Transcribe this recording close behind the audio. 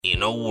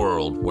In a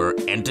world where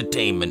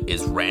entertainment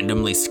is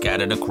randomly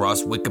scattered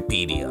across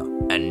Wikipedia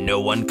and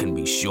no one can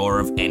be sure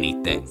of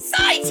anything.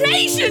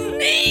 Citation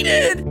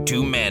needed!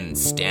 Two men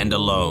stand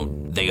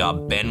alone. They are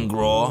Ben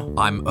Graw,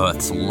 I'm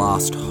Earth's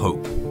last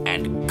hope,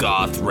 and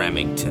Garth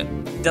Remington.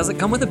 Does it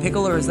come with a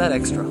pickle or is that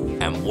extra?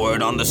 And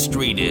word on the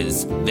street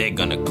is they're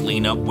gonna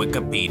clean up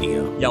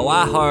Wikipedia. Yo,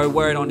 I heard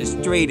word on the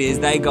street is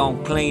they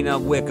gon' clean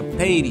up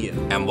Wikipedia.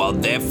 And while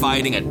they're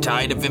fighting a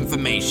tide of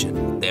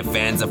information, their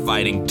fans are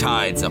fighting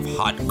tides of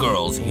hot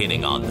girls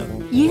hitting on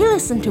them. You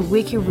listen to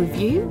Wiki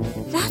Review?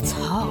 That's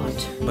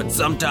hot. But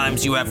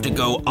sometimes you have to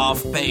go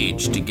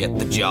off-page to get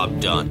the job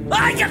done.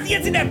 I got the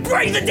internet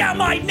breathing down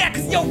my neck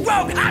because your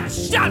rogue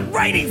hotshot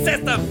rating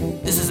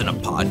system! This isn't a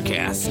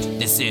podcast.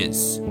 This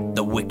is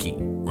the Wiki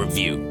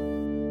Review.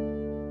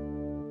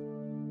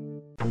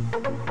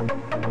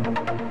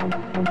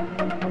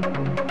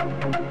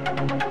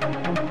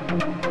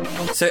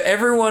 So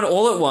everyone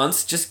all at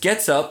once just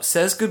gets up,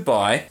 says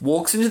goodbye,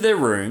 walks into their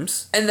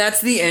rooms, and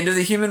that's the end of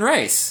the human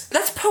race.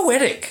 That's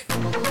poetic.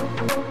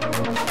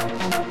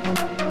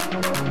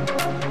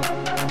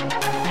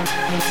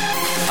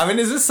 I mean,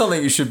 is this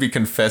something you should be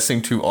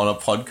confessing to on a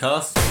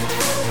podcast?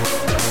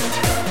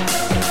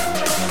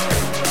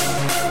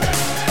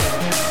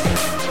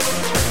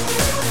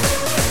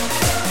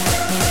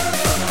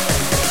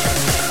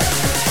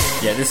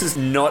 Yeah, this is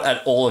not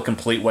at all a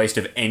complete waste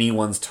of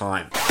anyone's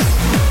time.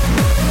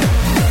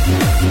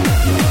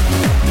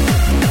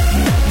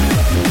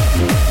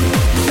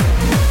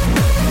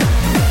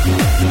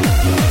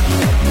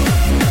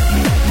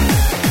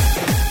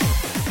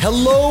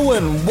 Hello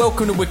and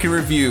welcome to Wiki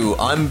Review.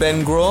 I'm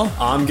Ben Graw.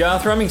 I'm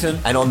Garth Remington.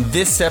 And on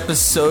this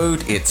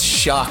episode, it's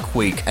Shark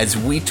Week as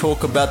we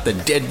talk about the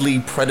deadly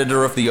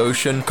predator of the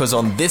ocean. Because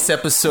on this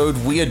episode,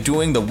 we are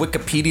doing the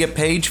Wikipedia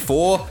page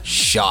for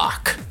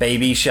shark.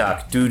 Baby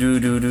shark,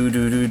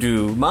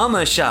 do-do-do-do-do-do-do.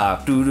 Mama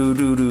shark,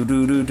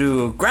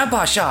 do-do-do-do-do-do-do.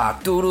 Grandpa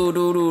shark,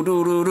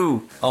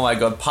 do-do-do-do-do-do-do. Oh my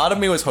god, part of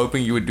me was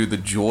hoping you would do the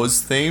Jaws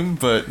theme,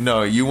 but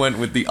no, you went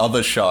with the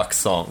other shark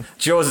song.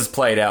 Jaws is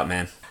played out,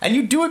 man. And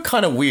you do it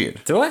kind of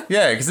weird. Do I?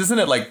 Yeah, because isn't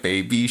it like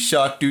baby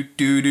shark doo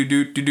doo doo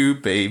doo doo doo,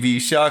 baby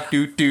shark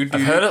doo doo doo.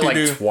 I've heard it like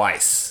doo.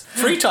 twice.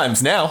 3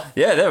 times now.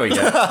 Yeah, there we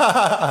go.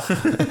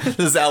 This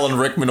is Alan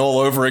Rickman all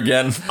over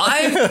again.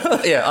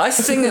 I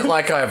sing it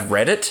like I've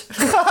read it.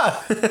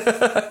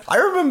 I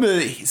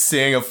remember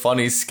seeing a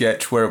funny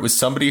sketch where it was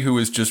somebody who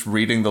was just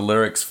reading the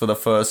lyrics for the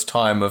first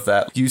time of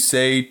that. You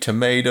say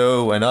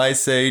tomato and I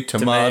say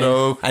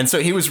tomato. And so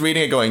he was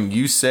reading it going,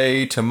 you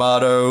say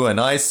tomato and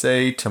I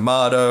say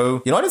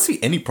tomato. You know, I don't see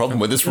any problem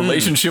with this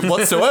relationship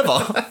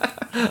whatsoever.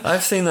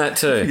 I've seen that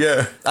too.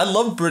 Yeah. I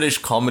love British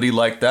comedy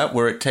like that,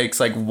 where it takes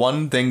like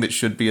one thing that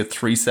should be a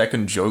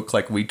 3-second joke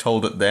like we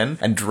told it then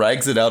and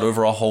drags it out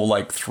over a whole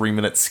like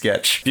 3-minute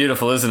sketch.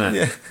 Beautiful, isn't it?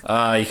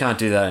 Yeah. You can't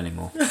do that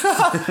anymore.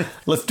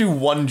 Let's do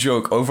one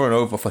joke over and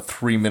over for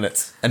 3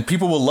 minutes and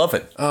people will love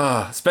it.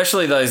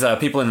 Especially those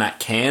people in that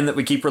can that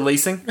we keep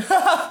releasing.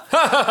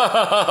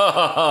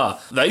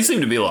 They seem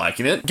to be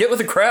liking it. Get with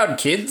the crowd,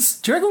 kids.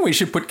 Do you reckon we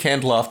should put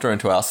canned laughter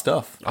into our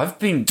stuff? I've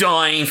been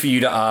dying for you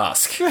to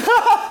ask.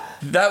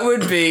 That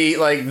would be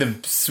like the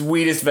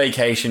sweetest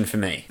vacation for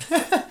me.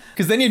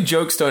 Because then your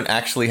jokes don't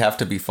actually have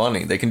to be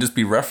funny. They can just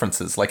be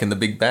references, like in The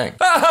Big Bang.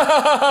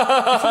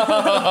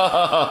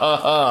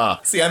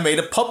 See, I made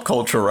a pop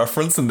culture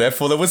reference and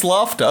therefore there was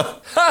laughter.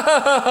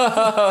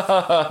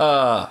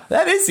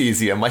 That is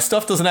easier. My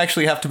stuff doesn't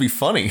actually have to be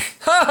funny.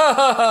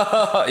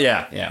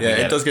 Yeah,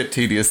 it does get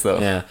tedious though.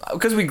 Yeah.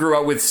 Because we grew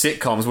up with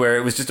sitcoms where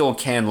it was just all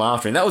canned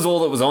laughter and that was all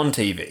that was on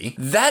TV.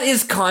 That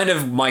is kind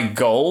of my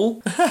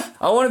goal.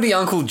 I want to be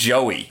Uncle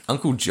Joey.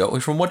 Uncle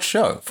Joey from what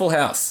show? Full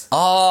House.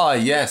 Ah,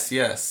 yes.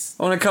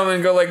 I want to come in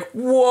and go like,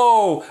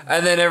 whoa,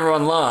 and then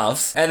everyone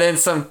laughs, and then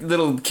some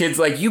little kid's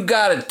like, you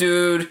got it,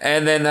 dude,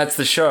 and then that's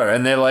the show,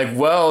 and they're like,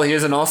 well,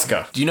 here's an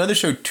Oscar. Do you know the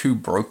show Two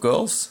Broke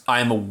Girls? I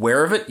am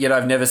aware of it, yet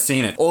I've never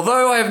seen it.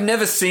 Although I have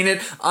never seen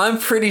it, I'm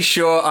pretty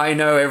sure I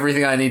know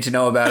everything I need to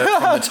know about it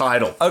from the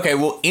title. Okay,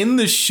 well, in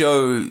the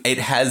show, it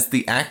has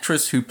the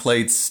actress who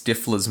played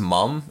Stifler's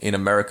mum in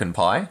American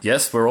Pie.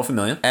 Yes, we're all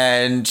familiar.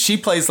 And she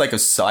plays like a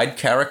side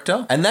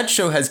character. And that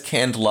show has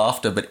canned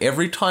laughter, but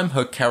every time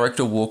her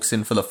character walks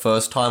in for the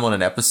first time on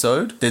an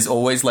episode, there's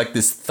always like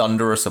this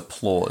thunderous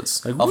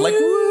applause of like,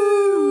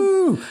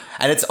 woo!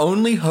 And it's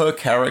only her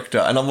character.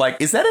 And I'm like,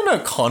 is that in her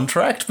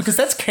contract? Because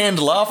that's canned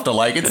laughter.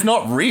 Like, it's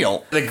not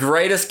real. The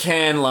greatest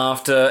canned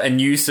laughter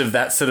and use of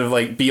that sort of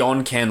like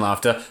beyond canned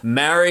laughter,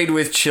 Married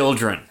with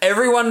Children.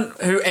 Everyone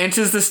who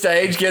enters the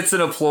stage gets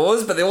an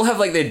applause, but they all have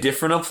like their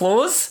different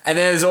applause. And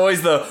then there's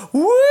always the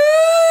woo!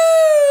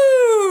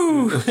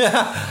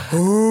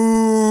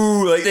 Ooh.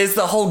 woo! Like, there's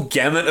the whole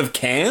gamut of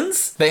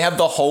cans. They have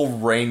the whole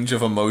range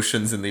of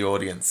emotions in the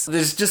audience.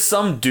 There's just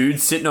some dude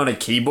sitting on a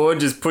keyboard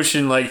just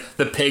pushing like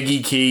the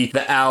Peggy key,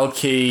 the Al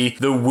key,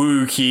 the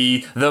Woo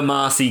key, the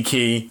Marcy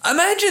key.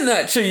 Imagine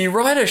that too. You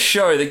write a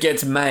show that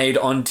gets made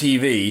on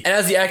TV, and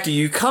as the actor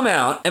you come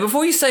out and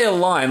before you say a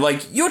line,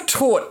 like you're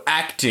taught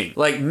acting,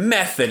 like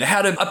method,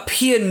 how to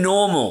appear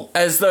normal,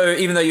 as though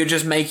even though you're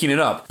just making it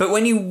up. But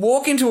when you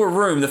walk into a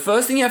room, the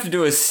first thing you have to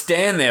do is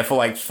stand there for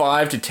like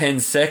 5 to 10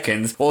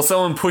 seconds while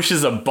someone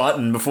pushes a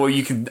button before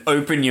you can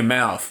open your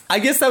mouth. I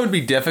guess that would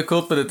be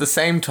difficult, but at the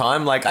same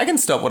time, like, I can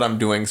stop what I'm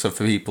doing so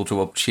for people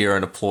to cheer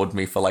and applaud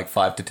me for like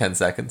 5 to 10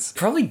 seconds.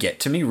 Probably get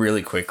to me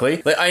really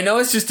quickly. Like, I know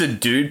it's just a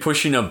dude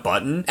pushing a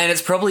button, and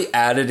it's probably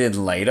added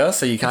in later,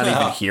 so you can't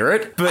even hear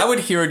it. But I would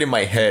hear it in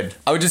my head.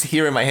 I would just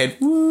hear in my head,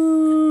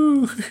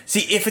 woo.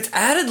 See, if it's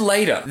added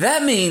later,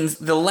 that means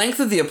the length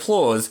of the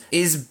applause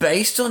is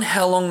based on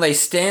how long they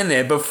stand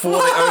there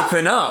before they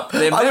open up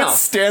their I would mouth.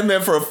 stand there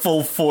for a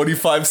full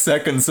 45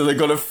 seconds, so they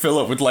got to fill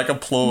it with like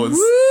applause.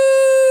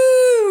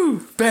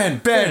 Woo! Ben,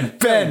 Ben,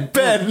 Ben,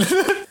 Ben.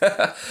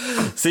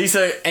 See,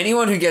 so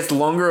anyone who gets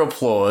longer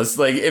applause,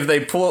 like if they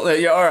pull,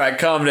 yeah, all right,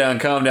 calm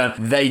down,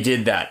 they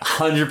did that.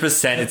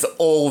 100%, it's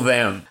all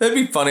them. That'd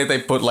be funny if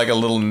they put like a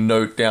little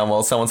note down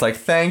while someone's like,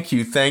 thank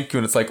you,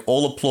 and it's like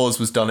all applause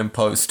was done in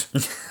post.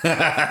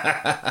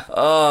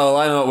 Oh,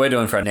 I know what we're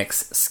doing for our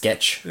next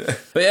sketch.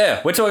 But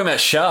yeah, we're talking about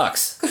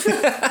sharks.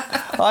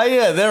 Oh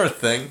yeah, they're a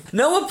thing.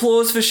 No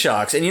applause for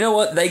sharks, and you know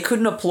what? They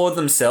couldn't applaud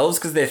themselves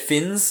because their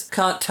fins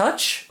can't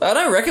touch. I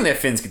don't reckon their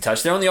fins can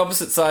touch. They're on the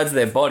opposite sides of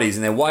their bodies,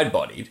 and they're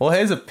wide-bodied. Well,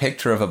 here's a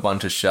picture of a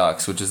bunch of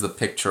sharks, which is the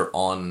picture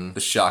on the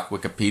shark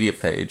Wikipedia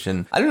page.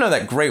 And I don't know,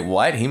 that great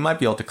white, he might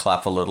be able to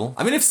clap a little.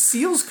 I mean, if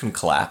seals can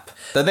clap,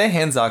 then their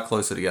hands are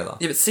closer together.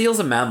 Yeah, but seals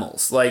are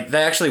mammals. Like,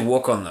 they actually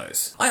walk on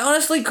those. I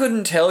honestly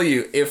couldn't tell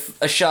you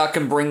if a shark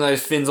can bring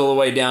those fins all the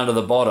way down to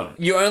the bottom.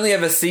 You only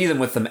ever see them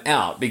with them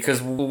out,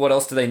 because what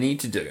else do they need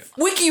to do?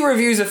 Wiki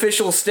Review's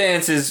official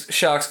stance is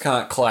sharks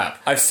can't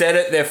clap. I've said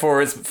it,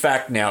 therefore it's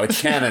fact now.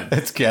 It's canon.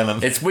 It's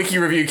canon. It's Wiki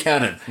Review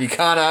canon. You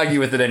can't argue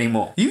with it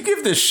anymore. You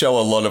give this show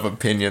a lot of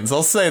opinions.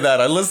 I'll say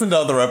that. I listened to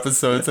other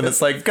episodes and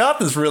it's like,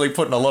 Garth is really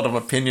putting a lot of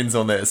opinions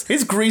on this.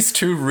 Is Grease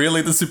 2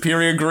 really the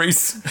superior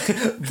Grease?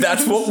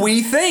 That's what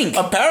we think.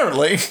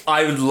 Apparently.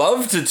 I would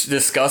love to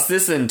discuss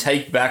this and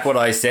take back what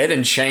I said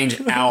and change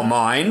our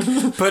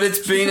mind, but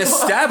it's been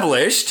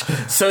established,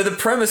 so the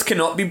premise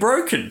cannot be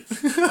broken.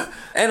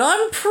 And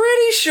I'm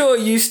pretty sure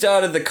you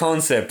started the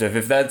concept of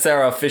if that's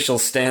our official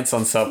stance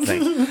on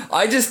something.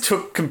 I just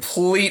took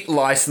complete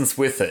license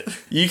with it.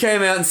 You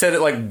came out and said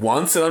it like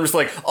once, and I'm just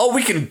like, oh,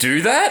 we can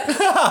do that?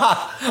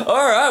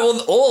 All right,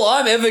 well, all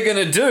I'm ever going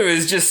to do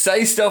is just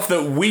say stuff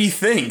that we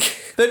think.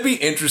 That'd be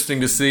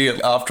interesting to see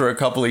after a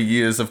couple of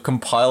years of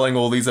compiling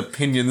all these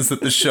opinions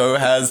that the show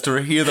has, to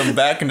hear them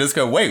back and just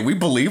go, wait, we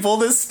believe all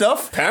this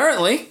stuff?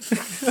 Apparently.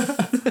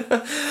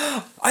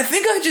 I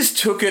think I just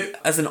took it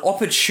as an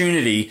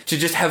opportunity to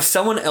just have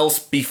someone else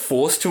be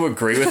forced to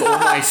agree with all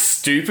my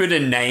stupid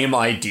and name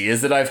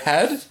ideas that I've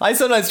had. I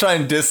sometimes try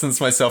and distance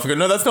myself and go,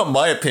 no, that's not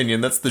my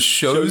opinion, that's the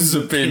show's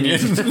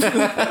opinion.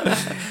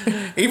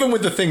 Even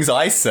with the things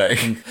I say.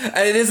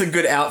 And it is a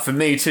good out for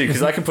me too,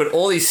 because I can put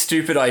all these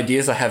stupid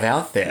ideas I have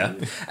out there,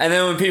 and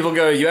then when people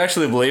go, you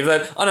actually believe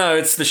that? Oh no,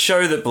 it's the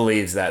show that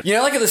believes that. You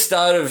know, like at the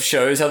start of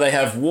shows, how they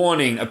have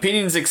warning,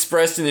 opinions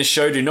expressed in this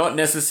show do not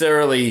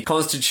necessarily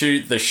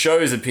constitute the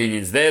show's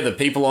opinions. They're the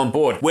people on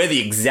board. We're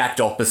the exact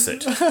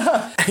opposite.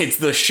 It's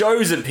the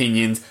show's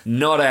opinions,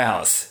 not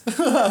ours.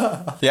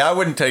 Yeah, I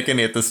wouldn't take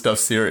any of this stuff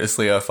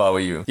seriously if I were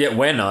you. Yeah,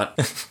 we're not.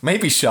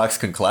 Maybe sharks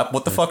can clap.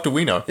 What the fuck do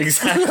we know?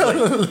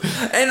 Exactly.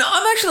 And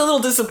I'm actually a little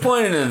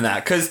disappointed in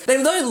that, because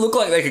they don't look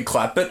like they could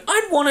clap, but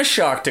I'd want a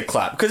shark to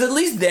clap, because at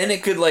least then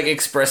it could like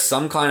express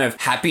some kind of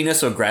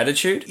happiness or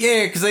gratitude.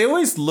 Yeah, because they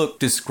always look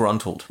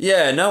disgruntled.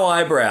 Yeah, no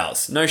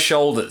eyebrows, no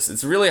shoulders.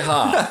 It's really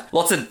hard.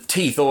 Lots of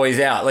teeth always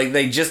out. Like,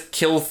 they just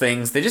kill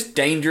things. They're just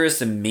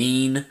dangerous and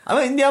mean.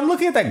 I mean, yeah, I'm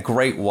looking at that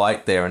great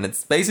white there, and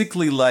it's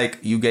basically like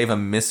you gave a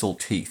missile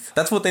teeth.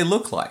 That's what they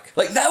look like.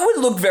 Like, that would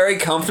look very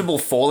comfortable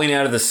falling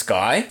out of the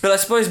sky, but I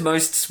suppose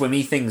most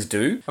swimmy things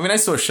do. I mean, I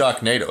saw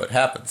Sharknado. It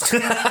happens.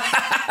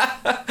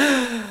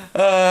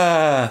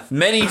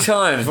 Many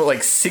times, but like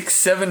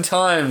 6-7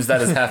 times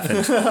that has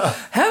happened.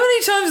 How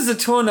many times has a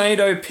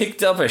tornado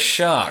picked up a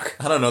shark?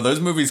 I don't know. Those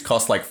movies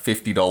cost like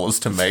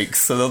 $50 to make,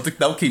 so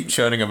they'll keep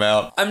churning them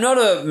out. I'm not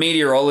a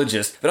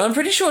meteorologist, but I'm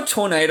pretty sure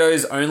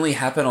tornadoes only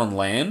happen on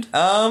land.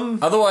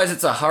 Otherwise,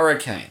 it's a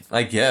hurricane.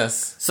 I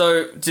guess.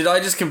 So, did I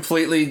just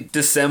completely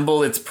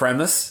dissemble its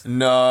premise?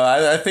 No,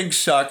 I think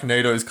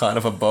Sharknado is kind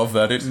of above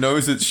that. It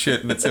knows its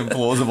shit and it's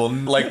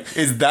implausible. Like,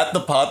 is that the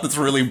part that's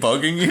really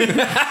bugging you?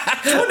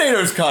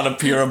 Tornadoes can't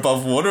appear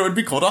above water. It would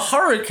be called a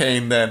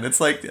hurricane then.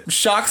 It's like,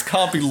 sharks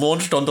can't be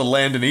launched onto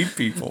land and eat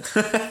people.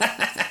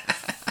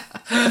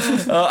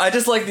 I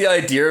just like the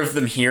idea of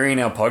them hearing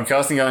our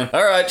podcast and going,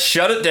 all right,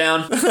 shut it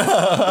down.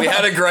 We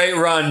had a great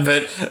run,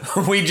 but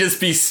we'd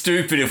just be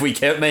stupid if we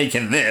kept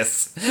making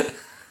this.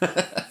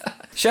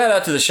 Shout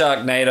out to the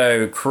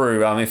Sharknado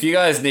crew. If you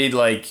guys need,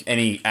 like,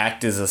 any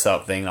actors or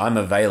something, I'm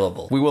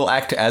available. We will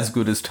act as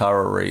good as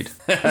Tara Reid.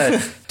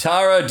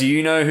 Tara, do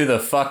you know who the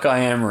fuck I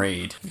am,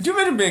 Reid? Could you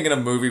imagine being in a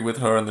movie with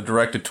her and the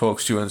director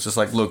talks to you and it's just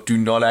like, look, do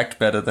not act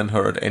better than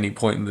her at any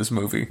point in this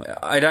movie.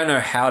 I don't know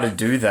how to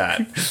do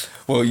that.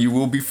 Well, you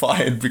will be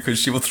fired because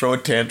she will throw a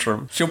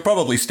tantrum. She'll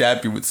probably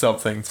stab you with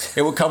something.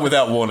 It will come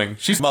without warning.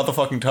 She's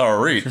motherfucking Tara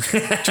Reid.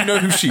 Do you know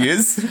who she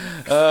is?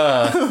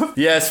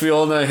 Yes, we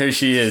all know who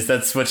she is.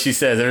 That's what she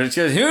says.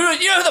 She goes, you know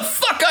who the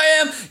fuck I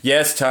am?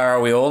 Yes, Tara,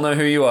 we all know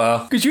who you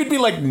are. Because you'd be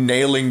like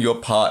nailing your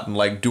part and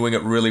like doing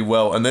it really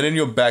well, and then in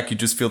your back you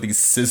just feel these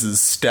scissors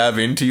stab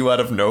into you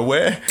out of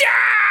nowhere.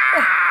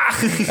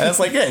 And it's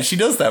like, yeah, she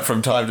does that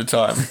from time to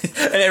time.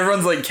 And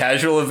everyone's like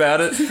casual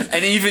about it.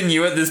 And even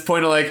you at this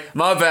point are like,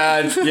 my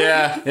bad.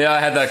 Yeah, I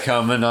had that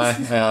coming. I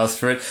asked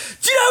for it.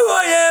 Do you know who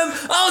I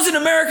am? I was in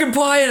American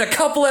Pie in a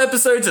couple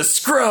episodes of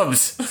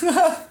Scrubs.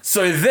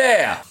 So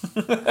there.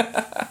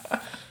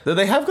 Though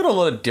they have got a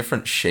lot of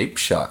different shaped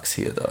sharks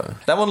here, though.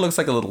 That one looks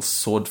like a little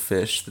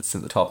swordfish that's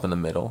in the top and the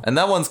middle. And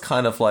that one's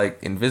kind of like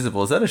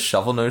invisible. Is that a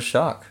shovel-nosed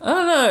shark? I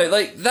don't know.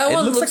 Like, that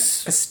one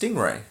looks like a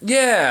stingray.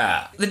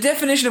 Yeah. The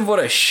definition of what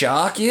a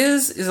shark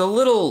is a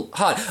little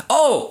hard.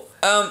 Oh!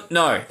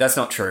 No, that's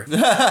not true.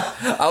 That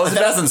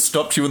hasn't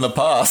stopped you in the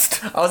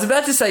past. I was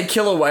about to say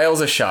killer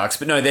whales are sharks,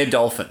 but no, they're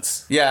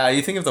dolphins. Yeah,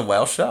 you think of the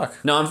whale shark?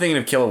 No, I'm thinking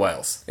of killer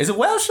whales. Is a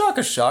whale shark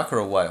a shark or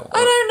a whale?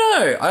 I don't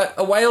know.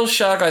 A whale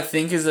shark, I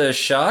think, is a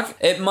shark.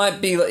 It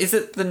might be... Is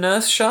it the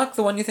nurse shark,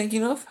 the one you're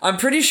thinking of? I'm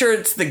pretty sure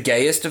it's the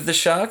gayest of the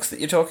sharks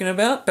that you're talking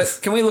about, but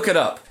can we look it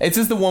up? It's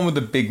just the one with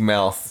the big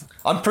mouth.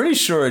 I'm pretty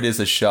sure it is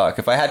a shark.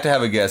 If I had to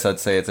have a guess, I'd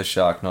say it's a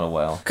shark, not a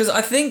whale. Because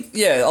I think,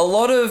 yeah, a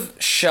lot of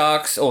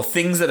sharks or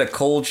things that are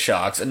called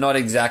sharks are not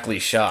exactly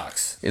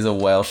sharks. Is a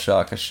whale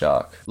shark a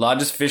shark?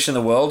 Largest fish in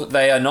the world,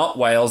 they are not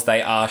whales,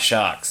 they are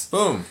sharks.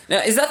 Boom. Now,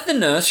 is that the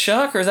nurse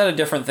shark or is that a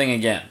different thing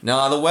again?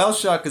 No, the whale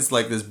shark is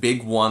like this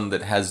big one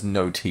that has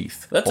no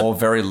teeth. Or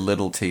very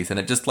little teeth, and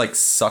it just like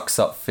sucks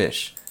up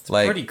fish.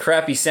 Like, pretty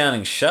crappy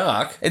sounding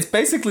shark. It's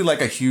basically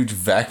like a huge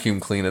vacuum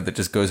cleaner that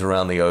just goes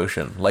around the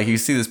ocean. Like, you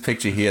see this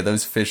picture here,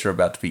 those fish are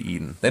about to be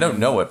eaten. They don't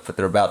know it, but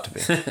they're about to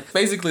be.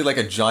 Basically like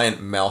a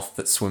giant mouth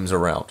that swims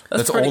around.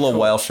 That's all cool. a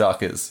whale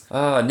shark is.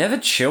 Oh, never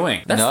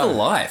chewing. That's the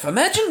life.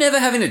 Imagine never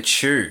having to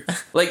chew.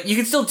 Like, you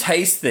could still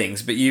taste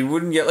things, but you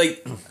wouldn't get,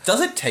 like... Does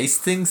it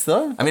taste things,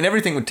 though? I mean,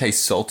 everything would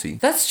taste salty.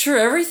 That's true.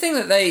 Everything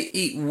that they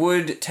eat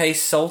would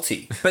taste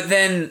salty. But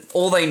then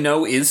all they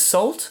know is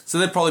salt? So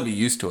they'd probably be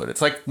used to it.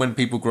 It's like when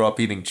people grow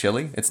up eating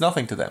chili. It's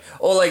nothing to them.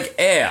 Or like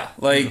air.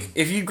 Like,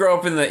 if you grow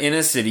up in the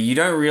inner city, you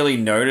don't really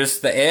notice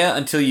the air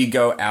until you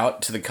go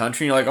out to the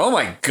country and you're like, oh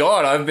my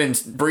god, I've been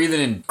breathing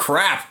in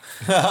crap.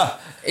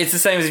 It's the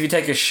same as if you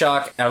take a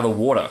shark out of the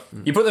water.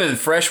 You put them in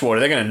fresh water,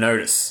 they're going to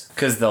notice.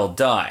 Because they'll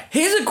die.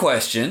 Here's a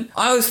question.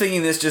 I was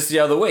thinking this just the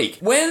other week.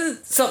 When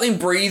something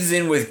breathes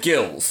in with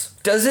gills,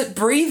 does it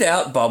breathe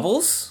out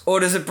bubbles? Or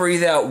does it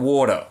breathe out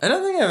water? I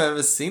don't think I've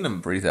ever seen them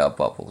breathe out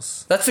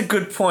bubbles. That's a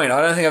good point.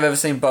 I don't think I've ever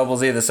seen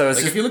bubbles either. So it's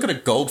like, just... if you look at a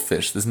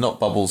goldfish, there's not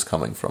bubbles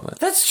coming from it.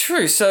 That's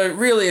true. So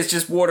really it's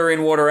just water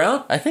in, water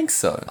out? I think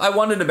so. I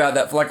wondered about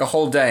that for like a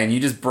whole day and you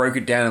just broke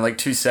it down in like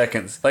 2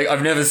 seconds. Like,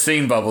 I've never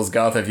seen bubbles,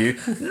 Garth, have you?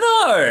 No!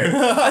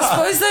 I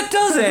suppose that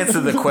does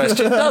answer the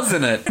question,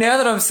 doesn't it? Now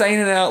that I'm saying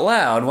it out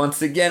loud,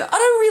 once again, I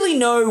don't really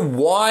know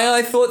why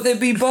I thought there'd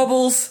be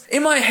bubbles.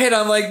 In my head,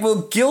 I'm like,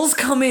 well, gills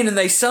come in and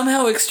they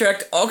somehow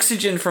extract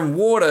oxygen from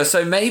water,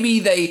 so maybe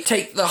they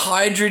take the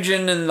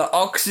hydrogen and the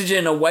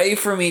oxygen away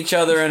from each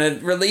other and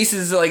it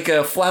releases like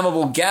a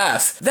flammable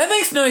gas. That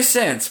makes no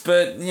sense,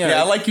 but, you know.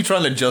 Yeah, I like you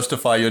trying to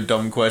justify your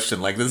dumb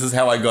question. Like, this is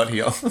how I got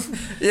here.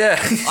 Yeah.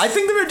 I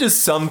think there are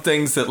just some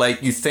things that,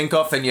 like, you think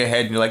off in your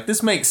head and you're like,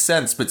 this makes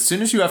sense, but as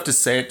soon as you have to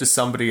say it to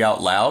somebody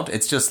out loud,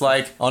 it's just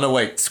like, oh no,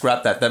 wait,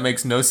 scrap that. That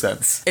makes no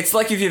sense. It's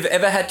like if you've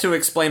ever had to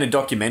explain a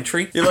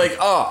documentary, you're like,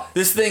 oh,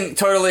 this thing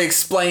totally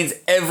explains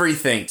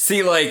everything.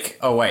 See, like,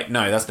 oh wait,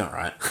 no, that's not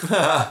right.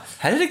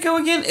 How did it go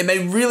again? It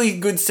made really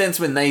good sense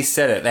when they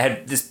said it. They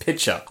had this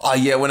picture. Oh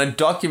yeah, when a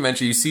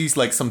documentary, you see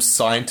like some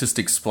scientist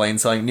explain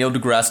something, Neil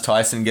deGrasse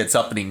Tyson gets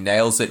up and he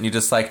nails it and you're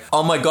just like,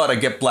 oh my god, I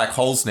get black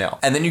holes now.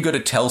 And then you go to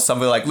tell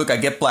somebody like, look, I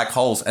get black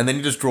holes, and then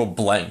you just draw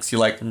blanks. You're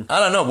like, I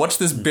don't know, watch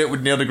this bit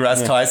with Neil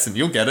deGrasse Tyson,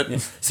 you'll get it. Yeah.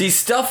 See,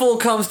 stuff all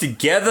comes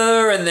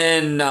together and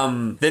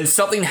then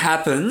something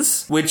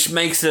happens, which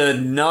makes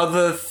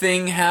another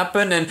thing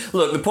happen. And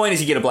look, the point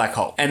is you get a black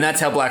hole. And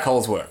that's how black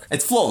holes work.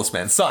 It's flawless,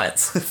 man.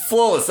 Science.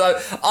 Flawless.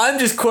 I'm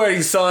just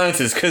quoting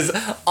scientists because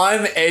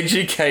I'm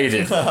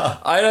educated.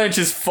 I don't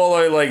just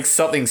follow like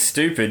something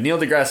stupid. Neil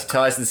deGrasse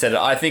Tyson said it.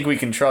 I think we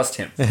can trust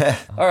him.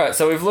 Alright,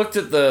 so we've looked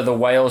at the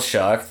whale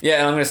shark. Yeah,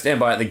 and I'm going to stand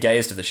by it, the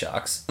gayest of the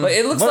sharks. But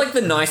it looks like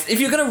the nice... If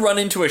you're going to run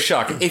into a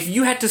shark, if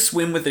you had to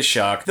swim with a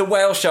shark, the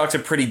whale shark's a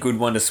pretty good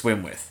one to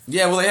swim with.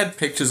 Yeah, well, they had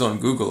pictures on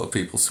Google of people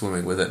people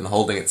swimming with it and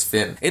holding its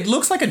fin. It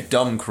looks like a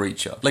dumb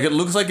creature. Like, it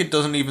looks like it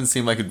doesn't even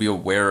seem like it'd be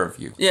aware of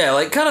you. Yeah,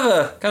 like kind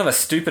of a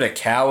stupider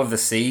cow of the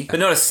sea, but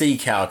not a sea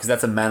cow because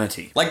that's a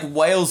manatee. Like,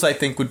 whales, I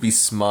think, would be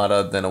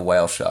smarter than a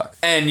whale shark.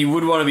 And you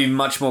would want to be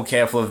much more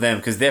careful of them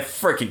because they're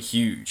freaking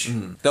huge.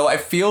 Though I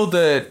feel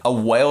that a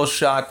whale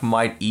shark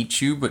might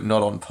eat you, but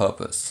not on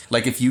purpose.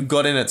 Like, if you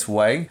got in its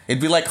way,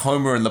 it'd be like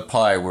Homer in the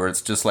Pie, where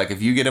it's just like,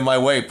 if you get in my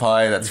way,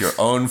 Pie, that's your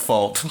own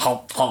fault.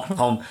 Honk, honk,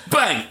 honk,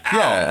 bang! Ow,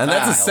 Yeah, and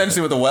that's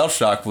essentially what the whale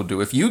shark will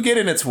do. If you get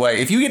in its way,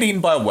 if you get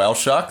eaten by a whale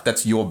shark,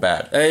 that's your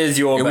bad. That is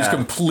your It bad. was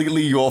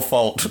completely your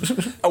fault.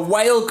 A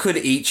whale could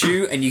eat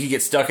you and you could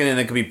get stuck in it and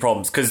there could be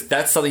problems because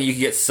that's something you could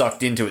get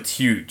sucked into. It's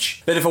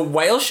huge. But if a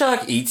whale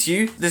shark eats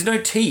you, there's no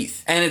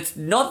teeth and it's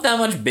not that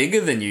much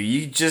bigger than you.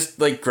 You just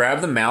like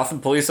grab the mouth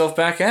and pull yourself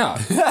back out.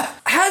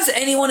 Has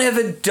anyone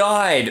ever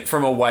died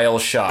from a whale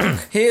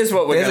shark? Here's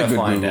what we're Here's a going to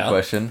good find Google out.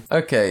 question.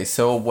 Okay,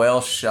 so a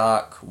whale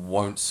shark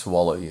won't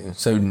swallow you.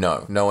 So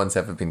no one's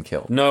ever been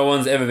killed. No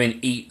one's ever been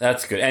eat.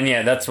 That's good. And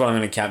yeah, that's what I'm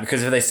going to count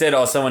because if they said,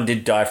 oh, someone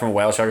did die from a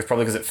whale shark, it's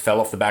probably because it fell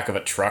off the back of a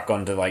truck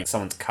onto like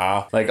someone's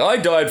car. Like, I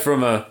died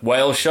from a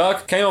whale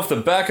shark, came off the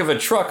back of a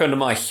truck onto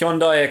my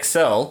Hyundai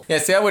Excel. Yeah,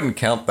 see, I wouldn't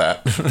count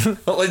that.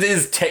 Well, it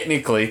is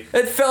technically.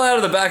 It fell out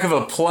of the back of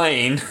a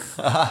plane.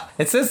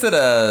 It says that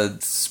a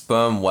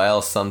sperm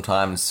whale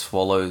sometimes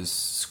swallows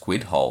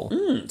squid whole.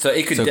 So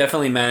it could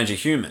definitely manage a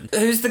human.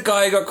 Who's the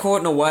guy who got caught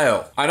in a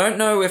whale? I don't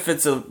know if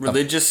it's a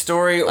religious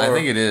story or... I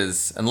think it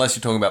is, unless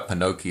you're talking about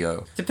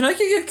Pinocchio. Did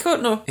Pinocchio get caught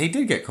in a... He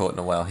did get caught in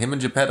a whale, him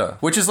and Geppetto.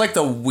 Which is like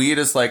the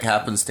weirdest like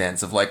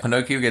happenstance of like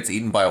Pinocchio gets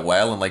eaten by a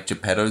whale and like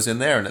Geppetto's in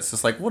there and it's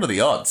just like, what are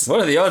the odds? What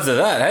are the odds of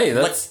that? Hey,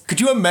 that's... Like,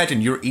 could you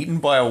imagine you're eaten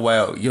by a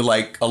whale, you're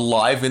like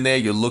alive in there,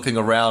 you're looking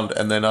around,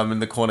 and then I'm in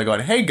the corner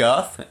going, hey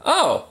Garth,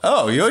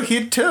 Oh, you're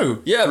here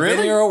too. yeah, really?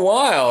 been here a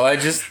while.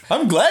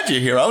 I'm glad you're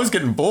here, I was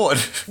getting bored.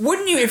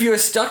 Wouldn't you, if you were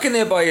stuck in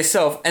there by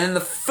yourself, and then the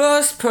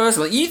first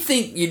person, like, you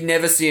think you'd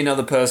never see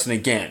another person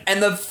again,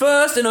 and the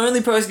first and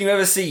only person you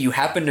ever see you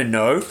happen to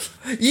know,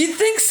 you'd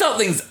think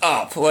something's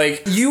up.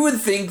 Like, you would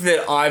think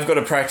that I've got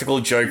a practical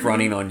joke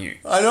running on you.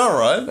 I know,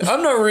 right?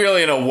 I'm not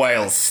really in a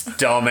whale's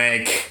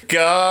stomach.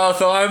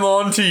 Garth, I'm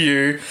on to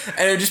you.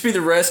 And it would just be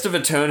the rest of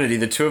eternity,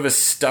 the two of us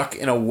stuck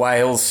in a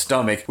whale's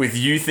stomach, with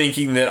you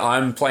thinking that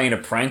I'm playing a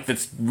prank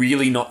that's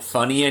really not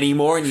funny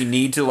anymore and you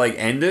need to, like,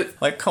 end it.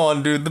 Like, come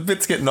on, dude, the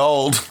bit's getting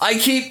old. I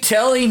keep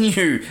telling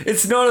you,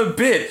 it's not a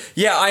bit.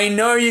 Yeah, I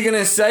know you're going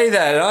to say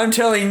that, and I'm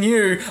telling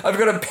you, I've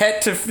got a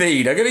pet to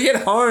feed. I got to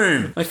get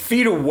home. My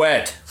feet are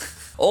wet.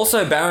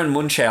 Also, Baron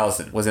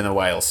Munchausen was in a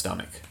whale's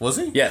stomach. Was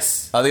he?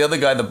 Yes. The other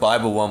guy, the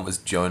Bible one, was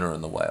Jonah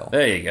and the whale.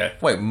 There you go.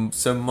 Wait,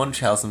 so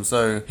Munchausen,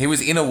 so he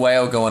was in a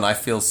whale going, I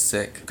feel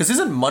sick. Because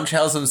isn't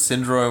Munchausen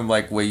syndrome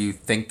like where you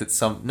think that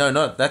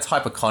No, that's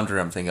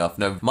hypochondria I'm thinking of.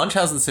 No,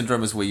 Munchausen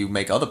syndrome is where you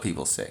make other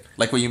people sick.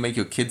 Like where you make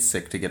your kids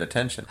sick to get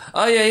attention.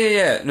 Oh,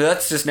 yeah. No,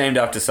 that's just named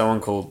after someone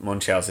called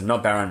Munchausen,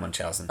 not Baron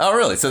Munchausen. Oh,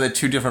 really? So they're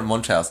two different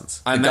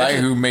Munchausens. I The guy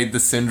imagine- who made the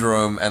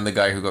syndrome and the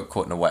guy who got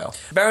caught in a whale.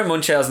 Baron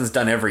Munchausen's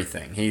done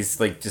everything. He's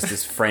like just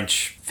this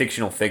French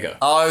fictional figure.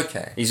 Oh,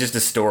 okay. He's just a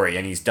story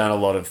and he's done a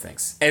lot of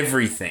things.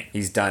 Everything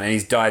he's done, and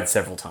he's died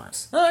several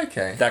times.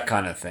 Okay. That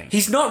kind of thing.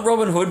 He's not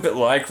Robin Hood, but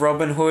like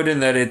Robin Hood in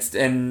that it's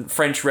in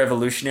French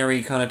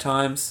Revolutionary kind of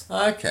times.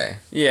 Okay.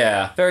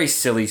 Yeah, very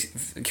silly,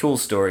 cool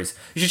stories.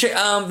 You should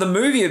check. The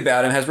movie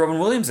about him has Robin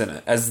Williams in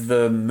it as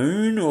the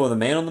Moon or the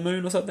Man on the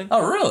Moon or something.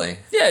 Oh, really?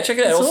 Yeah, check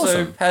it out. That's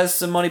Also awesome. has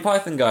some Monty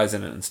Python guys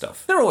in it and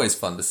stuff. They're always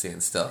fun to see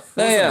and stuff.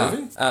 What was Yeah, the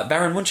movie?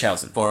 Baron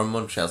Munchausen Baron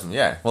Munchausen,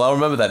 yeah. Well, I'll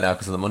remember that now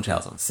because of the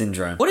Munchausen.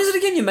 syndrome. What is it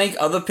again? You make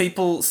other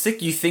people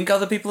sick. You think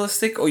other people are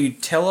sick, or you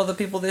tell other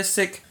people they're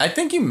sick. I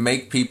think you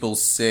make people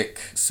sick,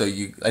 so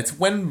it's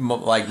when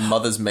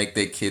mothers make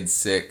their kids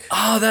sick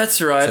Oh,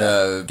 that's right.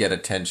 to get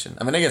attention.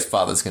 I mean, I guess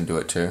fathers can do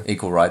it too.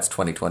 Equal rights,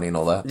 2020 and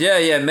all that. Yeah.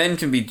 Men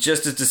can be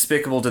just as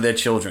despicable to their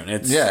children.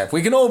 Yeah,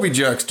 we can all be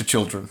jerks to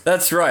children.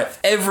 That's right.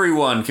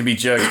 Everyone can be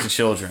jerks to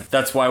children.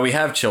 That's why we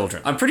have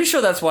children. I'm pretty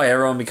sure that's why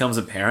everyone becomes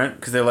a parent,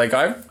 because they're like,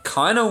 I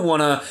kind of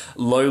want to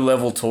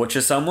low-level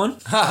torture someone.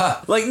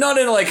 Like, not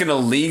in like an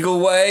illegal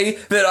way,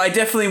 but I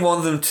definitely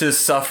want them to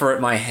suffer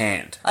at my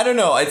hand. I don't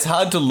know, it's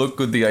hard to look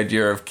with the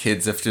idea of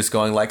kids of just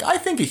going like, I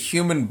think a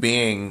human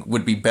being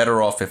would be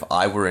better off if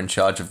I were in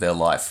charge of their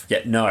life.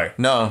 Yeah, no.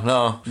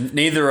 No.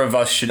 Neither of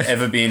us should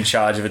ever be in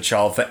charge of a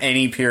child for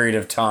any period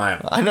of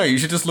time. I know, you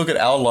should just look at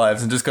our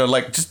lives and just go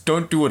like, just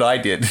don't do what I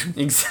did.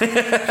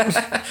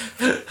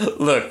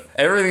 Look,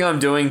 everything I'm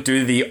doing,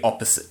 do the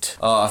opposite.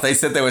 Oh, if they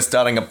said they were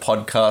starting a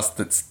podcast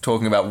that's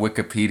talking about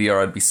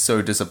Wikipedia, I'd be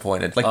so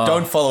disappointed. Like,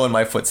 don't follow in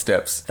my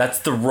footsteps. That's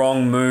the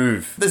wrong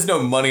move. There's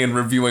no money in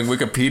reviewing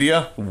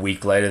Wikipedia. A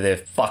week later, their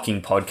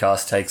fucking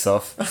podcast takes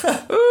off.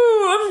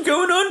 Ooh, I'm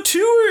going on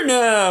tour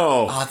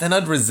now. Oh, then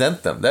I'd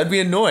resent them. That'd be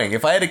annoying.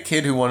 If I had a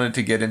kid who wanted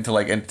to get into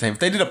like entertainment, if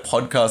they did a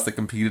podcast that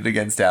competed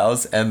against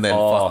ours and then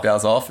fucked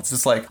ours off, it's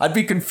just like, I'd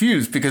be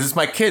confused because it's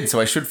my kid, so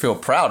I should feel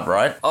proud,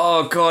 right?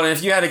 Oh god, and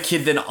if you had a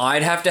kid, then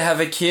I'd have to have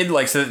a kid,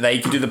 like, so that they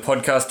could do the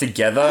podcast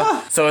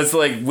together. So it's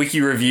like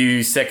Wiki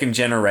Review second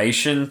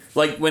generation,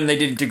 like when they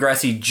did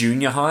Degrassi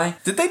Junior High.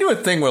 Did they do a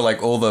thing where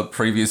like all the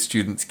previous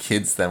students'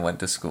 kids then went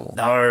to school?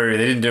 No, they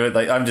didn't do it.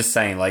 Like, I'm just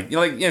saying, like,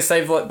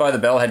 Saved by the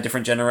Bell had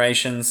different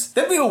generations.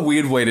 That'd be a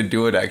weird way to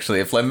do it, actually.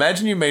 If like,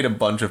 imagine you made a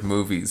bunch of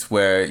movies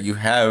where you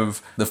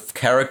have the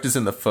characters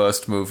in the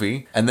first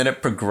movie, and then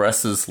it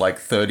progresses like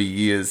 30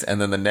 years,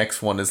 and then the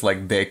next one is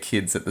like their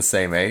kids at the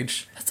same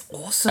age. That's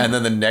awesome. And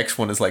then the next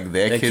one is like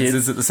their kids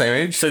is at the same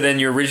age. So then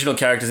your original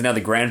characters are now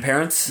the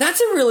grandparents. That's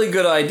a really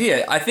good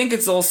idea. I think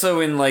it's also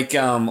in like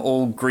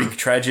all Greek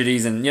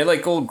tragedies and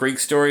like all Greek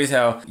stories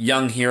how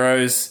young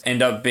heroes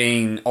end up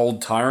being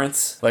old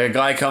tyrants. Like a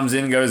guy comes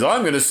in and goes,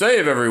 I'm going to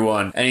save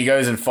everyone. And he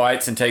goes and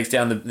fights and takes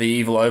down the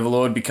evil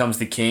overlord, becomes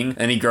the king,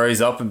 and he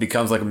grows up and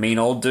becomes like a mean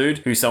old dude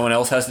who someone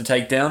else has to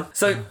take down.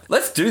 So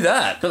let's do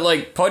that. But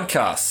like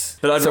podcasts.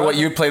 But what,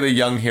 you play the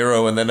young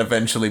hero and then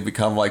eventually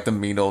become like the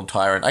mean old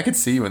tyrant. I could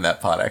see you in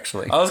that part,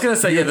 actually. I was going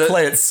to say, you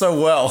play it so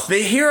well. The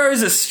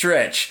hero's a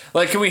stretch.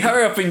 Like, can we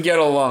hurry up and get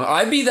along?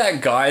 I'd be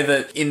that guy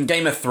that in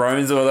Game of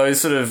Thrones or those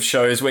sort of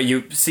shows where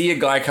you see a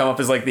guy come up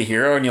as like the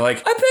hero and you're like,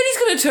 I bet he's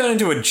going to turn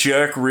into a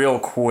jerk real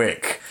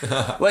quick.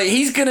 Like,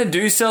 he's going to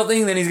do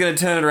something, then he's going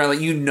to turn it around. Like,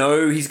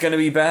 he's going to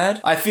be bad.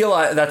 I feel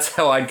like that's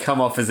how I'd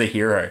come off as a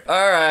hero.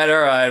 All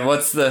right.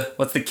 What's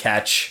the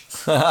catch?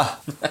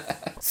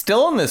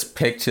 Still on this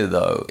picture,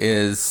 though,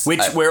 is...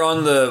 We're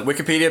on the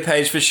Wikipedia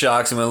page for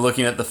sharks, and we're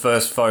looking at the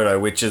first photo,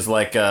 which is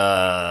like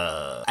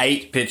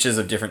 8 pictures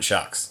of different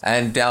sharks.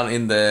 And down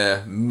in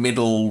the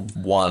middle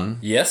one...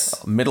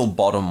 Yes? Middle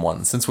bottom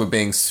one, since we're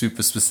being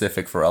super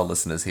specific for our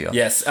listeners here.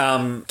 Yes,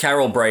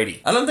 Carol Brady.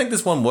 I don't think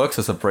this one works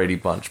as a Brady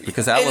Bunch,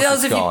 because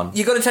Alice is gone.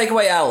 You got to take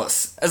away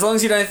Alice. As long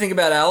as you don't think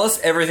about Alice,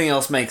 everything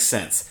else makes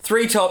sense.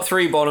 3 top,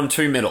 3 bottom,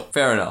 2 middle.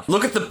 Fair enough.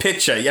 Look at the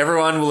picture.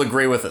 Everyone will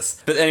agree with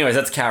us. But anyways,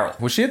 that's Carol.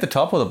 Was she at the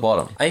top or the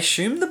bottom? I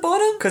assume the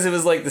bottom, because it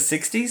was like the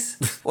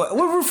 60s.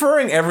 We're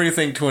referring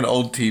everything to an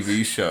old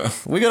TV show.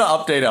 We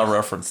got to update our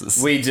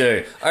references. We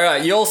do. All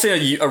right, you all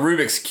see a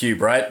Rubik's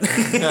Cube, right? You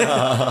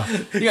guys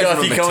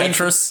remember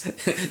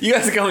Tetris? You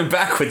guys are going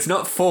backwards,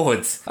 not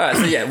forwards. All right,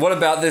 so yeah, what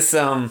about this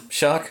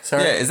shark?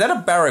 Sorry. Yeah, is that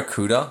a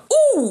barracuda?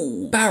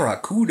 Ooh,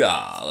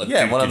 barracuda.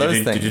 Yeah, one of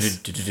those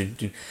things.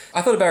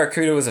 I thought a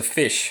barracuda was a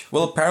fish.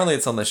 Well, apparently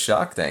it's on the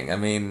shark thing. I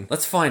mean...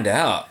 Let's find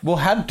out. Well,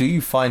 how do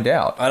you find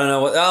out? I don't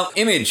know what...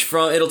 image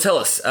from... It'll tell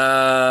us.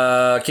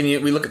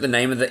 We look at the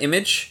name of the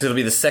image? It'll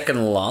be the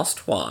second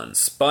last one.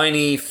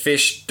 Spiny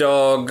fish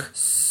dog...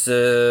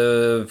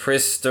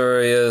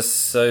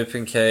 Pristorius,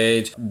 open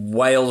cage,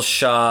 whale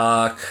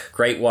shark,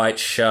 great white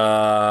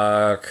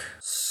shark,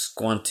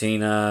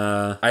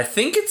 Squantina. I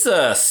think it's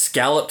a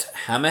scalloped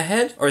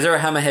hammerhead, or is there a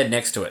hammerhead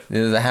next to it?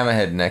 There's a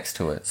hammerhead next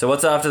to it. So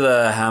what's after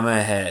the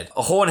hammerhead?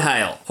 A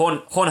hornhail.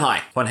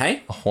 Hornhay.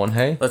 A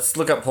hornhay? Let's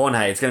look up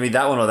hornhay. It's going to be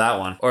that one or that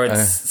one. Or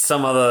it's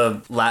some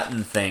other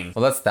Latin thing.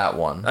 Well, that's that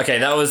one. Okay,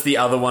 that was the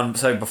other one.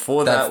 So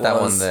before that's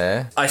that was... one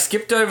there. I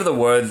skipped over the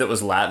word that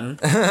was Latin.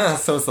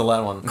 So it's the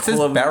Latin one. It says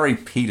Barry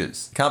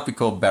Peters. It can't be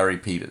called Barry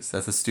Peters.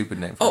 That's a stupid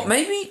name for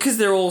maybe because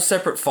they're all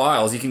separate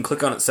files. You can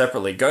click on it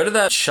separately. Go to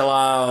that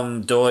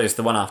Shalom Doyce,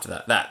 the one after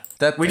that.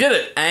 We did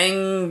it.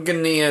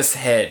 Angonius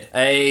head.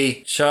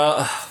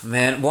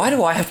 Man, why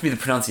do I have to be the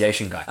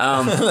pronunciation guy?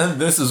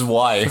 This is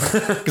why.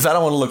 Because I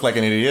don't want to look like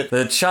an idiot.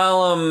 The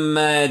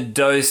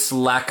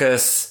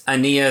Chalamadosylacus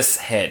Aeneas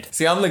head.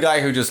 See, I'm the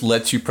guy who just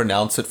lets you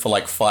pronounce it for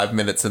like 5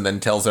 minutes and then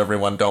tells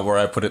everyone, don't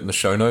worry, I put it in the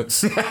show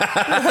notes.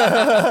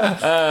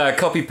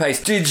 Copy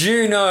paste. Did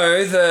you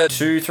know that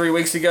 2-3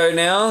 weeks ago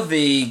now,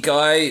 the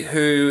guy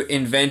who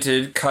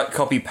invented cut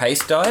copy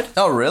paste died?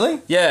 Oh,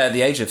 really? Yeah, at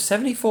the age of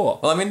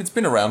 74. Well, I mean, it's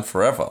been around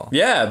forever.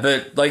 Yeah,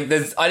 but like,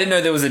 I didn't know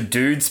there was a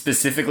dude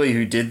specifically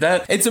who did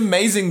that. It's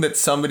amazing that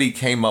somebody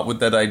came up with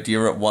that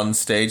idea at one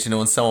stage,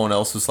 and someone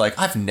else was like,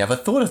 I've never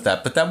thought of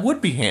that, but that would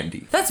be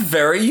handy. That's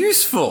very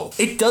useful.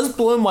 It does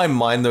blow my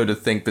mind, though, to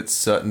think that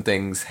certain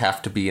things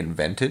have to be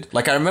invented.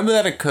 Like, I remember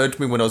that occurred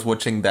to me when I was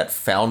watching that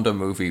Founder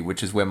movie,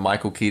 which is where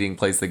Michael Keating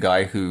plays the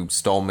guy who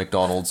stole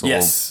McDonald's or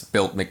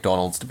built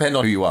McDonald's, depending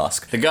on who you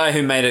ask. The guy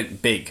who made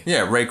it big.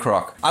 Yeah, Ray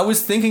Kroc. I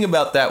was thinking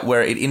about that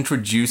where it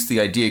introduced the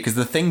idea, because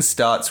the thing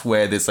starts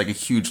where there's like a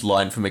huge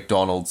line for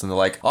McDonald's and they're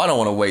like, I don't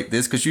want to wait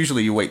this, because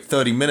usually you wait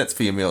 30 minutes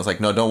for your meal. It's like,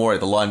 no, don't worry,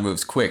 the line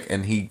moves quick.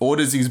 And he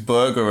orders his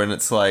burger and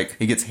it's like,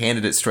 he gets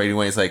handed it straight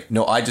away. He's like,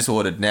 no, I just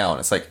ordered now. And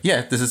it's like,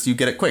 yeah, you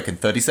get it quick in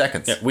 30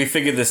 seconds. Yeah, we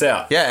figured this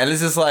out. Yeah, and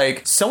it's just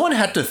like, someone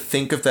had to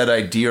think of that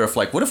idea of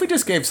like, what if we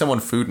just gave someone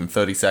food in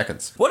 30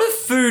 seconds? What if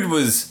food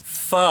was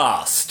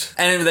fast.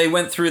 And they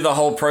went through the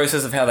whole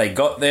process of how they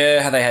got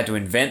there, how they had to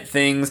invent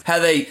things, how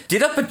they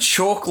did up a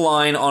chalk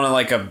line on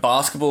a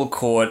basketball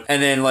court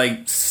and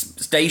then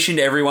stationed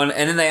everyone,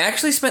 and then they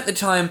actually spent the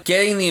time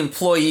getting the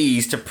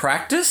employees to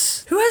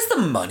practice. Who has the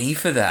money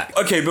for that?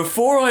 Okay,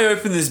 before I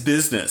open this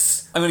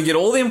business, I'm going to get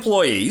all the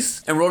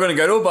employees and we're all going to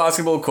go to a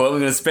basketball court. We're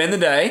going to spend the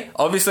day.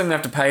 Obviously, I'm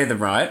going to have to pay them,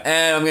 right?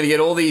 And I'm going to get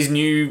all these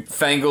new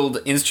fangled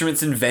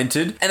instruments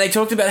invented. And they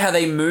talked about how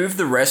they moved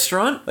the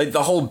restaurant,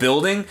 the whole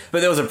building,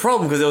 but there was a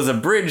problem because there was a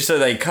bridge, so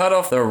they cut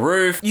off the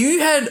roof. You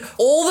had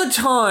all the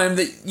time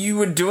that you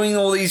were doing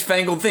all these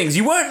fangled things.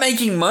 You weren't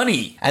making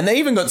money. And they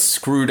even got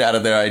screwed out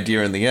of their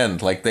idea in the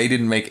end. They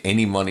didn't make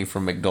any money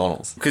from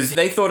McDonald's. Because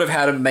they thought of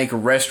how to make a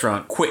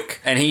restaurant quick,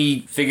 and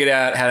he figured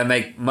out how to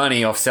make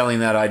money off selling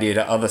that idea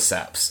to other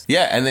saps.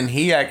 Yeah, and then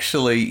he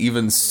actually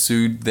even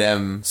sued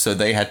them, so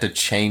they had to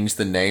change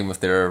the name of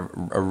their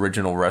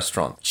original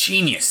restaurant.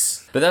 Genius.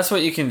 But that's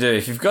what you can do.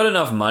 If you've got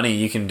enough money,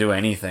 you can do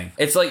anything.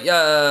 It's like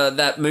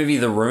that movie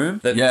The Room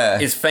that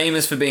is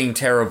famous for being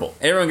terrible.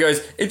 Everyone goes,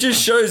 it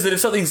just shows that if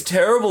something's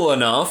terrible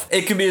enough,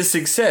 it can be a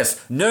success.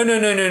 No.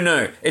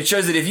 It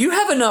shows that if you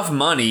have enough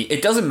money,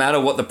 it doesn't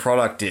matter what the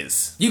product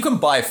is. You can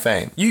buy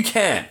fame. You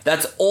can.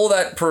 That's all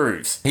that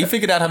proves. He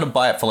figured out how to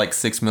buy it for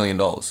 $6 million.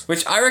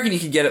 Which I reckon you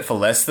could get it for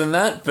less than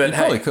that, but you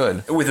probably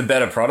could. With a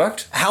better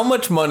product. How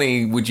much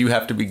money would you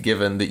have to be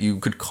given that you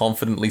could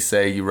confidently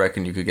say you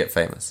reckon you could get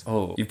famous?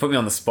 Oh, you put me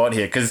on the spot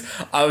here because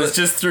I was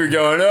just through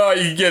going,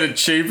 you can get it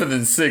cheaper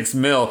than $6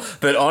 million.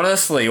 But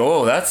honestly,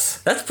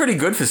 that's pretty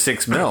good for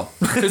 $6 million.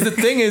 Because the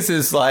thing is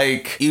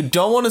you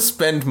don't want to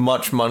spend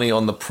much money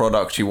on the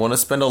product. You want to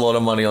spend a lot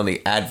of money on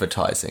the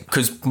advertising.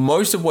 Because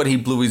most of what he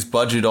blew his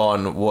budget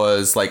on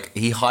was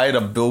he hired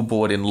a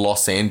billboard in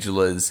Los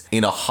Angeles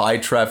in a high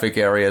traffic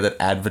area that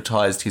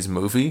advertised his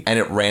movie, and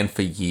it ran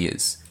for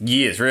years.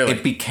 Years, really?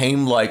 It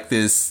became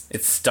this.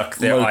 It's stuck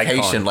their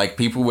location. Icon.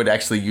 People would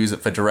actually use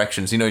it for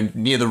directions.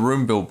 Near the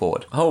Room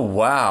billboard. Oh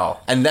wow!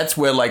 And that's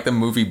where the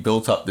movie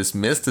built up this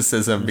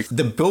mysticism.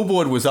 The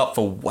billboard was up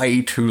for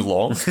way too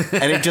long,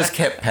 and it just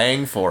kept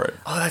paying for it.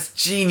 Oh, that's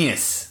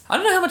genius. I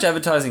don't know how much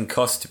advertising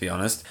costs, to be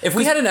honest. If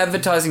we had an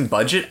advertising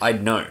budget,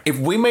 I'd know. If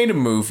we made a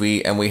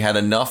movie and we had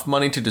enough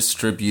money to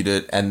distribute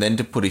it and then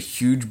to put a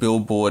huge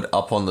billboard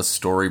up on the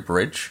Story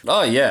Bridge...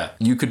 Oh, yeah.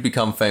 You could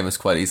become famous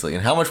quite easily.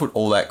 And how much would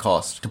all that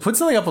cost? To put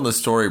something up on the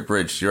Story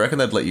Bridge, do you reckon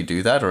they'd let you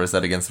do that, or is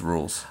that against the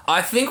rules?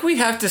 I think we'd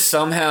have to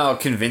somehow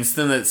convince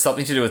them that it's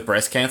something to do with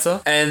breast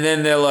cancer. And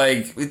then they're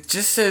like, it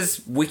just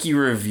says Wiki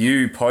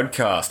Review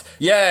Podcast.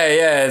 Yeah,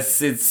 it's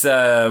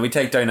we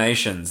take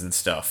donations and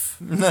stuff.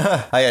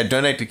 Oh, yeah,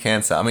 donate to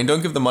cancer. I mean,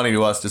 don't give the money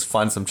to us, just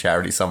find some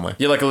charity somewhere.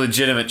 You're a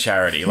legitimate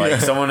charity,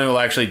 someone who will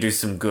actually do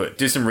some good,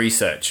 do some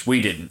research.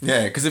 We didn't.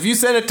 Yeah, because if you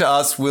send it to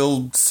us,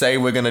 we'll say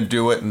we're going to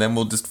do it and then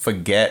we'll just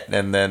forget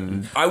and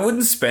then... I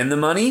wouldn't spend the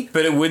money,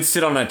 but it would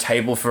sit on a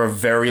table for a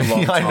very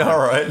long time. I know,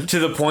 right? To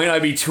the point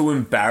I'd be too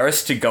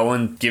embarrassed to go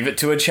and give it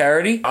to a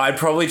charity. I'd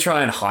probably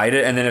try and hide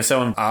it, and then if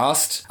someone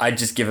asked, I'd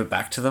just give it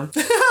back to them.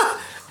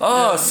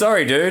 Oh,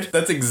 sorry, dude.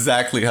 That's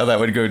exactly how that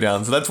would go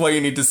down. So that's why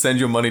you need to send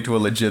your money to a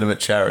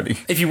legitimate charity.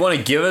 If you want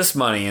to give us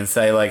money and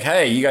say,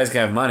 hey, you guys can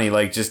have money,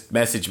 just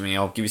message me.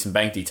 I'll give you some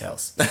bank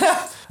details.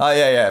 Oh,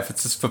 yeah. If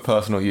it's just for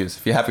personal use.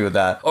 If you're happy with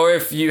that. Or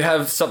if you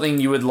have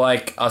something you would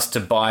like us to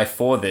buy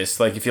for this.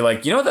 If you're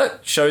you know what that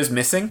show's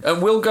missing?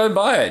 And we'll go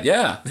buy it,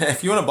 yeah.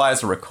 If you want to buy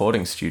us a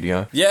recording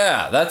studio.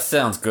 Yeah, that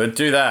sounds good.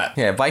 Do that.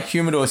 Yeah, buy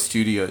Humidor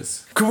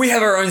Studios. Could we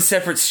have our own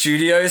separate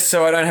studios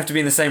so I don't have to be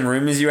in the same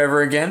room as you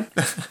ever again?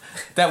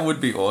 That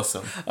would be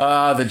awesome.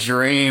 Ah, the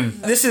dream.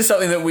 This is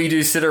something that we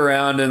do sit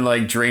around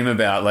and dream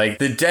about.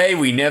 The day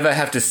we never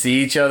have to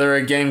see each other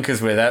again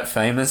because we're that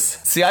famous.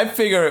 See, I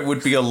figure it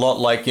would be a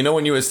lot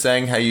when you were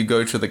saying how you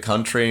go to the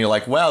country and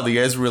you're wow, the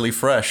air's really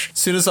fresh. As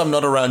soon as I'm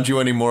not around you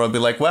anymore, I'll be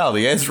wow,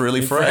 the air's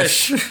really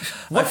fresh.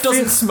 What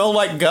doesn't smell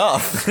like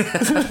Garth?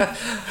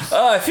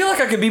 I feel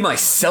like I could be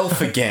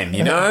myself again,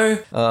 you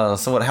know?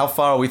 So how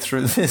far are we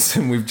through this?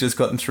 And we've just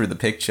gotten through the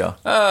picture.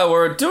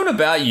 We're doing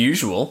about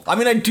usual. I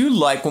mean, I do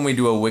like when we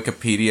do a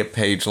Wikipedia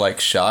page like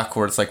Shark,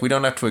 where it's we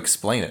don't have to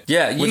explain it.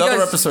 Yeah, with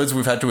other episodes,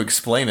 we've had to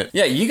explain it.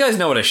 Yeah, you guys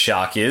know what a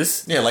shark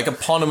is. Yeah,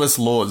 eponymous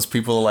lords.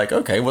 People are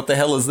okay, what the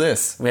hell is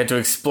this? We had to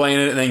explain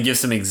it and then give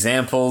some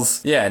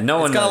examples. Yeah, no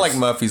one knows. It's kind of like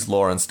Murphy's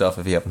Law and stuff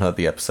if you haven't heard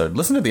the episode.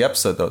 Listen to the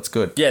episode, though. It's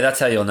good. Yeah, that's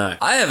how you'll know.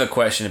 I have a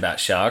question about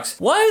sharks.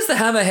 Why does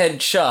the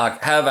hammerhead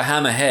shark have a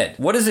hammerhead?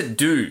 What does it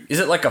do? Is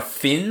it like a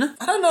fin?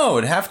 I don't know.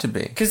 It'd have to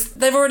be. Because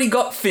they've already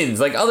got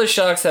fins. Other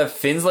sharks have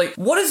fins.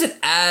 What does it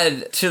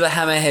add to the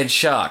hammerhead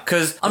shark?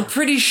 Because I'm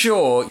pretty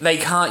sure they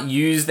can't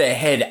use their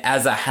head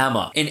as a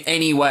hammer in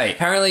any way.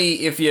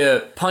 Apparently, if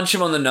you punch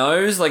them on the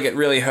nose, it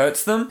really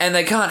hurts them. And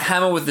they can't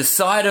hammer with the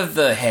side of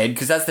the head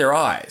because that's their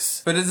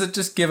eyes. But does it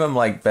just give them,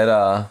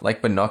 better,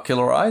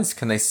 binocular eyes?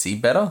 Can they see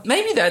better?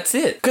 Maybe that's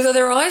it. Because are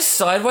their eyes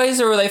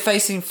sideways or are they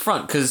facing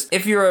front? Because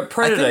if you're a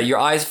predator, your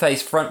eyes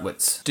face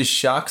frontwards. Do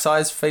sharks'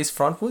 eyes face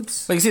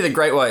frontwards? You can see the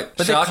great white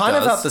but shark they're kind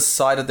does. of out the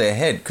side of their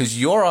head. because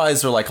your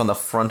eyes are like on the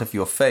front of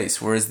your face,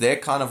 whereas they're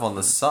kind of on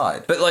the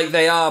side. But like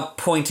they are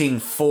pointing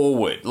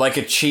forward, like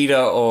a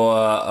cheetah or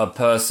a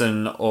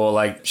person, or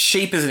like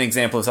sheep is an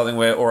example of something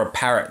where, or a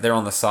parrot, they're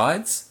on the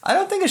sides. I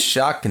don't think a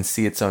shark can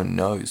see its own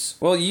nose.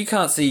 Well, you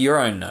can't see your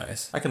own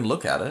nose. I can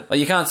look at it. Oh,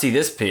 you can't see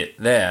this pit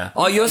there.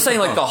 Oh, you're saying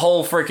like the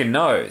whole freaking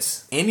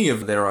nose. Any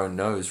of their own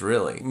nose,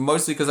 really.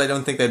 Mostly because I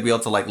don't think they'd be able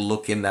to like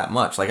look in that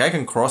much. Like I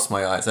can cross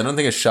my eyes. I don't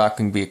think a shark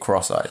can be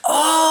cross-eyed.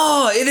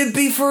 Oh, it'd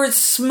be for its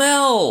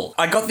smell.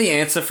 I got the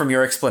answer from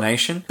your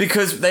explanation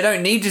because they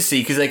don't need to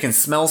see because they can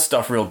smell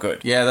stuff real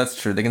good. Yeah,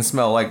 that's true. They can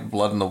smell like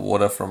blood in the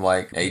water from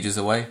like ages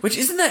away. Which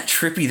isn't that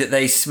trippy that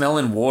they smell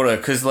in water?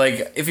 Because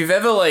like if you've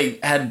ever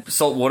like had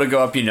salt water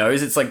go up your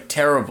nose, it's like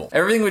terrible.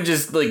 Everything would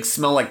just like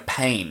smell like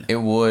pain.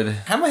 It would.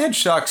 Hammerhead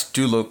sharks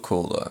do look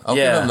cool though. I'll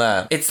give them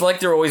that. It's like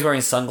they're always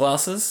wearing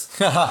sunglasses.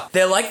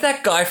 They're like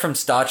that guy from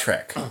Star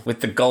Trek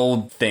with the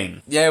gold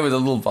thing. Yeah, with a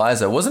little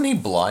visor. Wasn't he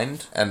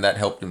blind and that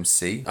helped him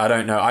see? I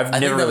don't know. I've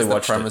never really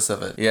watched the premise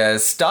of it. Yeah,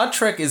 Star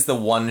Trek is the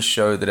one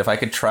show that if I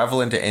could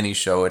travel into any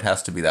show, it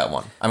has to be that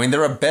one. I mean,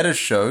 there are better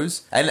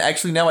shows, and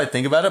actually now I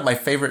think about it, my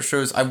favorite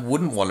shows I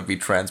wouldn't want to be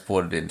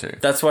transported into.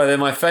 That's why they're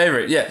my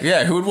favorite, yeah.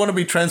 Yeah, who would want to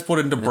be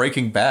transported into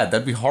Breaking Bad?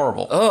 That'd be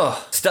horrible.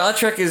 Oh, Star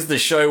Trek is the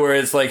show where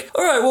it's like,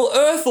 all right, well,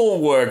 Earth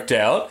all worked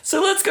out,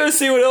 so let's go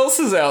see what else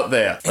is out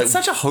there. Like, it's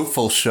such a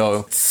hopeful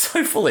show. It's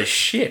so full of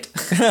shit.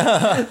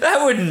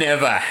 That would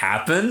never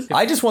happen.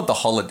 I just want the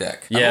holodeck.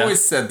 Yeah. I've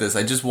always said this.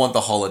 I just want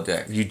the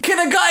holodeck. Can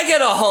a guy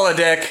get a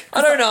holodeck?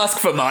 I don't ask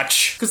for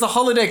much. Because the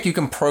holodeck, you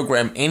can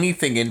program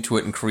anything into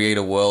it and create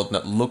a world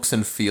that looks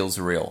and feels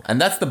real. And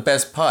that's the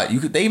best part.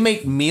 They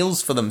make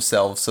meals for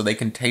themselves so they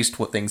can taste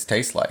what things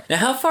taste like. Now,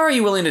 how far are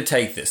you willing to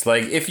take this?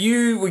 Like, if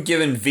you were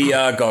given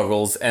VR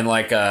goggles and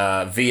like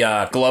a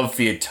VR glove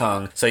for your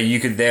tongue so you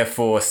could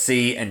therefore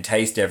see and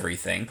taste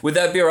everything, would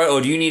that be alright?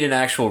 Or do you need an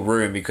actual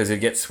room because it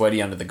gets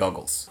sweaty under the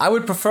goggles? I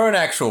would prefer an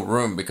actual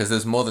room because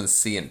there's more than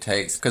see and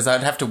taste. Because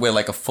I'd have to wear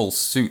like a full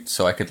suit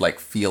so I could like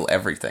feel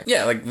everything.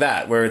 Yeah, like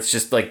that, where it's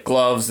just like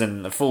gloves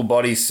and a full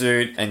body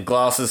suit and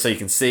glasses so you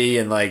can see,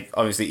 and like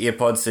obviously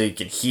earpods so you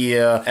can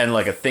hear, and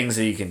like a thing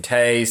so you can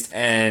taste,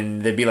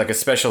 and there'd be like a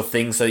special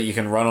thing so that you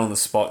can run on the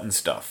spot and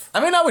stuff. I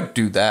mean, I would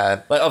do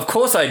that. Like, of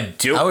course I'd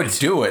do it. I would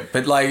do it,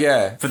 but like,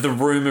 yeah. But the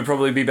room would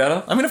probably be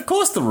better? I mean, of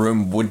course the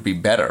room would be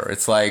better.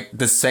 It's like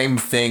the same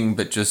thing,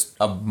 but just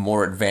a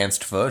more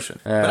advanced version.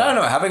 But I don't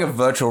know, having a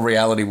virtual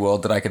reality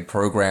world that I could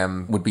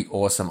program would be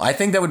awesome. I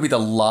think that would be the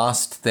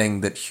last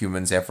thing that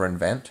humans ever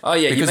invent. Oh,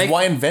 yeah. Because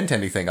why invent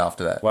anything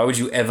after that? Why would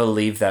you ever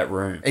leave that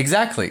room?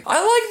 Exactly.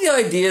 I like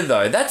the idea,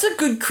 though. That's a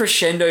good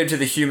crescendo to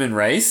the human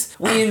race.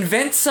 We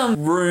invent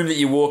some room that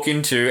you walk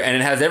into and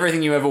it has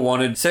everything you ever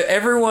wanted. So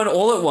everyone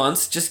all at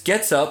once just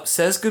gets up,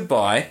 says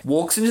goodbye,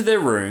 walks into their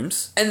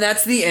rooms, and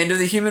that's the end of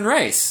the human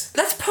race.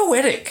 That's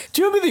poetic.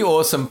 Do you know the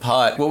awesome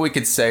part? What we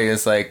could say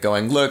is like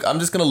going, look, I'm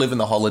just going to live in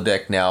the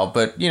holodeck now,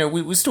 but you know,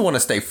 we still want to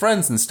stay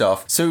friends and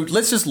stuff. So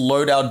let's just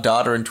load our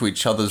data into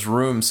each other's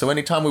rooms. So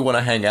anytime we want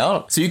to hang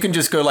out, so you can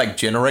just go like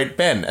generate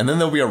Ben, and then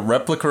there'll be a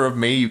replica of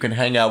me. You can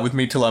hang out with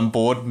me till I'm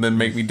bored and then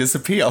make me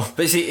disappear.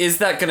 But see, is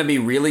that going to be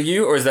really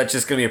you, or is that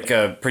just going to be like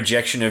a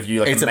projection of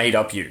you, like it's a made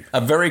up you?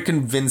 A very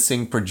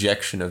convincing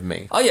projection of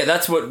me. Oh yeah,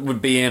 that's what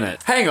would be in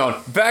it. Hang on,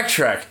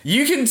 backtrack.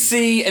 You can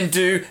see and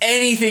do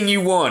anything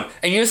you want,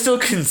 and you're still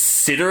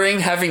considering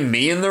having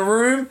me in the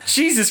room?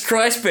 Jesus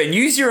Christ, Ben,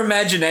 use your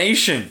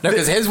imagination. No,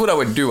 because here's what I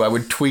would do. I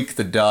would tweak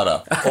the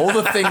data. All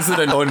the things that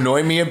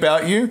annoy me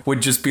about you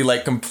would just be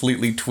like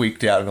completely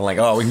tweaked out. And like,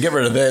 oh, we can get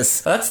rid of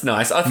this. That's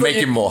nice. I thought Make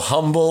you more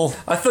humble.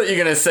 I thought you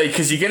were going to say,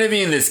 because you're going to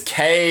be in this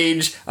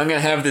cage, I'm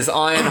going to have this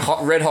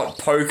red hot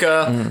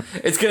poker.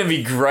 It's going to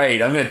be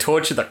great. I'm going to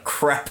torture the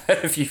crap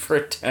out of you for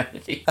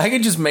eternity. I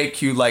can just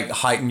make you like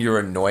heighten your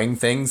annoying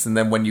things, and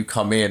then when you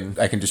come in,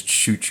 I can just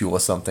shoot you or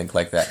something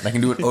like that. And I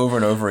can do it over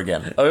and over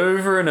again.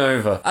 Over and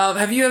over.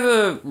 Have you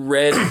ever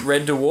read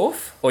Red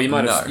Dwarf? Or you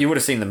might have. You would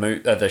have seen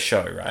the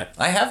show, right?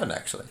 I haven't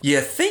actually. You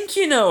think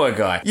you know a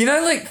guy? You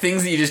know, like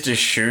things that you just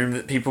assume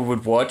that people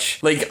would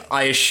watch. Like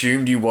I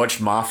assumed you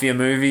watched mafia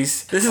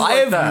movies. This is. I like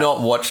have that.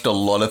 not watched a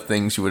lot of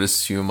things you would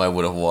assume I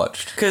would have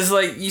watched. Because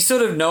like you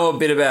sort of know a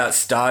bit about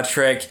Star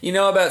Trek. You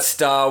know about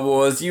Star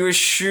Wars. You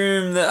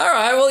assume that. All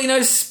right, well, you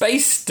know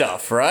space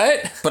stuff,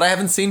 right? But I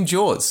haven't seen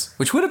Jaws,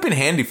 which would have been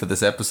handy for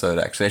this episode.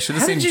 Actually, I should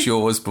have seen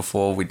Jaws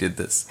before we did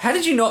this. How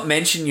did you not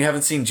mention you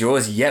haven't seen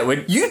Jaws yet?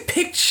 When you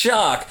picked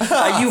Shark,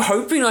 are you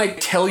hoping I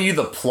tell you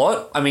the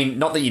plot? I mean,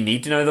 not that you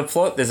need to know the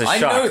plot. There's a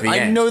shark.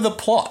 I know the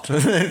plot.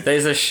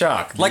 There's a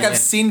shark. Like I've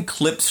seen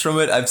clips from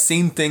it. I've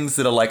seen things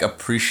that are like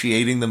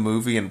appreciating the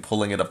movie and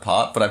pulling it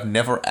apart, but I've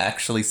never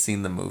actually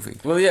seen the movie.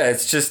 Well, yeah,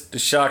 it's just a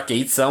shark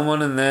eats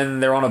someone and then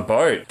they're on a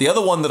boat. The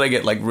other one that I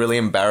get like really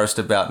embarrassed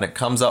about, and it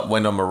comes up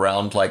when I'm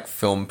around like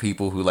film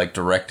people who like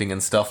directing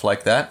and stuff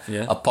like that.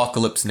 Yeah.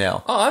 Apocalypse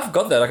Now. Oh, I've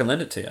got that. I can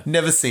lend it to you.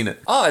 Never seen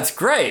it. Oh, it's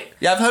great.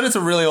 Yeah, I've heard it's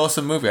a really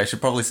awesome movie. I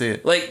should probably see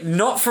it. Like,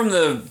 not from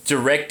the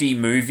directy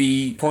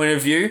movie point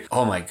of view.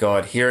 Oh my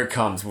god, here it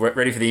comes.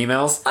 Ready for the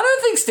emails? I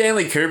don't think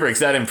Stanley Kubrick's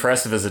that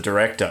impressive as a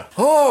director.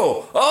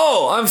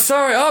 Oh, I'm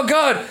sorry. oh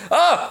God,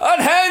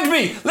 unhand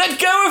me, let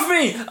go of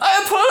me,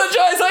 I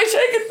apologize, I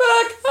take it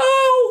back,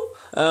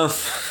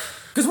 oh.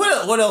 Because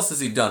what else has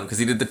he done? Because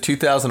he did the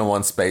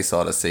 2001 Space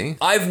Odyssey.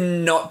 I've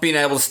not been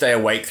able to stay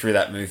awake through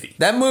that movie.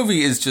 That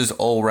movie is just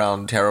all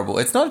round terrible.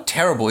 It's not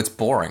terrible, it's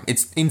boring.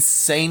 It's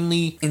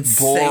insanely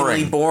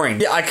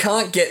boring. Yeah, I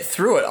can't get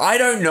through it. I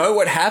don't know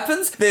what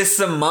happens. There's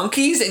some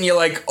monkeys and you're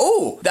like,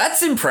 oh,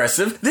 that's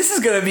impressive. This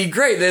is going to be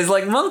great. There's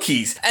like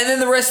monkeys. And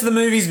then the rest of the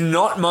movie's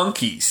not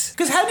monkeys.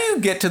 Because how do you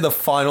get to the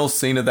final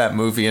scene of that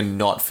movie and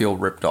not feel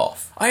ripped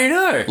off? I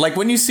know. Like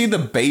when you see the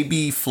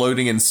baby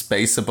floating in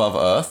space above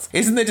Earth,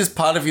 isn't there just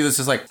part of you that's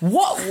just like,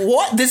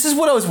 what? This is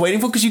what I was waiting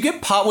for? Because you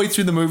get partway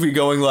through the movie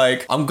going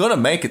like, I'm gonna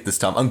make it this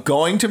time. I'm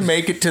going to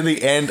make it to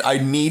the end. I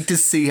need to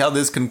see how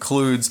this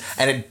concludes.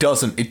 And it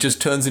doesn't. It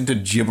just turns into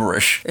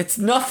gibberish. It's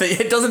nothing.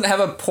 It doesn't have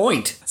a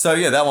point. So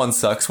yeah, that one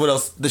sucks. What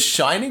else? The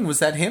Shining, was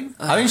that him?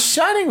 I mean,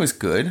 Shining was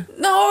good.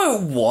 No,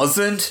 it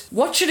wasn't.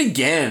 Watch it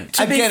again.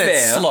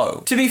 It's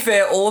slow. To be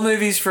fair, all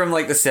movies from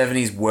like the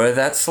 70s were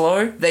that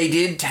slow. They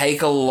did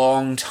take a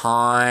long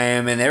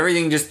time and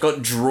everything just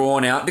got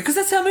drawn out because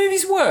that's how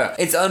movies were.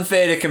 It's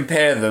unfair to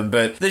compare them,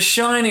 but The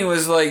Shining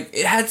was like,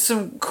 it had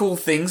some cool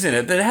things in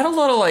it, but it had a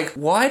lot of like,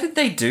 why did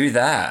they do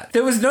that?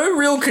 There was no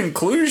real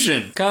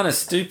conclusion. Kind of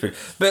stupid.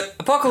 But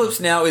Apocalypse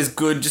Now is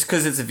good just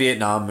because it's a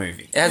Vietnam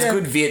movie. It has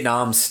good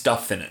Vietnam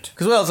stuff in it.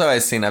 Because what else have I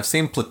seen? I've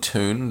seen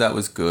Platoon. That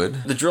was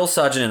good. The drill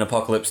sergeant in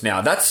Apocalypse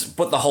Now, that's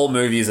what the whole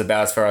movie is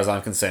about as far as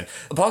I'm concerned.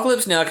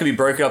 Apocalypse Now can be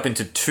broken up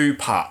into two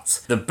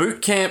parts. The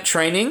boot camp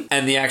training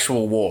and the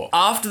actual war.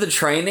 After the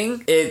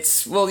training,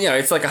 it's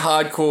like a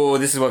hardcore,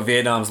 this is what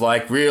Vietnam's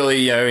like,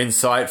 really,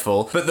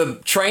 insightful. But the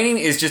training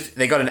is just,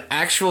 they got an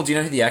actual, do you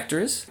know who the actor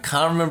is?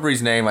 Can't remember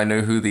his name. I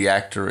know who the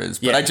actor is.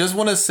 But Yeah. I just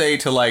want to say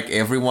to like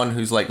everyone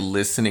who's like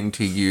listening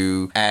to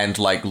you and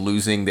like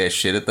losing their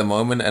shit at the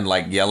moment and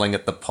like yelling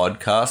at the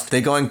podcast,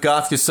 they're going,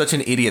 Garth, you're such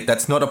an idiot.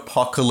 That's not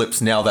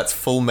Apocalypse Now. That's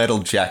Full Metal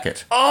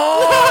Jacket.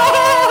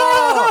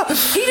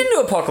 He didn't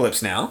do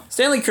Apocalypse Now.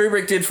 Stanley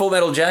Kubrick did Full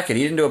Metal Jacket.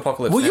 He didn't do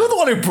Apocalypse Well, Now. you're the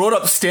one who brought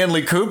up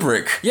Stanley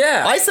Kubrick.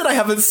 Yeah. I said I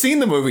haven't seen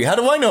the movie. How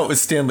do I know it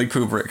was Stanley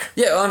Kubrick?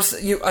 Yeah,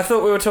 I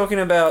thought we were talking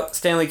about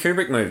Stanley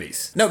Kubrick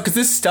movies. No, because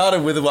this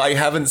started with I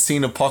haven't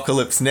seen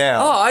Apocalypse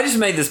Now. Oh, I just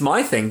made this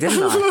my thing, didn't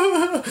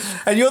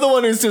I? And you're the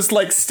one who's just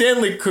like,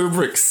 Stanley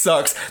Kubrick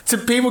sucks. To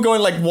people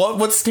going like,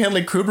 what's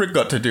Stanley Kubrick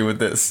got to do with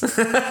this?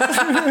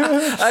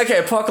 Okay,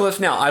 Apocalypse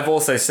Now, I've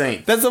also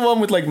seen. That's the one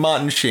with like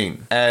Martin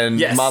Sheen and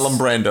Yes. Marlon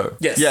Brando.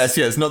 Yes.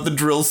 Yes, not the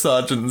drill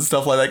sergeant and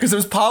stuff like that. Because it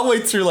was partway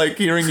through like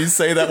hearing you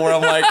say that where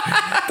I'm like,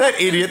 that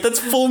idiot, that's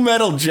Full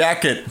Metal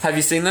Jacket. Have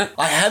you seen that?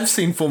 I have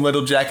seen Full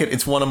Metal Jacket.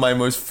 It's one of my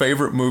most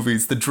favorite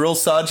movies. The drill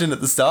sergeant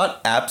at the start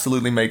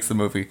absolutely makes the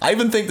movie. I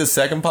even think the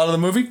second part of the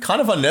movie,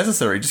 kind of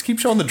unnecessary. Just keep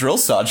showing the drill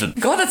sergeant.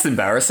 God, that's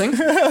embarrassing.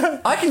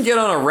 I can get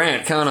on a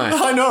rant, can't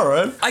I? I know,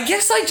 right? I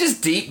guess I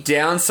just deep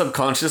down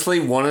subconsciously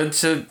wanted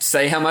to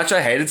say how much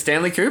I hated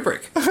Stanley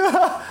Kubrick.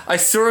 I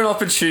saw an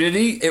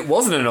opportunity. It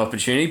wasn't an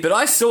opportunity, but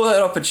I saw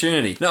that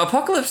opportunity. Now,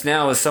 Apocalypse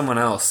Now is someone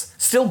else.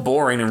 Still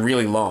boring and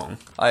really long.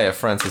 Oh yeah,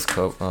 Ford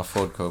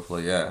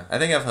Coppola, yeah. I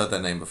think I've heard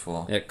that name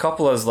before. Yeah,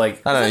 Coppola's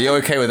like... I don't know, you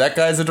okay with that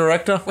guy as a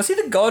director? Was he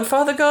the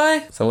Godfather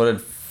guy? So what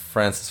did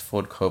Francis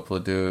Ford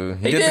Coppola do?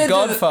 He He did did The do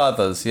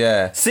Godfathers,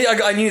 yeah. See,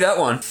 I knew that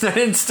one. I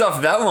didn't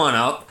stuff that one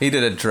up. He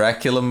did a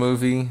Dracula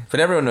movie. But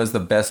everyone knows the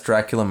best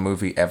Dracula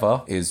movie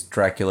ever is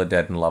Dracula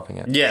Dead and Loving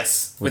It.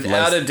 Yes, With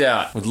without a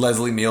doubt. With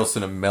Leslie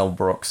Nielsen and Mel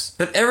Brooks.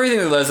 But everything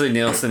with Leslie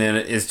Nielsen in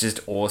it is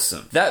just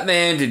awesome. That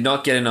man did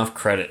not get enough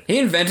credit. He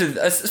invented,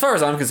 as far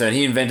as I'm concerned,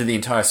 he invented the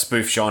entire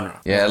spoof genre.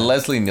 Yeah,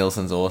 Leslie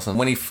Nielsen's awesome.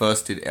 When he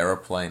first did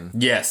Aeroplane,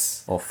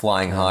 Yes. or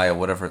Flying High, or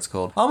whatever it's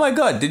called. Oh my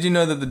god, did you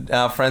know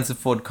that Francis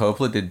Ford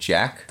Coppola did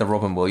Jack, the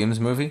Robin Williams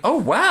movie? Oh,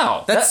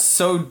 wow. That's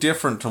so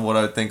different to what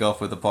I would think of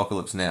with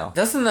Apocalypse Now.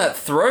 Doesn't that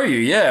throw you?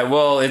 Yeah,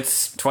 well,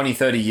 it's 20,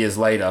 30 years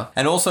later.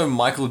 And also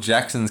Michael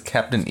Jackson's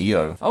Captain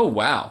EO. Oh,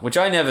 wow. Which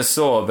I never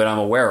saw, but I'm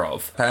aware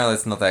of. Apparently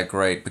it's not that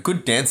great, but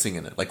good dancing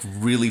in it. Like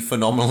really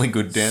phenomenally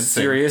good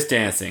dancing. Serious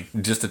dancing.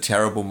 Just a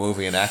terrible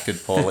movie and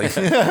acted poorly. He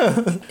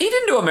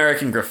didn't do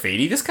American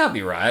Graffiti. This can't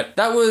be right.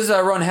 That was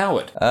Ron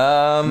Howard.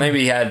 Maybe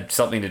he had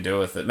something to do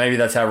with it. Maybe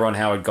that's how Ron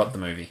Howard got the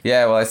movie.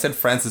 Yeah, well, I said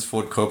Francis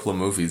Ford Coppola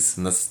movies,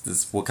 and this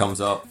is what comes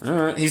up.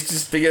 Alright, he's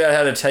just figured out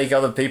how to take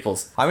other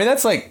people's. I mean,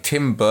 that's like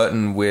Tim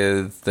Burton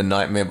with The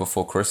Nightmare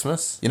Before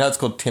Christmas. You know, it's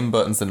called Tim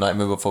Burton's The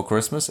Nightmare Before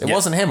Christmas. It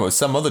wasn't him, it was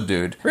some other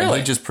dude. Really? And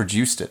he just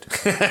produced it.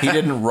 He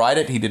didn't write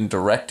it, he didn't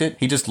direct it,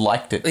 he just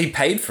liked it. He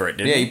paid for it,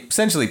 didn't Yeah, he? he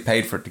essentially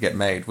paid for it to get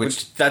made,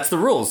 which... That's the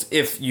rules.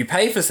 If you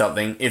pay for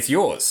something, it's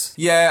yours.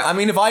 Yeah, I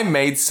mean, if I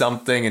made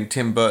something and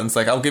Tim Burton's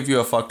like, I'll give you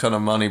a fuck ton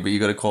of money, but you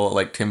gotta call it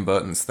like Tim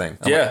Burton's thing.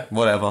 I'm Yeah. like,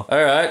 whatever.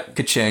 Alright.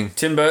 Ka-ching.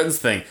 Tim Burton's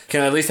thing.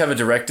 Can I at least have a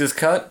director's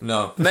cut?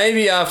 No.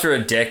 Maybe after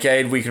a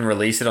decade we can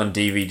release it on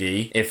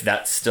DVD, if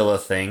that's still a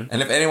thing.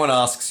 And if anyone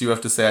asks, you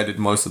have to say I did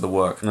most of the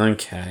work.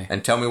 Okay.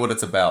 And tell me what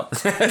it's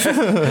about.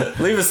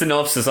 Leave a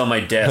synopsis on my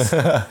desk.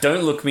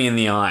 Don't look me in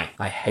the eye.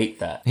 I hate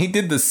that. He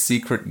did The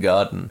Secret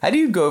Garden. How do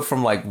you go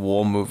from like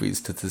war movies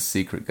to The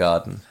Secret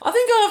Garden? I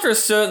think after a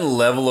certain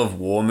level of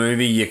war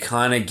movie, you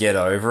kind of get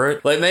over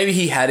it. Like, maybe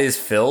he had his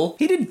fill.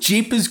 He did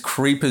Jeepers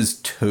Creepers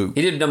 2.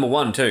 He did number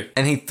 1 too.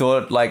 And he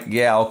thought, like,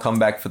 yeah, I'll come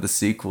back for the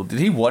sequel. Did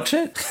he watch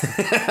it?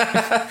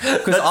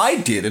 Because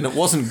I did, and it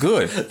wasn't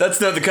good.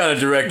 That's not the kind of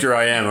director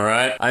I am,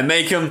 alright? I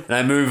make them and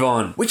I move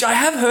on. Which I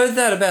have heard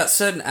that about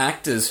certain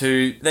actors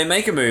who, they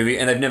make a movie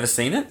and they've never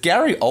seen it.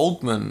 Gary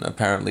Oldman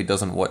apparently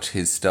doesn't watch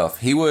his stuff.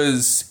 He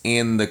was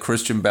in the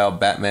Christian Bale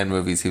Batman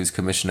movies. He was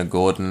Commissioner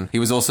Gordon. He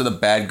was also the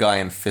bad guy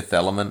in Fifth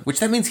Element, which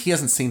that means he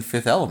hasn't seen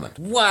Fifth Element.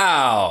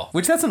 Wow.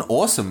 Which that's an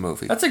awesome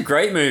movie. That's a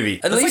great movie.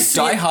 At That's least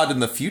like Die Hard in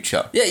the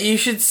future. Yeah, you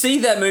should see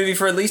that movie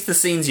for at least the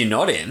scenes you're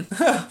not in.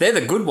 They're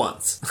the good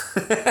ones.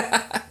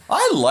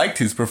 I liked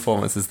his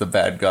performance as the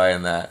bad guy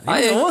in that. He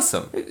was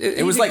awesome.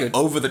 It was like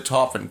over the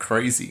top and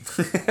crazy.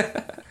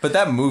 But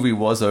that movie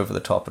was over the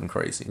top and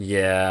crazy.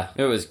 Yeah,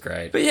 it was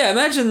great. But yeah,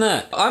 imagine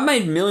that. I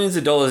made millions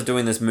of dollars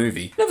doing this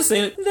movie. Never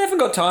seen it. Never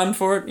got time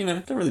for it. You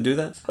know, don't really do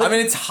that. I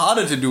mean, it's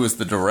harder to do as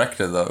the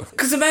director, though.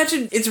 Because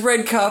imagine it's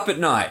red carpet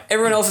night.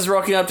 Everyone else is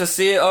rocking up to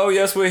see it. Oh,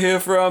 yes, we're here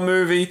for our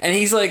movie. And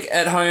he's like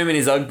at home in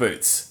his Ugg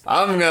boots.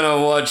 I'm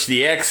gonna watch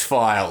the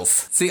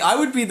X-Files. See, I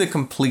would be the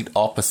complete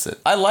opposite.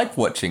 I like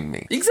watching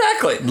me.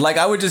 Exactly. Like,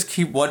 I would just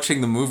keep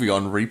watching the movie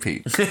on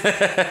repeat.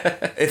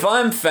 If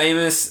I'm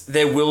famous,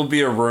 there will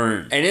be a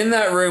room. And in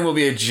that room will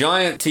be a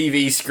giant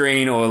TV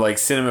screen or like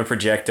cinema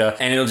projector.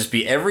 And it'll just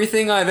be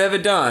everything I've ever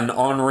done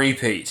on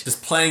repeat.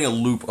 Just playing a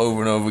loop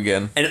over and over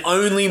again. And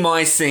only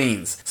my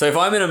scenes. So if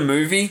I'm in a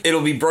movie,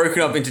 it'll be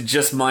broken up into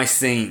just my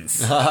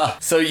scenes.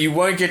 So you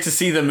won't get to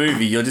see the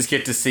movie, you'll just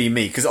get to see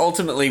me. Because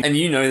ultimately, and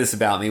you know this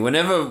about me,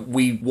 whenever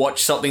we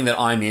watch something that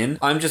I'm in,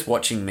 I'm just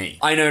watching me.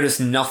 I notice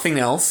nothing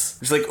else.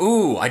 It's like,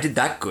 ooh, I did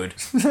that good.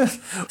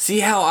 See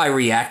how I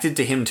reacted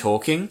to him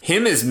talking?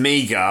 Him is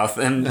me, Garth,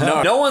 and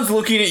no one's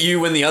looking at you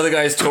when the other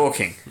guy's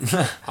talking.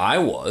 I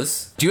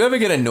was. Do you ever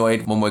get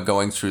annoyed when we're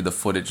going through the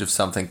footage of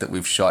something that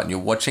we've shot and you're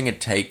watching a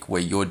take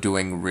where you're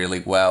doing really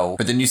well,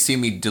 but then you see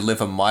me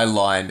deliver my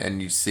line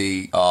and you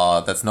see,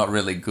 that's not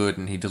really good,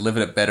 and he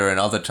delivered it better, and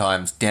other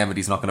times, damn it,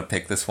 he's not going to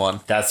pick this one.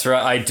 That's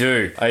right, I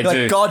do. I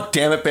do. God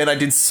damn it, Ben, I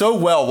did so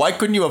well. Why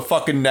couldn't you have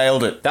fucking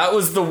nailed it? That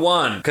was the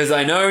one, because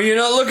I know you're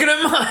not looking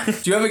at mine.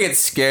 Do you ever get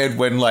scared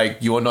when, like,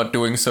 you're not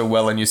doing so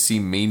well and you see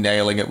me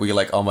nailing it where you're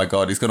like, oh my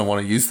god, he's going to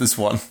want to use this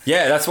one?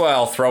 Yeah, that's why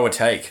I'll throw a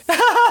take.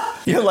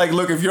 You're like,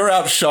 look, if you're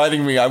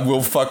outshining me, I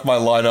will fuck my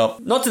line up.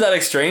 Not to that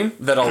extreme,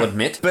 that I'll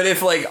admit. But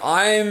if, like,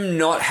 I'm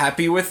not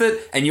happy with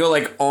it and you're,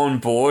 like, on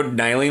board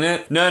nailing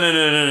it,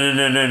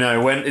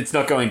 no, when it's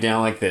not going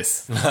down like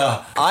this.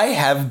 I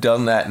have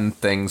done that in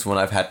things when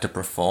I've had to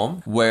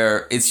perform,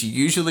 where it's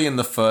usually in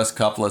the first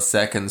couple of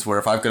seconds where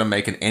if I've got to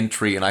make an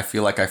entry and I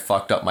feel like I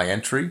fucked up my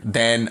entry,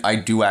 then I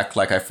do act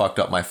like I fucked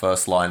up my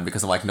first line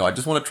because I'm like, no, I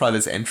just want to try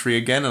this entry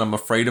again, and I'm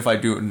afraid if I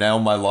do nail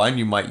my line,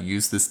 you might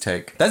use this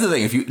take. That's the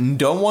thing. If you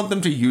don't want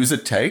them to use a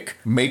take,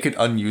 make it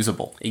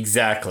unusable.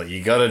 Exactly.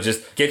 You gotta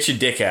just get your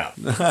dick out.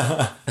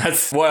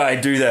 That's why I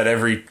do that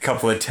every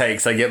couple of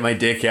takes. I get my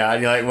dick out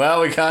and you're like,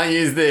 well, we can't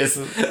use this.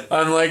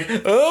 I'm like,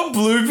 oh,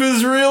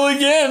 bloopers reel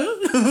again.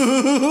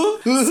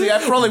 See, I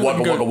probably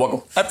wouldn't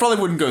wuggle. I probably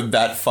wouldn't go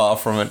that far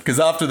from it, because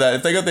after that,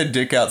 if they got their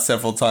dick out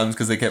several times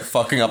because they kept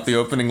fucking up the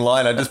opening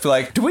line, I'd just be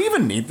like, do we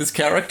even need this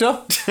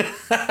character?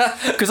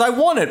 Because I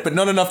want it, but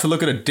not enough to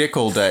look at a dick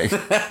all day.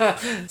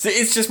 See,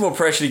 it's just more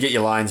pressure to get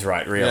your lines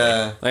right, really.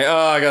 Yeah. Like, oh,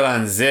 I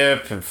gotta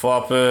unzip and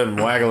flop it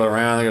and waggle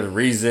around. I gotta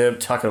rezip,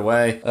 tuck it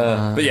away.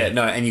 But yeah,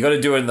 no, and you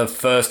gotta do it in the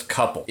first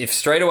couple. If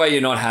straight away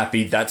you're not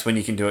happy, that's when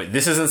you can do it.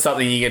 This isn't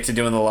something you get to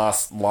do in the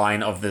last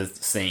line of the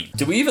scene.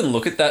 Did we even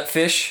look at that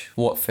fish?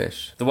 What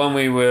fish? The one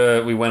we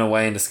went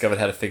away and discovered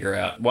how to figure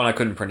out. One I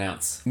couldn't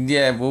pronounce.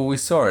 Yeah, well, we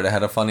saw it. It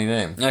had a funny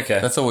name. Okay.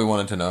 That's all we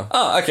wanted to know.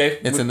 Oh, okay.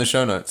 It's in the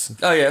show notes.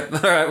 Oh, yeah.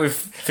 All right, we've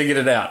figured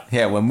it out.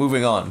 Yeah, we're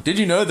moving on. Did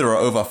you know there are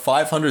over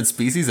 500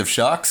 species of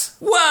sharks?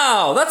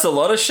 Wow, that's a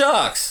lot of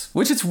sharks.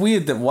 Which it's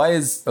weird that why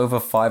is over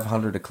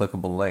 500 a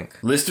clickable link?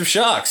 List of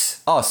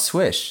sharks. Oh,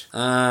 swish.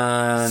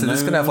 So this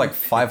is going to have like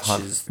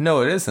 500.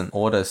 No, it isn't.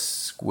 Order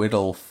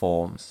squiddle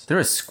forms. There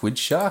are squid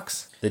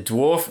sharks? The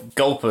dwarf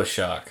gulper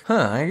shark.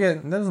 Huh,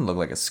 it doesn't look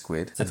like a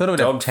squid. I thought it would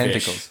have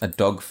tentacles. A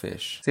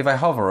dogfish. See, if I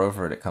hover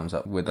over it, it comes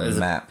up with a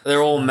map.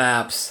 They're all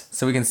maps.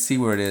 So we can see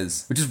where it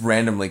is. We just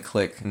randomly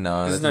click.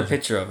 No. There's no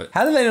picture of it.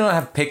 How do they not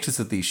have pictures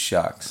of these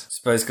sharks?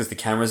 Suppose because the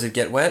cameras would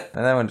get wet.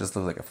 And that one just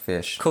looks like a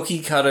fish. Cookie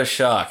cutter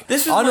shark.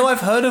 This was no,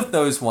 I've heard of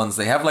those ones.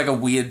 They have like a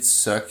weird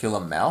circular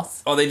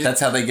mouth. Oh, they just...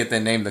 That's how they get their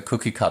name, the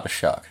cookie cutter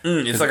shark.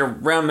 It's like a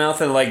round mouth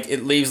and like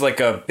it leaves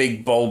like a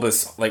big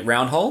bulbous like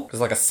round hole.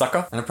 It's like a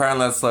sucker. And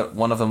apparently that's like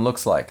one one of them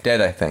looks like. Dead,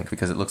 I think,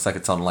 because it looks like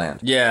it's on land.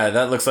 Yeah,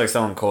 that looks like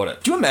someone caught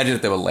it. Do you imagine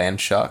if there were land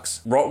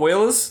sharks?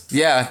 Rottweilers?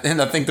 Yeah,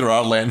 and I think there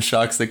are land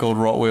sharks. They're called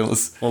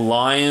Rottweilers. Or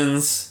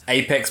lions,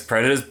 apex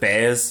predators,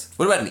 bears.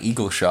 What about an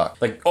eagle shark?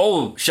 Like,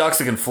 oh, sharks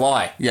that can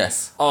fly.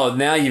 Yes. Oh,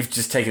 now you've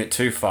just taken it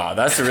too far.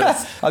 That's a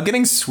really...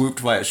 Getting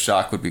swooped by a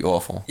shark would be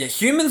awful. Yeah,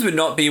 humans would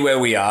not be where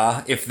we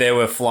are if there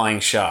were flying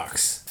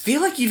sharks. I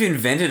feel like you've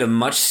invented a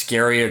much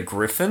scarier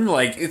griffin.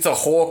 Like, it's a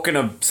hawk and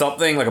a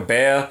something, like a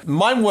bear.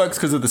 Mine works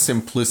because of the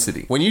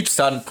simplicity. When you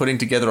started putting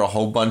together a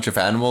whole bunch of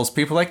animals,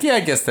 people are like, yeah, I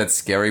guess that's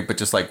scary, but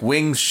just like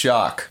wings,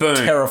 shark. Boom.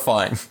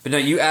 Terrifying. But no,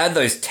 you add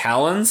those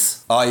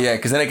talons. Oh, yeah,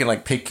 because then it can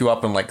like pick you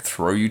up and like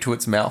throw you to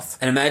its mouth.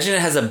 And imagine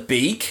it has a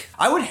beak.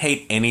 I would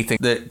hate anything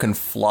that can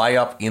fly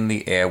up in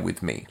the air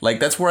with me.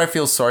 Like, that's where I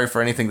feel sorry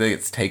for anything that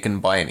gets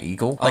taken by an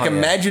eagle. Like,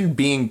 imagine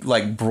being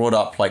like brought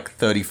up like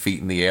 30 feet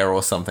in the air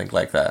or something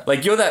like that.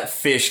 Like, you're that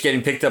fish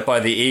getting picked up by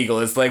the eagle.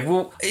 It's like,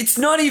 well, it's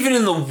not even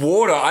in the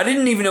water. I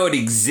didn't even know it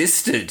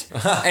existed.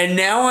 And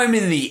now I'm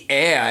in the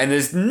air and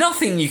there's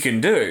nothing you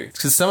can do.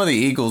 Because some of the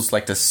eagles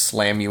like to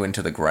slam you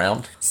into the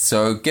ground.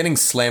 So getting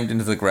slammed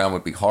into the ground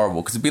would be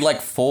horrible because it'd be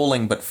like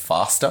falling but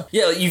faster.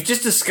 Yeah, you've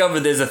just discovered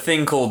there's a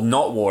thing called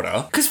not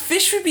water. Because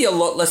fish would be a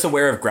lot less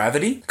aware of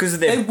gravity. Because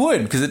They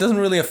would, because it doesn't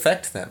really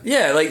affect them.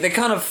 Yeah, like they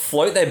kind of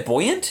float, they're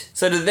buoyant.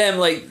 So to them,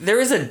 like,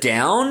 there is a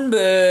down, but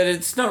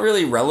it's not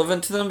really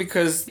relevant to them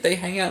because they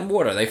hang out in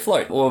water. They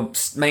float or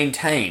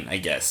maintain, I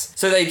guess.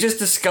 So they just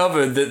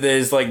discovered that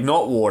there's like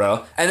not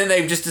water, and then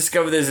they've just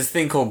discovered there's this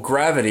thing called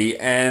gravity,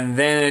 and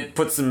then it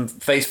puts them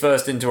face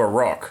first into a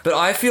rock. But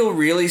I feel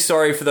really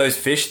sorry for those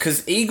fish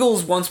because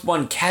eagles, once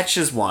one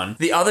catches one,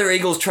 the other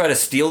eagles try to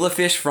steal the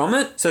fish from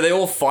it. So they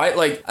all fight.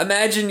 Like,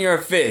 imagine you're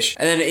a fish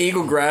and then an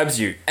eagle grabs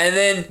you, and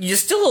then you're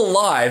still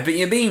alive, but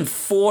you're being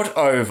fought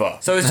over.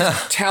 So it's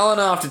just talon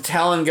after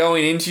talon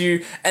going into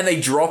you, and they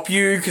drop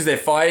you because they're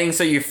fighting,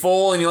 so you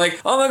fall and you're like,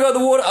 oh my god, the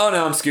water. Oh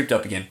no, I'm scooped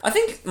up again. I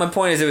think my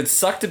point is it would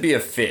suck to be a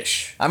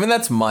fish. I mean,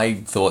 that's my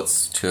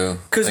thoughts too.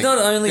 Because Like, not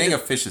only being a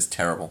fish is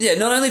terrible. Yeah,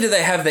 not only do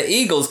they have the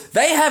eagles,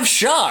 they have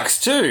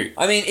sharks too.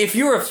 I mean, if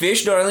you're a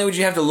fish, not only would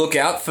you have to look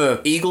out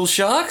for eagle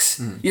sharks,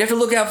 you'd have to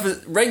look out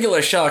for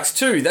regular sharks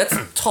too. That's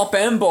top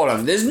and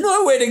bottom. There's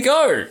nowhere to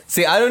go.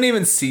 See, I don't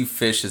even see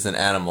fish as an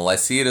animal. I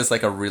see it as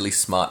like a really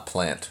smart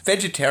plant.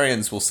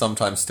 Vegetarians will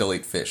sometimes still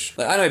eat fish.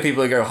 Like, I know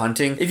people who go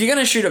hunting. If you're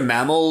going to shoot a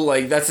mammal,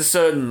 like, that's a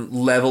certain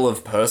level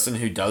of person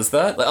who does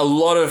that. Like, a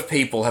lot of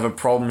people have a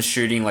problem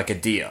shooting like a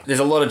deer. There's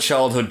a lot of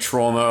childhood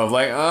trauma of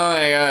like, oh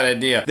my god, a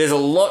deer. There's a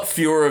lot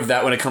fewer of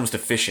that when it comes to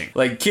fishing.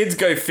 Like, kids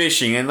go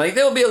fishing and like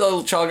there'll be a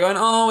little child going,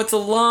 oh, it's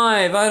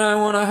alive, I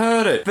don't want to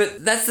hurt it.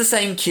 But that's the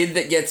same kid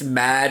that gets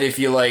mad if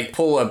you like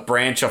pull a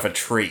branch off a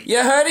tree.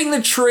 You're hurting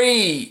the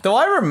tree. Though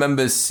I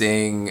remember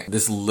seeing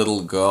this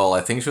little girl,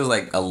 I think she was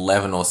like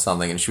 11 or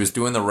something, and she was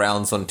doing the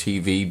rounds on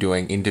TV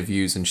doing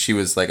interviews, and she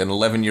was like an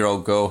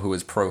 11-year-old girl who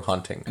was pro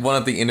hunting. One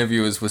of the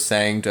interviewers was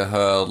saying to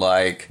her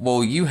like,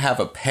 well, you have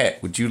a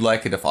pet. Would you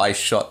like it if I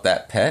shot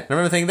that pet? And I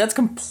remember thinking that's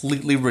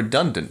completely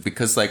redundant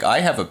because like I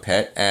have a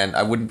pet and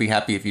I wouldn't be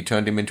happy if you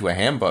turned him into a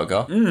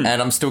hamburger and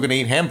I'm still going to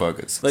eat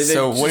hamburgers. Like,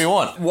 so what do you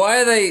want?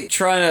 Why are they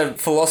trying to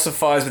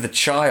philosophize with a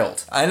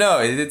child? I know,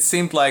 it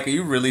seemed like, are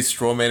you really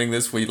strawmanning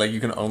this where you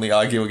can only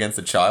argue against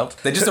a child?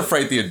 They're just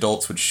afraid the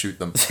adults would shoot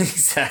them.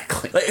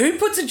 Exactly. Like, who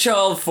puts a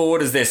child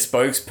forward as their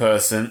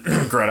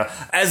spokesperson, Greta,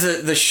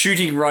 as the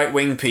shooting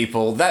right-wing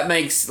people? That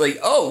makes, like,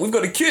 oh, we've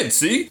got a kid,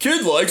 see?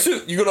 Kid likes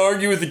it. You gotta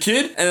argue with the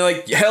kid? And they're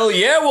like, hell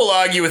yeah, we'll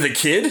argue with a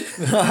kid.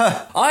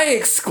 I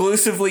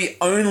exclusively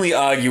only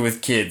argue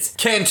with kids.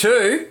 Can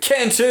too.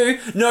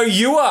 No,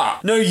 you are.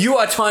 No, you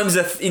are times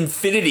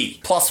infinity.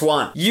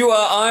 +1. You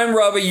are, I'm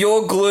rubber,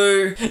 you're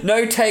glue,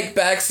 no take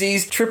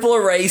backsies, triple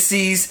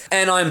erases,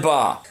 and I'm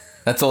bar.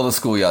 That's all the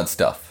schoolyard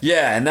stuff.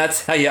 Yeah, and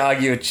that's how you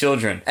argue with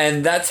children.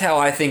 And that's how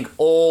I think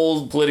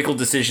all political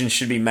decisions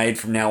should be made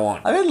from now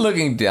on. I've been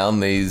looking down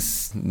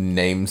these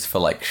names for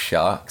like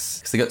sharks.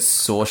 Because they got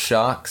saw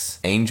sharks,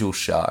 angel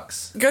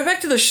sharks. Go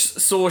back to the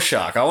saw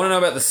shark. I want to know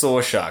about the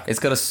saw shark. It's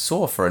got a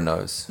saw for a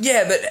nose.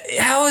 Yeah, but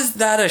how is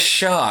that a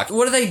shark?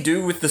 What do they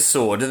do with the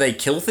saw? Do they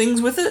kill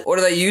things with it? Or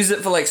do they use it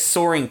for like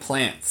sawing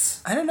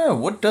plants? I don't know.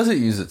 What does it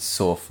use its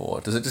saw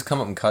for? Does it just come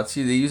up and cuts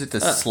you? They use it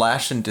to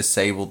slash and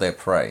disable their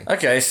prey.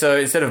 Okay, so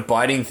instead of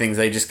biting things,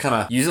 they just kind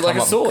of use it like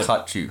a sword.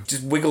 Cut you.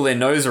 Just wiggle their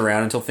nose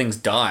around until things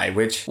die,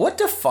 which... What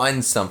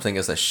defines something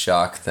as a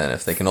shark then,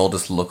 if they can all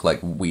just look like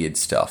weird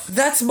stuff?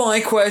 That's my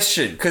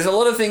question. Because a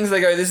lot of things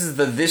they go, this is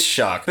this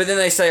shark. But then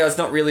they say, oh, it's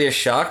not really a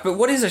shark. But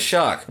what is a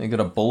shark? They got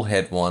a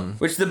bullhead one.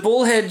 Which the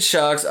bullhead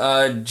sharks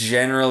are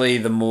generally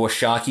the more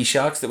sharky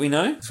sharks that we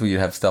know. So you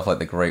have stuff like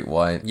the great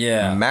white.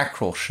 Yeah.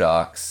 Mackerel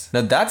sharks.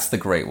 No, that's the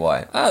great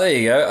white. Oh, there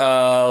you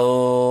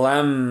go.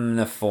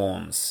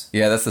 Lamniforms.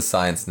 Yeah, that's the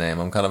science name.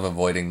 I'm kind of of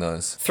avoiding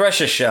those.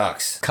 Thresher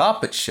sharks.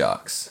 Carpet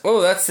sharks.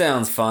 Oh, that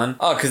sounds fun.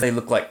 Oh, because they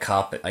look like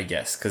carpet, I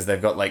guess, because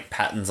they've got like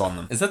patterns on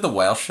them. Is that the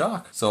whale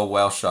shark? So a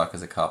whale shark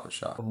is a carpet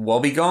shark.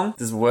 Wobbegong?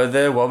 There's a word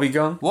there,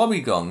 wobbegong?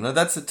 Wobbegong. No,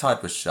 that's a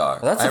type of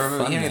shark. Well, that's I a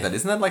remember fun hearing name. that.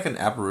 Isn't that like an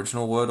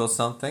Aboriginal word or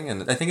something?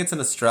 And I think it's an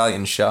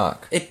Australian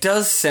shark. It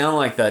does sound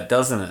like that,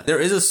 doesn't it? There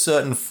is a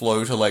certain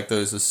flow to like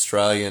those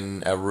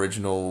Australian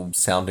Aboriginal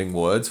sounding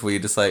words where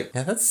you're just like,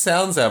 yeah, that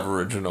sounds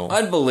Aboriginal.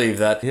 I'd believe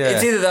that. Yeah.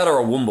 It's either that or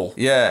a womble.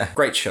 Yeah.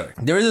 Great show.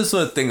 There is a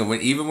sort of thing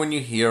that even when you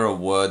hear a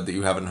word that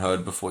you haven't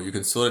heard before, you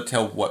can sort of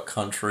tell what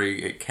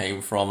country it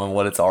came from and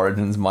what its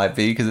origins might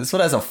be because it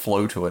sort of has a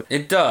flow to it.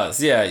 It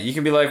does, yeah. You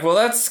can be like, well,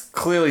 that's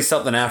clearly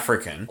something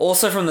African.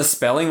 Also from the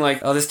spelling, like,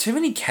 oh, there's too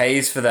many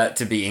K's for that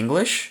to be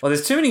English. Or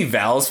there's too many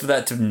vowels for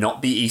that to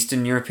not be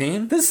Eastern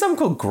European. There's some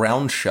called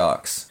ground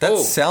sharks. That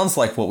Oh. sounds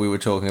like what we were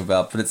talking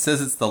about, but it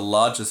says it's the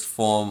largest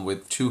form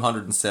with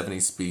 270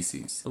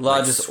 species.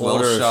 Largest like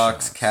order swell of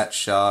sharks, sharks. cat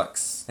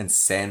sharks, and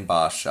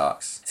sandbar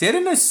sharks. See, I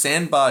didn't know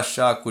sandbar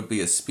shark would be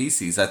a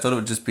species. I thought it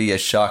would just be a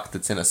shark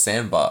that's in a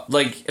sandbar.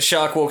 Like, a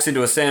shark walks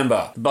into a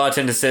sandbar. The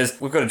bartender says,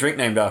 we've got a drink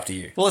named after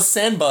you. Well, a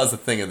sandbar's a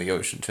thing in the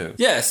ocean too.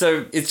 Yeah,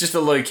 so it's just a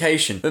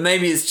location. But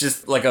maybe it's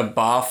just like a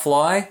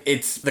barfly.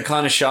 It's the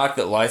kind of shark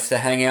that likes to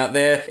hang out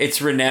there.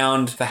 It's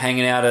renowned for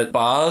hanging out at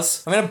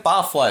bars. I mean, a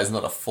barfly is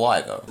not a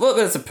fly though. Look,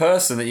 there's a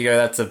person that you go,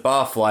 that's a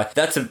barfly.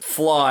 That's a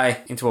fly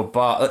into a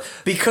bar.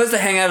 Because they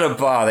hang out at a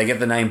bar, they get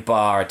the name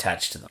bar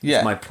attached to them. Yeah.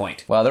 That's my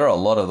point. Wow, there are a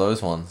lot of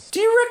those ones. Do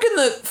you reckon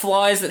that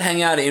flies that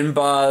hang out in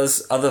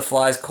bars, other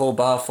flies called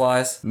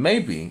barflies?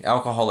 Maybe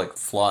alcoholic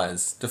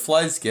flies. Do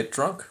flies get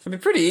drunk? It'd be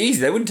pretty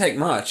easy. They wouldn't take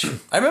much.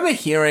 I remember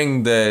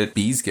hearing that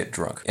bees get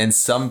drunk, and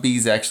some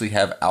bees actually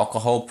have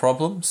alcohol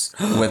problems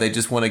where they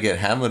just want to get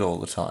hammered all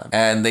the time.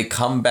 And they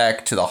come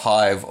back to the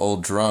hive all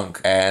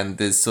drunk, and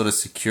there's sort of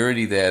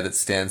security there that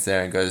stands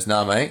there and goes,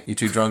 nah, mate, you're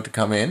too drunk to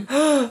come in.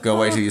 Go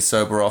wait till you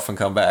sober off and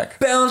come back.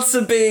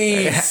 Bouncer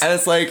bees! And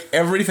it's like,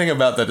 everything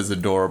about that is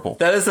adorable.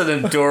 That is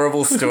an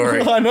adorable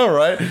story. I know,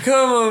 right?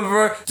 Come on,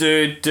 bro.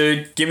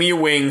 Dude, give me your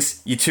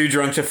wings. You're too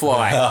drunk to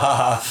fly.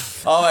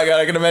 Oh my god,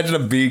 I can imagine a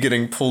bee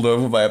getting pulled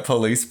over by a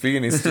police bee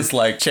and he's just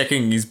like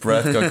checking his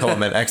breath, go, come on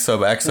man, act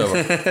sober, act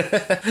sober.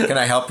 Can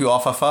I help you,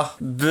 officer?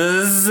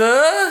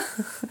 Buzzer?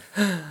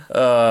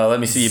 Let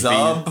me see your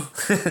Zub?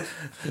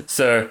 beam.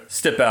 So,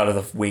 step out of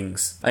the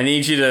wings. I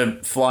need you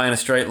to fly in a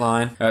straight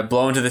line. Alright,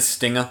 blow into this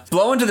stinger.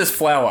 Blow into this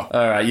flower.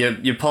 Alright,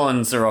 your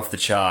pollens are off the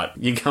chart.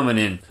 You're coming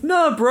in.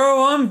 No,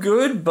 bro, I'm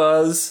good,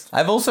 Buzz.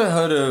 I've also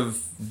heard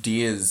of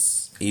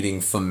deers eating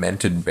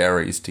fermented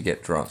berries to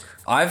get drunk.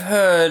 I've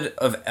heard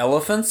of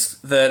elephants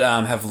that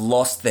have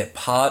lost their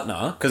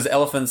partner, because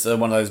elephants are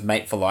one of those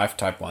mate for life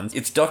type ones.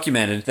 It's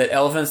documented that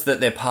elephants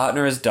that their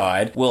partner has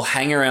died will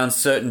hang around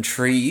certain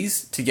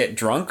trees to get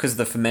drunk because of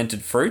the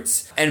fermented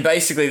fruits. And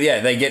basically,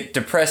 yeah, they get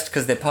depressed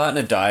because their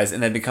partner dies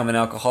and they become an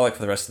alcoholic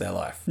for the rest of their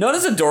life. Not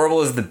as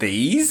adorable as the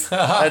bees.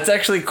 That's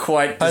actually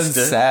quite That's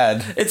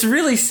sad. It's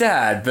really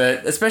sad,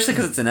 but especially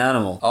because it's an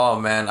animal. Oh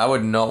man, I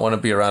would not want to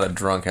be around a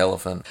drunk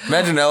elephant.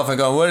 Imagine an elephant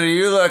going, what are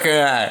you looking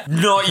at?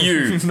 Not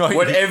you. Not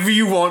you. Whatever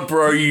you want,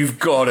 bro, you've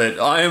got it.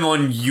 I am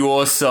on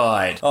your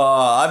side. Oh,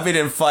 I've been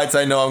in fights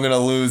I know I'm going to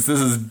lose. This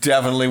is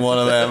definitely one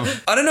of them.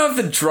 I don't know if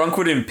the drunk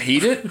would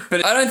impede it,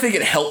 but I don't think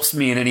it helps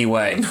me in any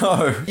way.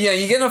 No. Yeah,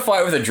 you get in a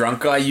fight with a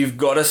drunk guy, you've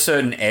got a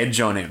certain edge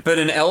on him. But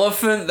an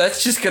elephant,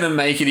 that's just going to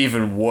make it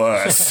even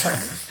worse.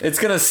 It's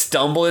going to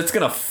stumble, it's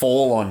going to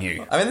fall on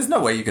you. I mean, there's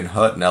no way you can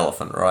hurt an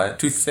elephant, right?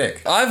 Too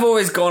thick. I've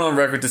always gone on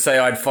record to say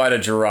I'd fight a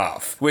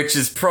giraffe, which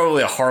is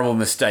probably a horrible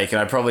mistake,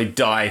 and I'd probably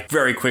die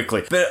very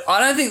quickly. But I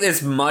don't think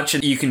there's much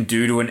you can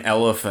do to an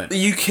elephant.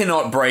 You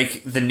cannot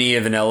break the knee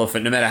of an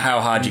elephant, no matter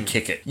how hard you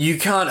kick it. You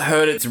can't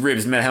hurt its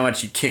ribs, no matter how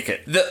much you kick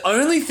it. The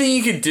only thing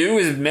you could do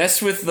is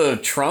mess with the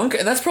trunk,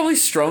 and that's probably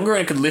stronger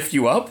and could lift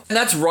you up. And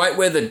that's right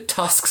where the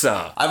tusks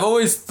are. I've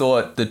always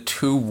thought the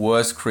two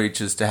worst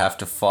creatures to have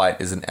to fight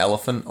is an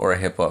elephant or a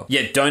hippo.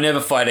 Yeah, don't ever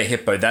fight a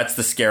hippo. That's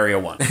the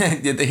scarier one.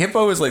 Yeah, the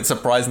hippo is like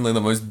surprisingly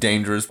the most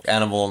dangerous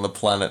animal on the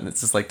planet, and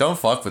it's just like, don't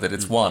fuck with it,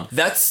 it's one.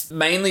 That's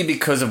mainly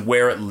because of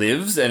where it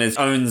lives and it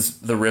owns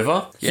the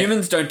river. Yeah.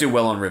 Humans don't do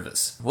well on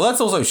rivers. Well,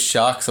 that's also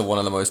sharks are one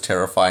of the most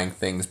terrifying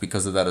things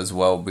because of that as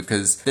well,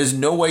 because there's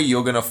no way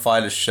you're going to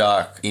fight a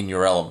shark in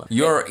your element.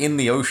 You're in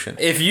the ocean.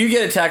 If you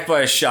get attacked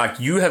by a shark,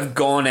 you have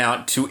gone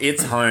out to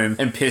its home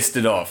and pissed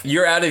it off.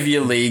 You're out of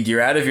your league,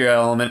 you're out of your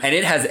element, and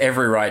it has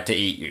every right to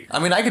eat you. I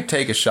mean, I could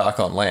take a shark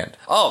on land.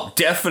 Oh,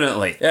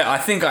 definitely. Yeah, I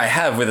think I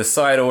have with a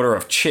side order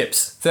of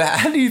chips. So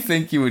how do you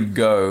think you would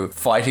go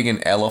fighting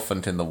an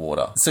elephant in the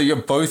water? So you're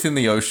both in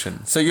the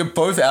ocean. So you're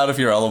both out of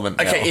your element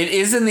now. Okay, it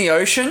is is in the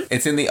ocean?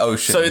 It's in the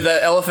ocean. So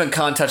the elephant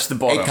can't touch the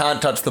bottom. It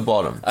can't touch the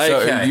bottom. So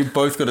Okay. you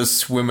both got to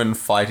swim and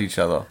fight each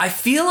other. I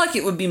feel like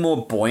it would be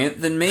more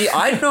buoyant than me.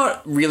 I'm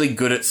not really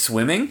good at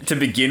swimming to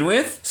begin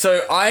with,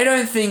 so I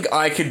don't think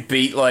I could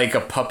beat like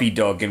a puppy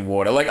dog in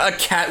water. Like a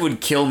cat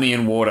would kill me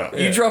in water.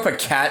 You drop a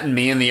cat and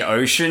me in the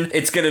ocean,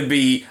 it's gonna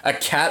be a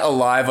cat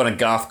alive on a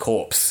Garth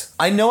corpse.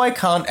 I know I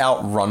can't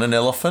outrun an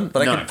elephant,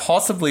 but No. I could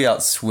possibly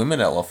outswim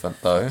an elephant,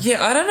 though.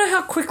 Yeah, I don't know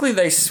how quickly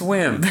they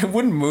swim. They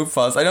wouldn't move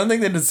fast. I don't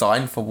think they're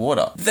designed for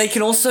water. They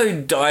can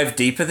also dive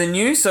deeper than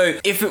you, so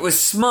if it was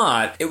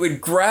smart, it would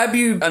grab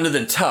you under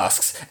the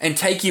tusks and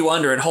take you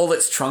under and hold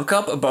its trunk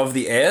up above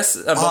the air,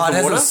 above Oh, it the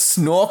has water. a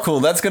snorkel.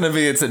 That's going to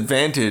be its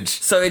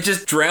advantage. So it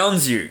just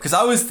drowns you. Because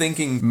I was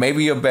thinking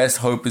maybe your best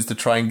hope is to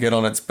try and get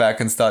on its back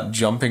and start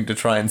jumping to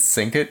try and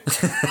sink it.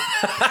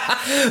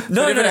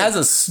 No, But if it has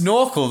a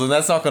snorkel, then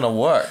that's not going to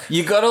work.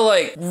 You gotta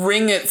like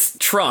wring its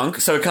trunk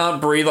so it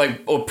can't breathe,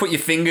 like, or put your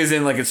fingers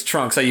in like its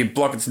trunk so you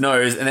block its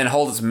nose and then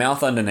hold its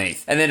mouth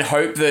underneath. And then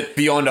hope that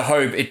beyond a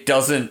hope it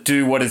doesn't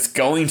do what it's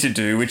going to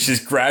do, which is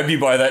grab you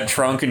by that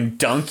trunk and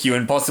dunk you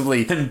and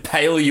possibly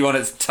impale you on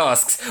its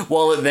tusks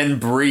while it then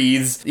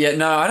breathes. Yeah,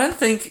 no, I don't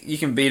think you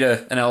can beat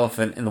an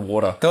elephant in the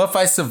water. Though if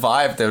I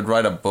survived, they would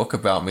write a book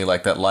about me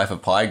like that Life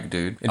of Pi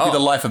dude. It'd be the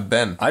life of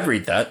Ben. I'd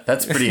read that.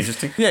 That's pretty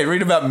interesting. Yeah,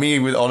 read about me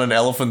on an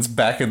elephant's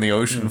back in the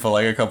ocean for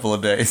like a couple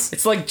of days.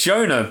 It's like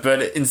Jonah,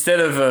 but instead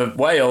of a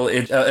whale,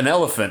 it's an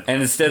elephant.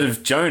 And instead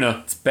of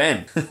Jonah, it's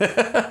Ben.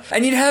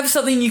 And you'd have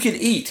something you could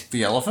eat.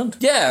 The elephant?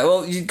 Yeah,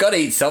 well, you've got to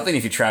eat something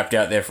if you're trapped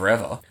out there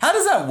forever. How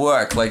does that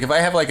work? Like, if I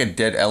have like a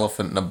dead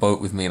elephant in a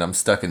boat with me and I'm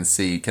stuck in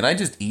sea, can I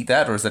just eat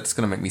that, or is that just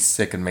going to make me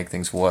sick and make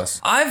things worse?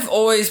 I've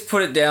always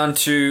put it down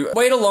to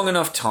wait a long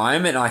enough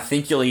time and I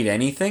think you'll eat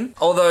anything.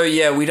 Although,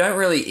 yeah, we don't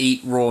really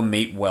eat raw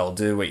meat well,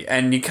 do we?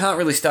 And you can't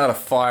really start a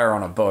fire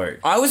on a boat.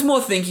 I was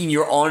more thinking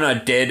you're on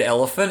a dead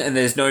elephant and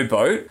there's no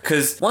boat,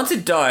 because once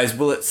it dies,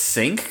 will it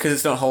sink because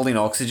it's not holding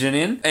oxygen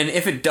in? And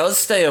if it does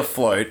stay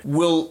afloat,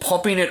 will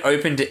popping it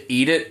open to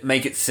eat it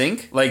make it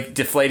sink? Like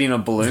deflating a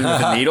balloon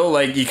with a needle?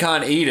 Like, you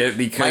can't eat it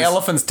because... My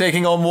elephant's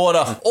taking on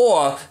water.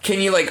 Or can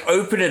you like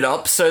open it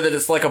up so that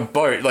it's like a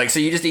boat? Like, so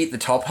you just eat the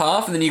top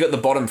half and then you got the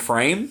bottom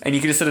frame and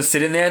you can just sort of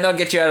sit in there and they'll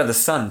get you out of the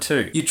sun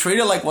too. You treat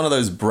it like one of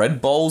those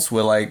bread bowls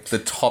where like the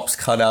top's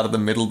cut out of the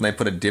middle and they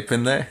put a dip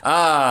in there.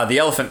 Ah, the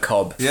elephant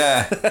cob.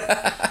 Yeah.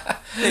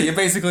 Yeah, you're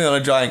basically on a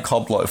giant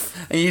cob loaf.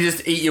 And you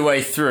just eat your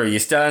way through. You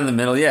start in the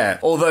middle, yeah.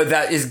 Although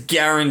that is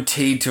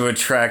guaranteed to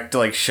attract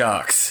like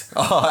sharks.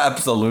 Oh,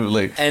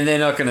 absolutely. And they're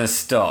not going to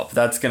stop.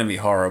 That's going to be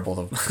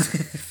horrible.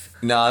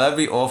 Nah, that'd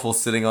be awful,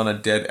 sitting on a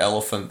dead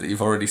elephant that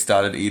you've already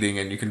started eating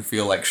and you can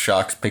feel like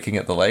sharks picking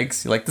at the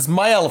legs. You're like, this is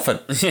my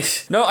elephant.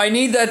 No, I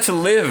need that to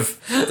live.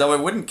 Though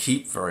it wouldn't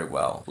keep very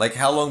well. Like,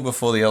 how long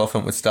before the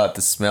elephant would start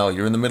to smell?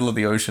 You're in the middle of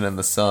the ocean in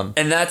the sun.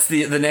 And that's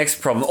the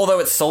next problem. Although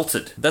it's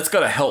salted. That's got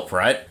to help,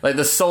 right? Like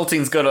the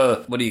salting's got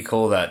to, what do you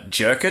call that?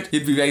 Jerk it?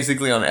 You'd be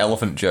basically on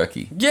elephant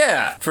jerky.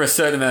 Yeah, for a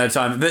certain amount of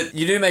time. But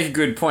you do make a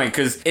good point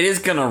because it is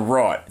going to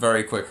rot.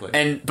 Very quickly.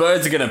 And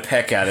birds are going to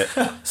peck at it.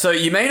 So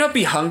you may not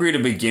be hungry to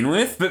begin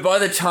with, but by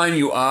the time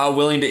you are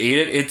willing to eat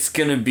it, it's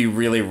going to be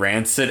really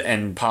rancid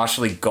and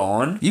partially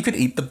gone. You could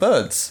eat the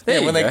birds. There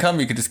Yeah, you when they go.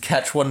 come, you could just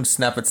catch one,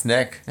 snap its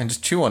neck, and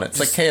just chew on it. It's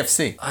like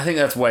KFC. I think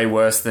that's way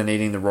worse than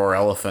eating the raw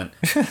elephant.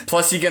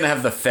 Plus, you're going to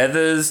have the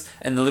feathers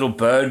and the little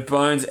bird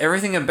bones.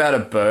 Everything about a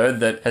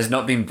bird that has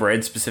not been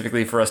bred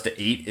specifically for us to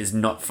eat is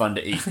not fun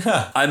to eat.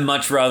 I'd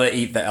much rather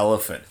eat the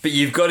elephant. But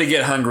you've got to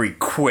get hungry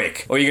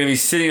quick, or you're going to be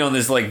sitting on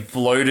this like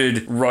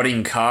bloated,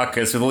 rotting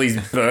carcass with all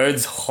these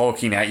birds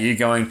hawking at you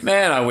going,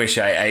 man, I wish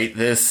I ate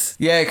this.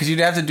 Yeah, because you'd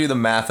have to do the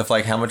math of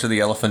like how much of the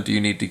elephant do you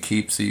need to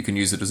keep so you can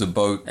use it as a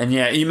boat. And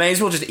yeah, you may as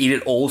well just eat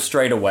it all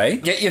straight away.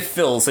 Get your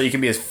fill so you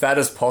can be as fat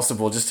as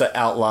possible just to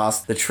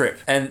outlast the trip.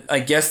 And I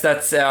guess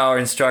that's our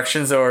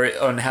instructions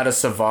on how to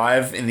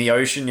survive in the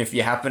ocean if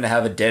you happen to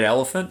have a dead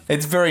elephant.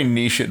 It's very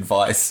niche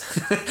advice.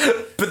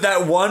 But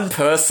that one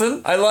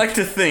person, I like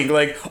to think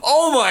like,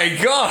 oh my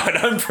god,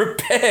 I'm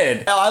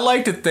prepared. Now, I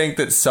like to think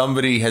that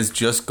somebody has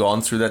just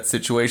gone through that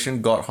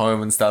situation, got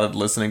home and started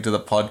listening to the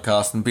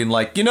podcast and been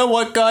like, you know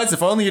what, guys,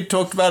 if only you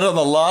talked about it on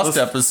the last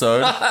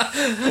episode.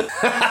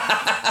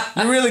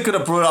 You really could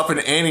have brought it up in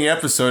any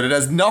episode. It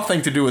has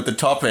nothing to do with the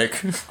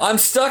topic. I'm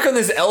stuck on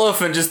this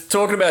elephant just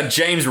talking about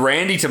James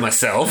Randi to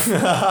myself.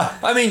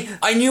 I mean,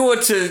 I knew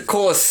what to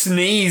call a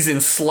sneeze in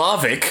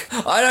Slavic.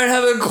 I don't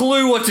have a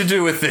clue what to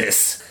do with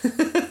this.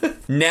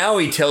 Now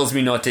he tells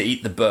me not to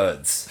eat the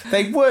birds.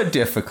 They were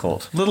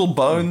difficult. Little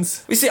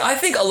bones. You see, I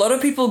think a lot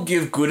of people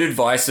give good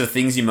advice of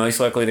things you're most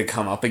likely to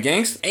come up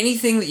against.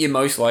 Anything that you're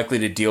most likely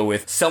to deal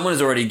with, someone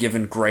has already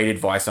given great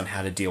advice on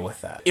how to deal with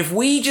that. If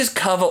we just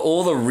cover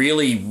all the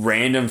really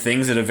random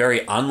things that are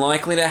very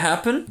unlikely to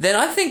happen, then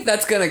I think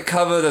that's going to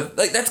cover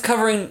that's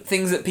covering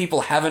things that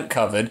people haven't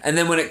covered. And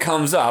then when it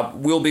comes up,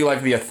 we'll be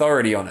like the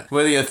authority on it.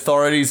 We're the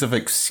authorities of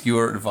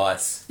obscure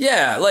advice.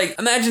 Yeah, like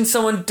imagine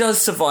someone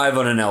does survive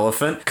on an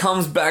elephant, comes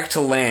comes back to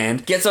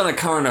land, gets on a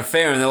current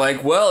affair, and they're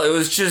like, well, it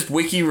was just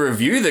Wiki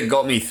Review that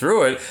got me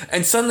through it.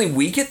 And suddenly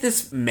we get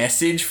this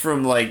message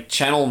from like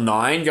Channel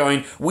 9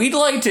 going, we'd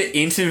like to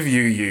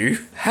interview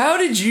you. How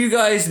did you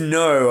guys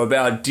know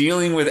about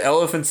dealing with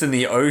elephants in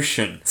the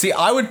ocean? See,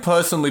 I would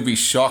personally be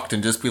shocked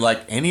and just be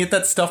like, any of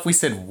that stuff we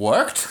said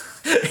worked?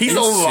 He's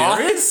alive?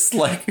 Serious?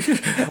 Like,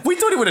 we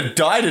thought he would have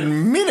died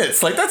in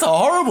minutes. Like, that's a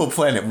horrible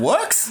plan. It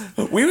works?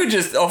 We were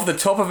just off the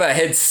top of our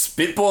heads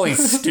spitballing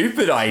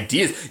stupid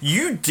ideas.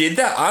 You did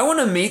that? I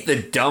want to meet the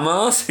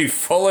dumbass who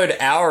followed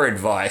our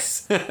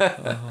advice. No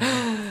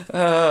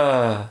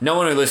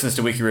one who listens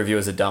to Wiki Review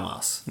is a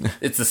dumbass.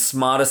 It's the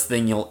smartest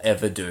thing you'll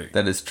ever do.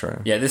 That is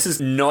true. Yeah, this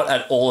is not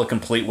at all a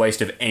complete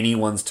waste of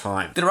anyone's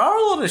time. There are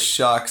a lot of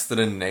sharks that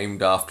are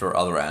named after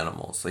other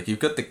animals. Like, you've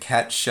got the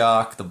cat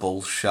shark, the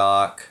bull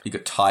shark, you've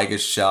got tiger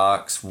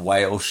sharks,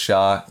 whale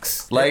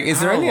sharks. Like,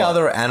 is there any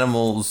other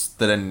animals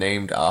that are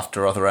named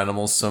after other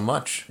animals so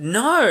much?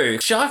 No.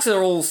 Sharks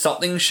are all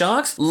something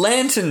sharks.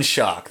 Lantern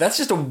shark. That's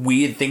just a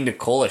weird thing to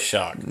call a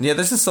shark. Yeah,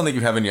 this is something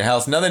you have in your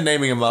house. Now they're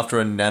naming them after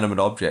inanimate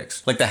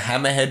objects. Like the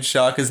hammerhead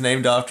shark is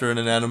named after an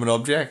inanimate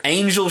object.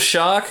 Angel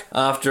shark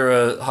after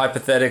a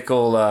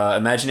hypothetical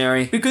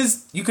imaginary.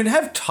 Because you can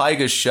have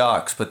tiger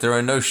sharks, but there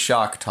are no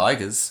shark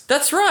tigers.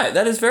 That's right.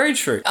 That is very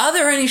true. Are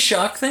there any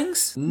shark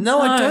things?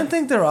 No, I don't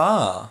think there are.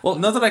 Well,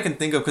 not that I can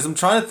think of, because I'm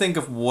trying to think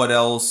of what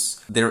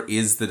else there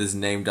is that is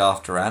named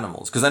after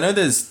animals. Because I know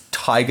there's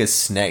tiger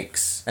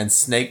snakes, and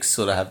snakes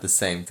sort of have the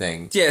same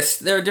thing. Yes,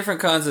 there are different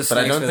kinds of But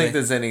snakes. I don't think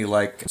there's any,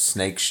 like,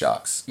 snake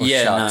sharks. Or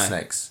Yeah, shark no.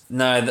 snakes.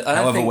 No, I don't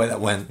However think way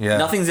that went. Yeah.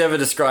 nothing's ever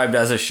described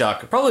as a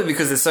shark. Probably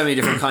because there's so many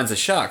different kinds of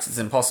sharks, it's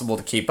impossible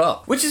to keep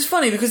up. Which is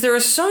funny because there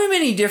are so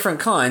many different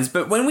kinds,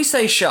 but when we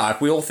say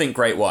shark, we all think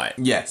great white.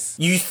 Yes.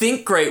 You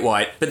think great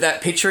white, but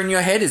that picture in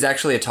your head is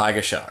actually a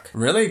tiger shark.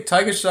 Really?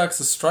 Tiger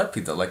sharks are stripy,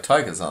 though, like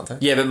tigers, aren't they?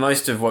 Yeah, but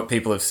most of what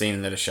people have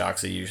seen that are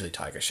sharks are usually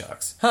tiger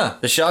sharks. Huh.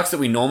 The sharks that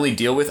we normally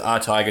deal with are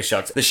tiger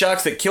sharks. The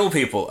sharks that kill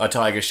people are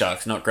tiger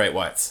sharks, not great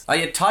whites. Oh,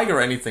 yeah, tiger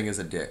anything is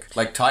a dick.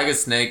 Like tiger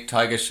snake,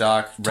 tiger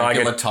shark,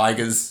 regular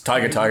tigers.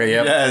 Tiger,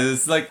 yep. Yeah,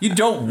 it's like, you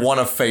don't want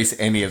to face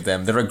any of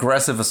them. They're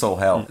aggressive as all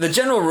hell. The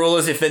general rule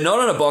is if they're not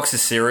on a box of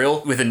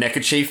cereal with a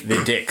neckerchief,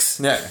 they're dicks.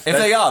 Yeah, if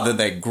they are, then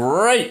they're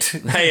great.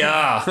 They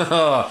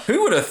are.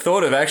 Who would have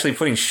thought of actually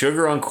putting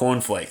sugar on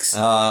cornflakes?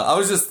 I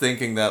was just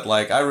thinking that,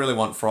 like, I really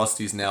want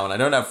Frosties now, and I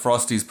don't have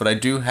Frosties, but I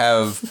do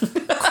have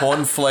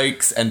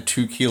cornflakes and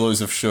 2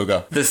 kilos of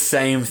sugar. The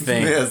same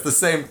thing. Yeah, it's the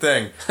same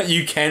thing.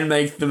 You can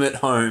make them at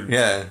home.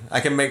 Yeah,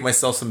 I can make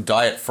myself some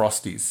diet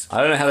Frosties.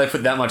 I don't know how they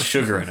put that much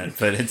sugar in it,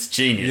 but it's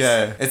genius.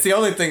 Yeah, it's the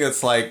only thing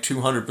that's like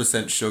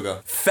 200% sugar.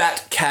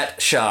 Fat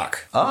cat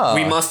shark. Ah.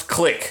 We must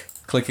click.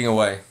 Clicking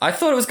away. I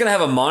thought it was going to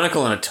have a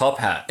monocle and a top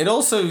hat. It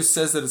also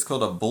says that it's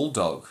called a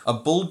bulldog. A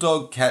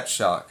bulldog cat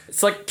shark.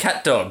 It's like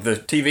Cat Dog, the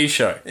TV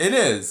show. It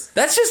is.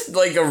 That's just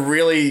like a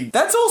really...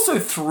 That's also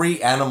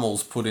 3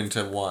 animals put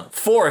into one.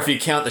 4 if you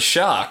count the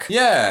shark.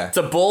 Yeah. It's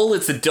a bull,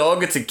 it's a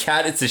dog, it's a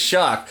cat, it's a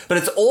shark. But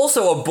it's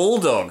also a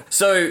bulldog.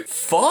 So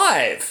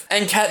 5.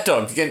 And cat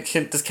dog.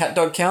 Does cat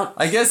dog count?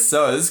 I guess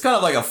so. This is kind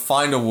of like a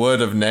find a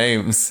word of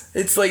names.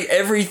 It's like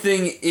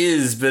everything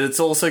is, but it's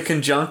also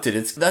conjuncted.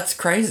 That's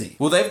crazy.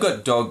 Well, they've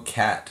got dog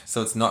cat,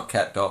 so it's not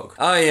cat dog.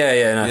 Oh,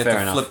 yeah, no, You have fair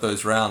to enough. flip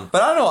those round.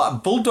 But I don't know,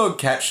 bulldog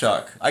cat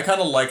shark. I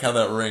kind of like how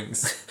that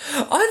rings.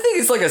 I think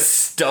it's like a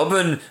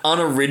stubborn,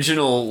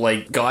 unoriginal,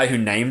 like, guy who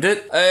named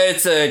it.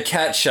 It's a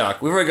cat shark.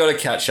 We've already got a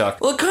cat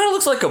shark. Well, it kind of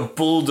looks like a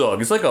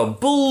bulldog. It's like a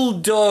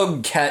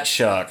bulldog cat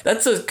shark.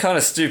 That's a kind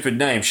of stupid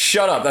name.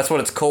 Shut up, that's what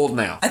it's called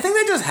now. I think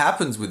that just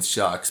happens with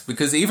sharks,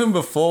 because even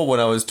before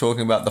when I was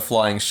talking about the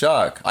flying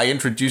shark, I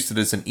introduced it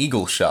as an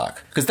eagle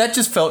shark. Because that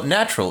just felt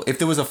natural. If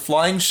there was a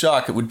flying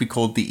shark, it would be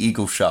called the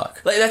eagle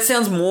shark. Like, that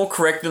sounds more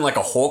correct than like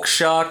a hawk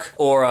shark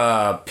or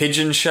a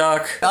pigeon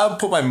shark. I'll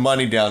put my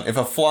money down. If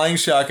a flying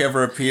shark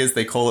ever appears,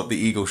 they call it the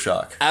eagle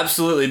shark.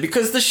 Absolutely,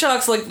 because the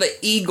shark's like the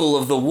eagle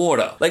of the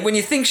water. Like, when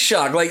you think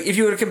shark, like, if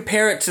you were to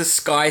compare it to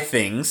sky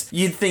things,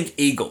 you'd think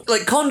eagle.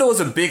 Like,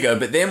 condors are bigger,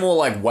 but they're more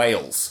like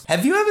whales.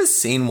 Have you ever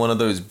seen one of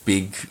those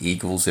big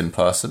eagles in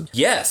person?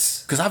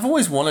 Yes. Because I've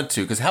always wanted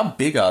to, because how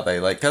big are they?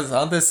 Like, 'cause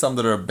aren't there some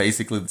that are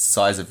basically the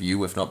size of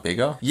you, if not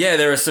bigger? Yeah,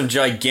 there are some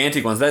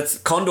gigantic ones.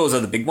 Condors are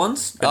the big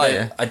ones. But Oh,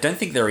 yeah. I don't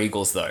think they're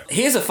eagles, though.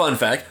 Here's a fun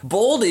fact.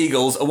 Bald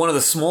eagles are one of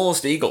the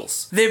smallest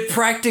eagles. They're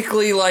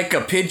practically like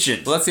a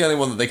pigeon. Well, that's the only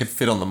one that they could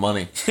fit on the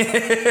money.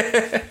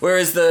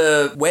 Whereas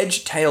the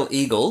wedge-tail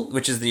eagle,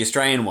 which is the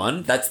Australian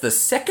one, that's the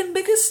second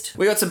biggest.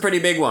 We got some pretty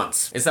big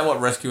ones. Is that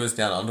what Rescuers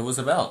Down Under was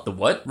about? The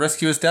what?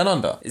 Rescuers Down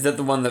Under. Is that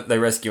the one that they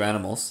rescue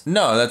animals?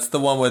 No, that's the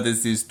one where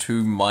there's these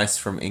 2 mice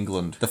from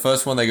England. The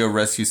first one, they go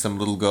rescue some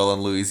little girl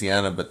in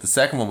Louisiana, but the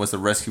second one was the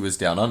Rescuers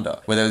Down Under,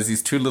 where there was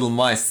these 2 little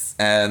mice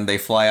and they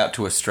fly out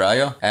to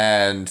Australia,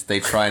 and they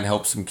try and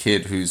help some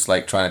kid who's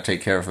like trying to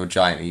take care of a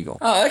giant eagle.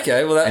 Oh,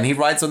 okay. Well, And he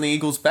rides on the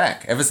eagle's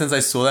back. Ever since I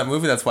saw that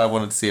movie, that's why I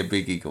wanted to see a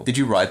big eagle. Did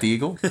you ride the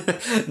eagle?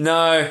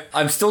 no,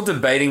 I'm still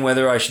debating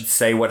whether I should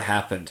say what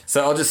happened.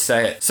 So I'll just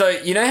say it. So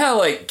you know how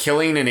like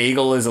killing an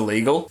eagle is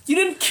illegal? You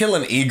didn't kill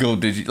an eagle,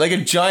 did you? Like a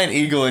giant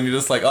eagle, and you're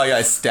just like, oh yeah,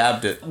 I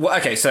stabbed it. Well,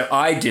 okay, so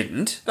I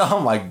didn't. Oh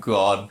my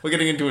god. We're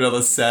getting into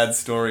another sad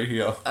story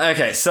here.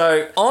 Okay,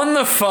 so on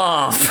the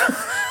farm.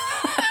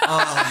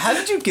 How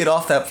did you get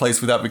off that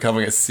place without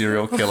becoming a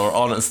serial killer,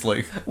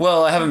 honestly?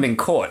 Well, I haven't been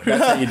caught.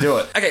 That's how you do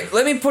it. Okay,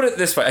 let me put it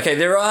this way. Okay,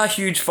 there are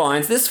huge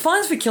fines. There's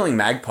fines for killing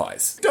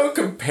magpies. Don't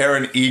compare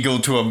an eagle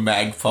to a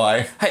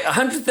magpie. Hey,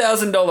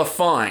 $100,000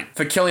 fine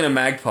for killing a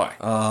magpie.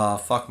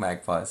 Fuck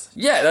magpies.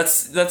 Yeah,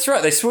 that's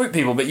right. They swoop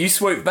people, but you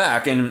swoop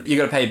back and you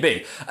got to pay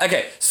big.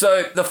 Okay,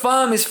 so the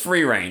farm is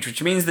free range,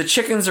 which means the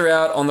chickens are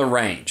out on the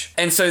range.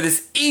 And so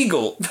this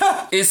eagle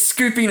is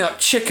scooping up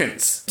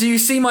chickens. Do you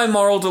see my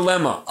moral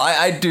dilemma?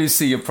 I do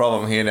see your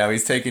problem here now.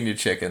 He's taking your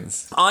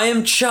chickens. I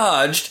am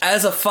charged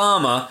as a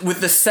farmer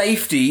with the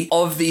safety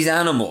of these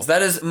animals.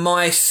 That is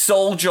my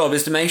sole job,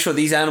 is to make sure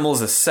these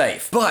animals are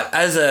safe. But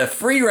as a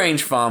free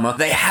range farmer,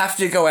 they have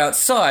to go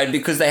outside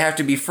because they have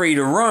to be free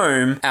to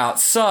roam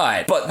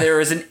outside. But there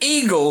is an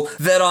eagle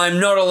that I'm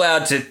not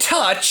allowed to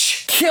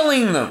touch,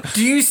 killing them.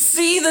 Do you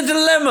see the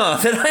dilemma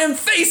that I am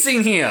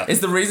facing here? Is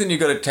the reason you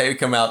got to take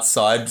them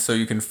outside so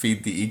you can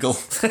feed the eagle?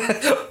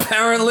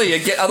 Apparently,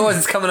 otherwise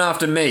it's coming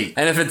after me.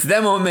 And if it's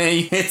them or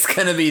me, it's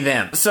gonna be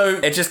them. So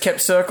it just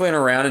kept circling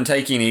around and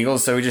taking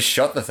eagles, so we just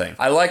shot the thing.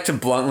 I like to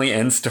bluntly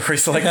end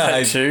stories like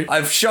that too.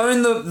 I've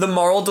shown the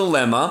moral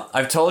dilemma.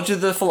 I've told you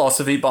the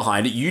philosophy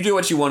behind it. You do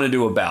what you want to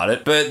do about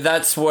it, but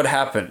that's what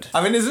happened.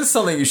 I mean, is this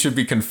something you should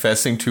be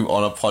confessing to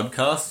on a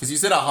podcast? Because you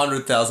said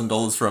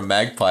 $100,000 for a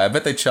magpie. I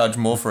bet they charge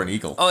more for an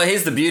eagle. Oh,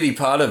 here's the beauty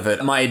part of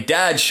it. My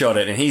dad shot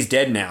it and he's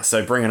dead now,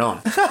 so bring it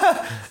on.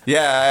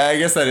 Yeah, I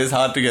guess that is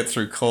hard to get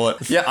through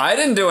court. Yeah, I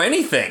didn't do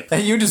anything.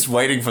 You're just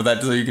waiting for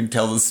that so you can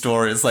tell the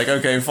story. It's like,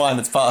 okay, fine,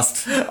 it's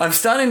passed. I'm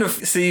starting to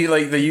see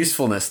like the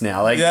usefulness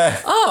now. Like, yeah.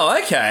 Oh,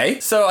 okay.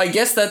 So I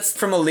guess that's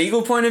from a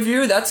legal point of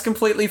view, that's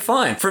completely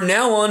fine. From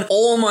now on,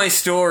 all my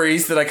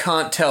stories that I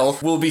can't tell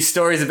will be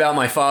stories about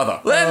my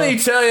father. Let me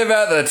tell you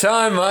about the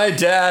time my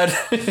dad...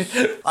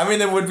 I mean,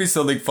 there would be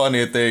something funny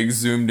if they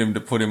exhumed him to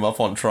put him up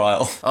on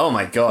trial. Oh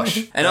my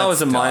gosh. And I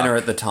was a minor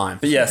at the time.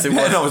 But yes, it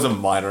was. And I was a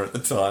minor at the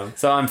time.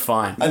 So I'm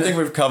fine. I think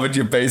we've covered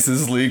your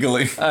bases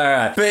legally.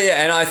 Alright. But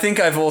yeah, and I think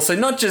I've also,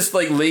 not just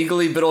like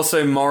legally, but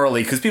also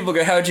morally, because people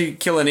go, how'd you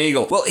kill an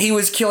eagle? Well, he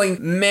was killing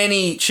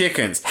many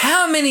chickens.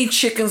 How many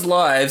chickens'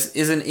 lives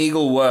is an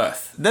eagle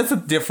worth? That's the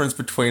difference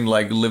between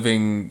like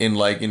living in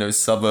like, you know,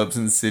 suburbs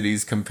and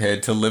cities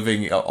compared to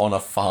living on a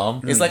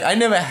farm. It's like I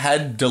never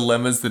had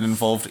dilemmas that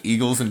involved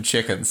eagles and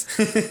chickens.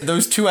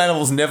 Those two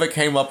animals never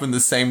came up in the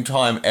same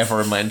time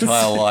ever in my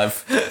entire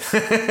life.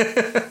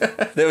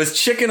 There was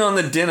chicken on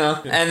the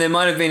dinner and there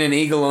might have been an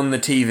eagle on the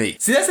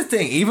TV. See, that's the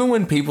thing. Even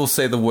when people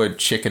say the word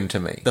chicken to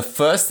me, the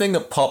first thing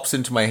that pops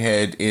into my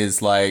head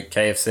is like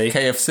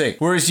KFC.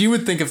 Whereas you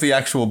would think of the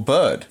actual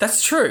bird.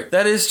 That's true.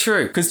 That is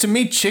true. Because to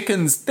me,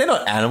 chickens, they're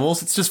not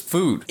animals. It's just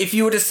food. If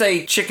you were to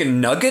say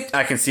chicken nugget,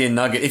 I can see a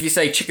nugget. If you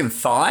say chicken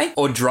thigh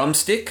or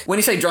drumstick, when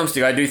you say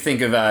drumstick, I do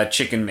think of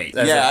chicken meat.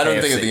 Yeah, I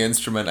don't think of the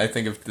instrument. I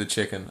think of the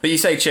chicken. But you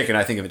say chicken,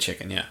 I think of a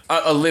chicken, yeah.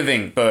 A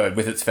living bird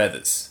with its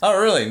feathers. Oh,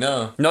 really?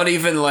 No. Not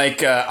even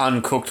like an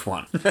uncooked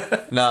one.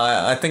 No,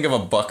 I think of a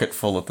bucket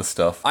full of the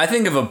stuff. I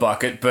think of a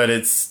bucket, but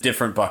it's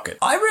different bucket.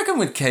 I reckon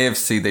with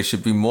KFC, they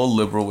should be more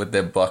liberal with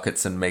their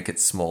buckets and make it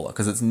smaller.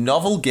 Because it's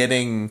novel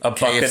getting a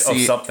bucket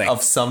KFC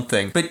of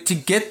something. But to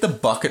get the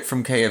bucket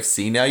from KFC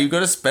now, you've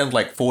got to spend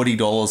like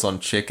 $40 on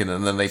chicken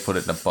and then they put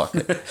it in a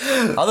bucket.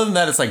 Other than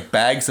that, it's like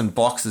bags and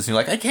boxes. And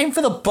you're like, I came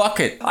for the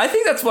bucket. I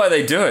think that's why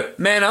they do it.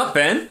 Man up,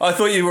 Ben. I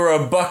thought you were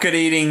a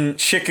bucket-eating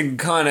chicken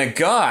kind of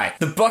guy.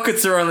 The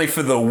buckets are only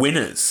for the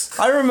winners.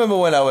 I remember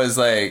when I was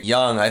like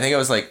young, I think I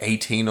was like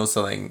 18 or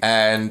something,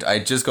 and I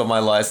just got my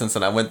license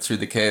and I went through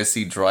the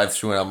KFC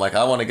drive-thru and I'm like,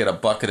 I want to get a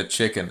bucket of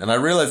chicken. And I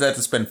realized I had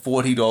to spend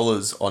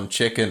 $40 on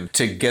chicken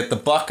to get the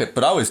bucket,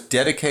 but I was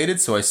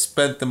dedicated, so I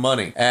spent the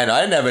money. And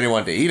I didn't have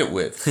anyone to eat it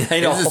with.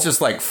 This is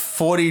just like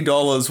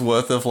 $40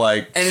 worth of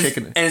like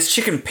chicken. And it's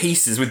chicken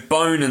pieces with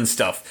bone and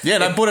stuff. Yeah,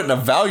 and I bought it in a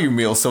value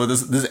meal, so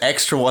there's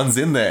extra ones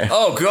in there.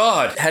 Oh,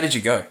 God. How did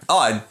you go?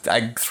 Oh,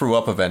 I threw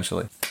up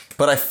eventually.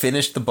 But I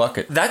finished the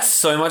bucket. That's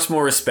so much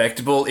more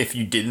respectable if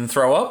you didn't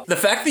throw up. The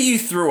fact that you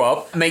threw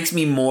up makes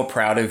me more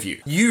proud of you.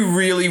 You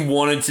really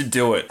wanted to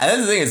do it. And that's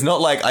the thing, it's not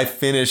like I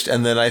finished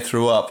and then I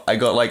threw up. I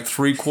got like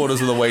 3/4 of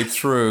the way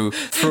through,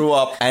 threw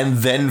up, and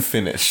then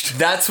finished.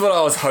 That's what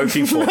I was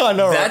hoping for. I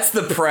know, right? That's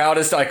the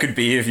proudest I could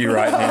be of you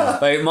right now.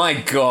 Like, my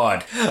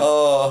God.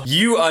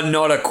 You are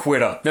not a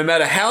quitter. No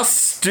matter how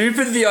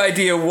stupid the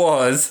idea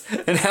was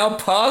and how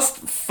past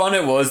fun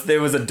it was,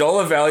 there was a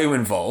dollar value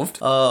involved.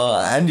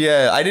 And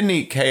yeah, I didn't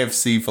couldn't eat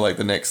KFC for like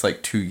the next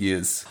like 2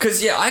 years.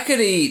 Because, yeah, I could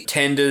eat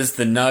tenders,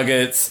 the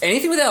nuggets,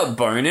 anything without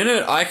bone in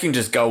it, I can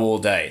just go all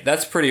day.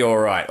 That's pretty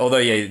alright. Although,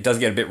 yeah, it does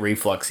get a bit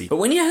refluxy. But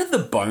when you have the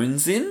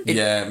bones in...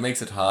 Yeah, it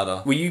makes it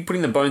harder. Were you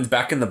putting the bones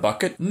back in the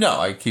bucket? No,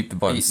 I keep the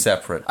bones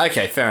separate.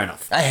 Okay, fair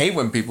enough. I hate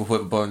when people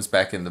put bones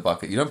back in the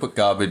bucket. You don't put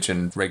garbage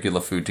and regular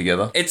food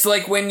together. It's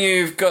like when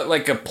you've got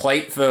like a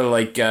plate for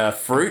like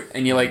fruit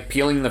and you're like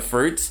peeling the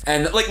fruits,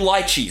 and like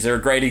lychees are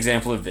a great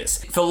example of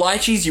this. For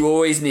lychees, you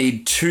always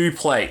need 2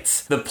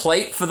 plates. The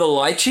plate for the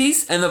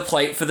lychees and the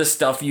plate for the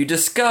stuff you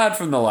discard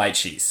from the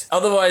lychees.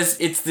 Otherwise,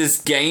 it's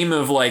this game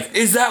of like,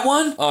 is that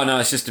one? Oh no,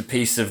 it's just a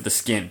piece of the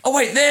skin. Oh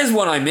wait, there's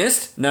one I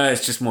missed. No,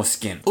 it's just more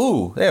skin.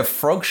 Ooh, they have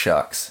frog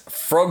sharks.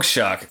 Frog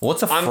shark.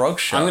 What's a frog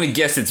shark? I'm gonna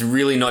guess it's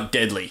really not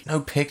deadly. No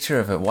picture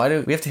of it. Why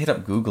do we have to hit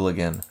up Google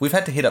again? We've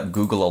had to hit up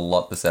Google a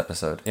lot this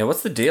episode. Yeah,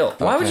 what's the deal?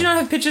 Why would you not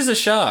have pictures of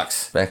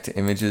sharks? Back to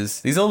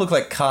images. These all look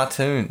like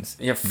cartoons.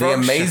 Yeah, The frog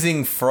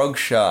Amazing Frog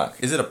Shark.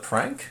 Is it a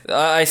prank?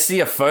 I see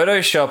a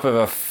Photoshop of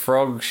a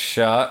frog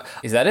shark.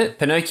 Is that it?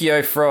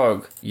 Pinocchio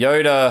frog.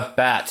 Yoda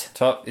bat.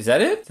 Top. Is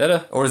that it? Is that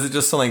a... Or is it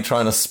just something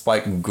trying to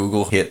spike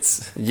Google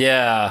hits?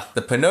 Yeah.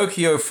 The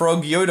Pinocchio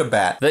frog Yoda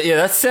bat. Yeah,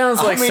 that sounds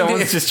like I mean,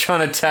 someone's just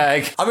trying to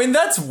tag. I mean,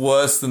 that's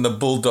worse than the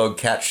bulldog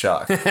cat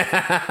shark.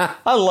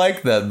 I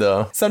like that,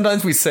 though.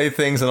 Sometimes we say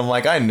things and I'm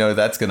like, I know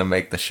that's going to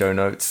make the show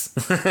notes.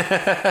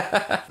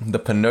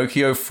 The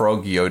Pinocchio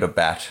frog Yoda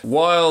bat.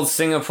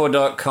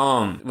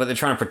 WildSingapore.com. What, they're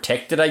trying to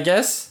protect it, I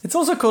guess? It's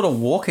also called a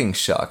walking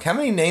shark. How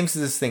many names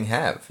does this thing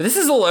have? But this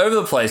is all over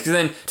the place, because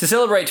then to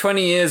celebrate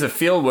 20 years of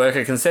field work,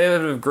 a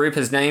conservative group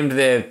has named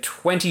their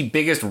 20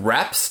 biggest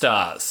rap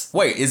stars.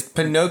 Wait, is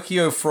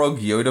Pinocchio frog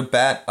Yoda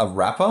bat a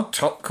rapper?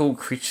 Top cool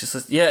creatures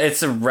list. Yeah,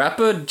 it's a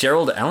rapper,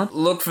 Gerald Allen.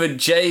 Look for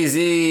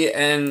Jay-Z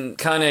and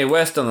Kanye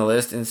West on the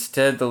list.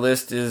 Instead, the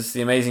list is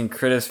the amazing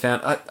critters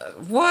found.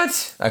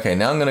 What? Okay,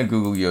 now I'm going to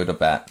Google Yoda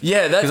bat.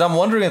 Yeah, that... Because I'm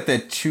wondering if they're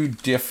 2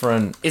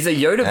 different... Is a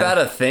Yoda bat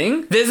a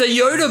thing? There's a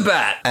Yoda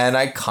bat! And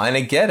I kind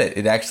of get it.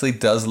 It actually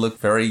does look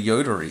very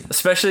Yodery.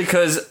 Especially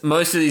because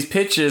most of these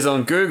pictures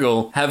on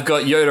Google have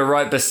got Yoda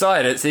right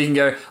beside it, so you can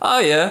go, oh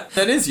yeah.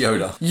 That is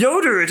Yoda.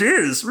 Yoda it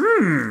is!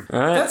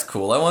 Alright. That's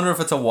cool. I wonder if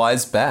it's a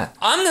wise bat.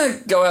 I'm gonna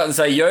go out and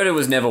say Yoda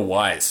was never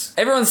wise.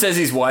 Everyone says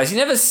he's wise. He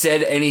never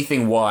said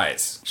anything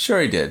wise.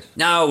 Sure he did.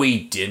 No, he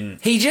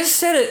didn't. He just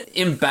said it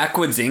in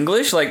backwards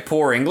English, like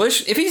poor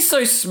English. If he's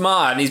so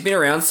smart and he's been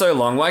around so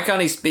long, why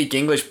can't he speak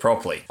English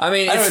properly? I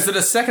mean, I know, is it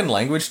a second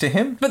language to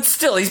him? But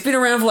still, he's been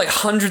around for like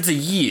hundreds of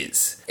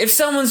years. If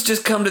someone's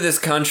just come to this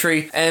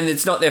country and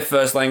it's not their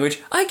first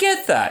language, I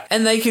get that.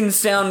 And they can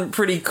sound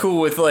pretty cool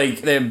with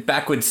like their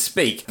backwards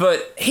speak.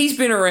 But he's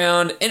been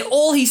around and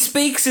all he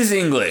speaks is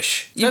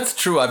English. That's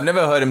true. I've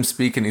never heard him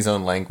speak in his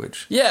own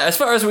language. Yeah, as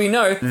far as we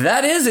know,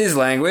 that is his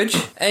language.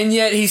 And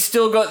yet he's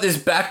still got this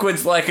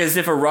backwards like as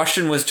if a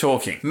Russian was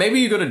talking. Maybe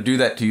you got to do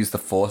that to use the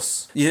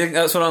Force. You think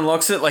that's what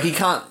unlocks it? Like you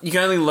can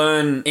only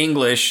learn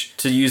English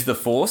to use the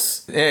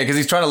Force? Yeah, because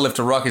he's trying to lift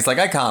a rock. He's like,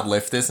 I can't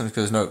lift this. And he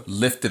goes, no,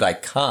 lift it, I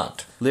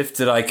can't.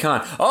 Lift it, I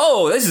can't.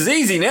 Oh, this is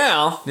easy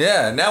now.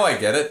 Yeah, now I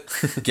get it.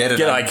 Get it,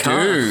 Get I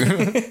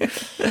do.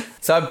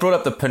 So I brought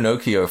up the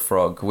Pinocchio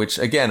frog, which,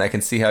 again, I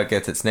can see how it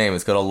gets its name.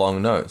 It's got a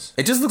long nose.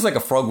 It just looks like a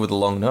frog with a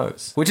long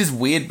nose, which is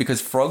weird because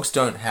frogs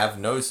don't have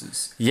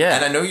noses. Yeah.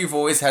 And I know you've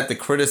always had the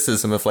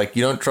criticism of, like,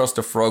 you don't trust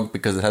a frog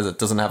because it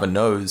doesn't have a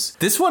nose.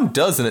 This one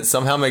does, and it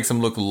somehow makes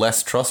him look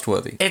less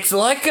trustworthy. It's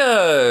like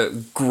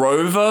a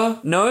Grover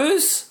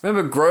nose.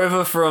 Remember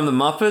Grover from the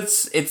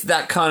Muppets? It's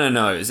that kind of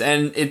nose.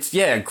 And it's,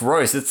 yeah,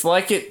 gross. It's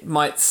like it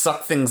might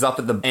suck things up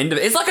at the end of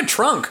it. It's like a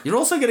trunk. You're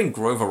also getting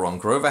Grover wrong.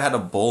 Grover had a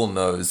ball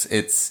nose.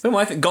 It's... Who am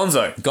I thinking?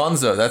 Gonzo.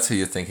 Gonzo, that's who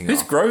you're thinking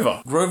Who's of.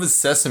 Grover? Grover's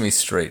Sesame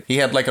Street. He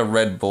had like a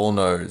red ball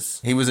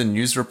nose. He was a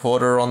news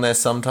reporter on there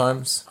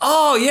sometimes.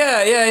 Oh,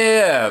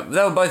 yeah.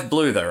 They were both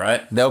blue though,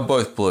 right? They were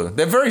both blue.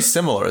 They're very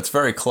similar. It's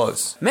very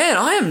close. Man,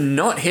 I am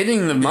not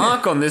hitting the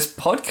mark on this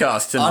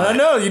podcast tonight. I don't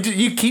know.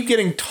 You keep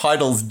getting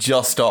titles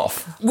just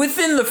off.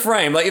 Within the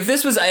frame. Like, if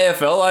this was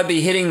AFL, I'd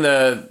be hitting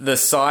the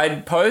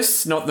side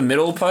posts, not the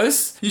middle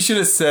posts. You should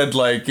have said,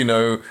 like, you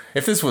know,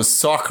 if this was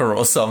soccer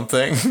or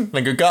something.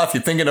 Like, Garth,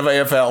 you're thinking of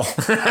AFL.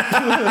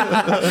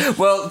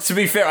 Well, to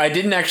be fair, I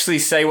didn't actually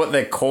say what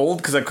they're called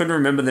because I couldn't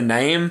remember the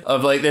name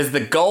of, like, there's the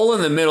goal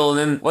in the middle and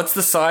then what's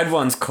the side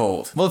ones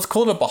called? Well, it's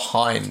called a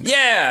behind.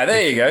 Yeah,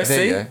 there you go. There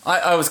See? you go.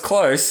 I was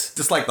close.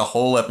 Just like the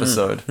whole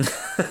episode.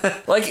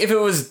 Like, if it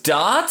was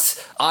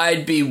darts,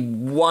 I'd be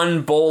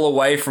one ball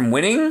away from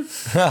winning.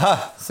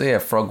 So yeah,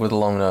 frog with a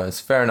long nose.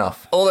 Fair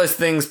enough. All those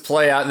things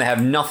play out and they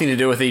have nothing to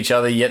do with each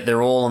other, yet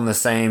they're all on the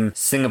same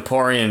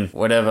Singaporean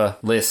whatever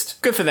list.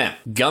 Good for them.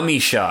 Gummy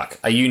shark.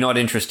 Are you not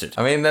interested interested.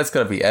 I mean, that's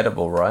got to be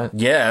edible, right?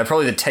 Yeah,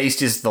 probably the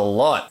tastiest of the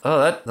lot. Oh,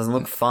 that doesn't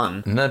look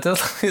fun. No, it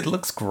does. It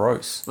looks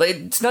gross. Like,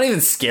 it's not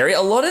even scary.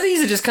 A lot of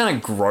these are just kind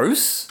of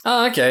gross.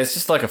 Oh, okay, it's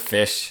just like a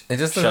fish. It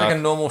just looks Shark. like a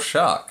normal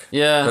shark.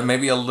 Yeah. But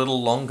maybe a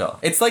little longer.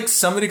 It's like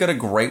somebody got a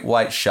great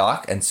white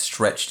shark and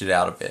stretched it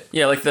out a bit.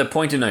 Yeah, like the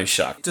pointer nose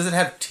shark. Does it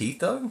have teeth,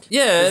 though?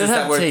 Yeah, Is it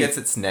that had where teeth. it gets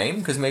its name?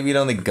 Because maybe it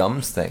only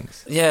gums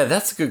things. Yeah,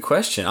 that's a good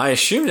question. I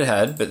assumed it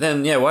had, but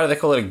then, yeah, why do they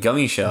call it a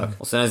gummy shark?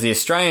 Also known as the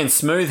Australian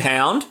smooth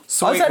hound.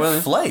 How's that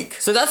Well, flake?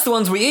 so that's the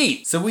ones we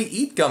eat. So we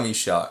eat gummy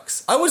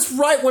sharks. I was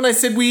right when I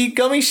said we eat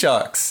gummy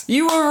sharks.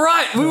 You were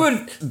right. We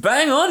were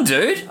bang on,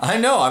 dude. I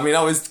know. I mean,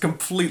 I was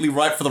completely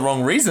right for the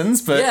wrong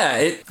reasons, but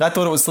Yeah, I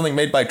thought it was something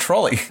made by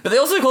Trolley. but they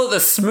also call it the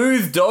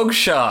smooth dog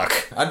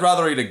shark. I'd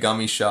rather eat a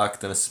gummy shark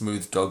than a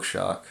smooth dog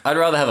shark. I'd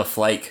rather have a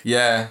flake.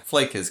 Yeah,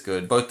 flake is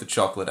good. Both the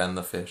chocolate and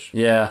the fish.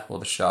 Yeah. Or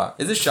the shark.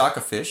 Is a shark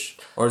a fish?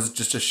 Or is it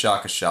just a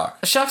shark?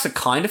 A shark's a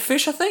kind of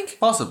fish, I think.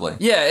 Possibly.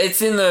 Yeah,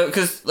 it's in the,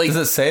 because, like... Does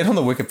it say it on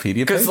the Wikipedia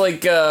page? Because,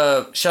 like,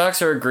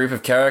 sharks are a group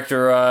of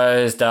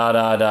characterized,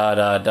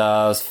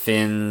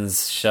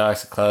 fins,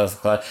 sharks, class.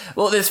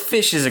 Well, there's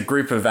fish is a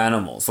group of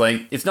animals.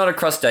 Like, it's not a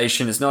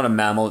crustacean, it's not a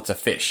mammal, it's a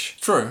fish.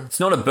 True. It's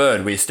not a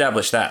bird, we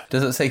established that.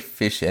 Does it say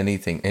fish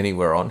anything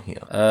anywhere on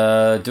here?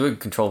 Do a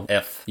control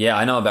F. Yeah,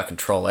 I know about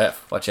control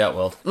F. Watch out,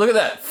 world. Look at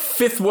that.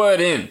 5th word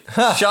in.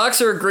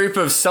 Sharks are a group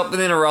of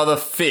something or other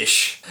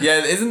fish.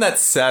 Yeah, isn't that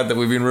sad that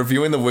we've been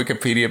reviewing the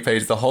Wikipedia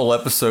page the whole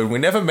episode? We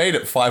never made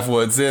it 5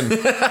 words in.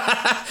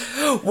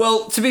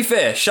 Well, to be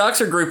fair, sharks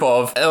are a group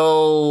of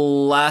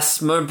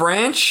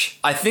elasmobranch.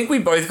 I think we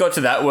both got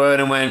to that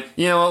word and went,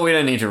 you know what, we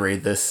don't need to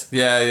read this.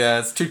 Yeah,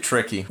 it's too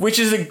tricky. Which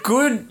is a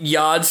good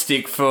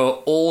yardstick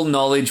for all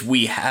knowledge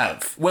we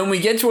have. When we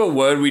get to a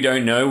word we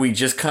don't know, we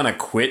just kind of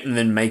quit and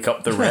then make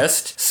up the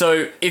rest.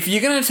 So if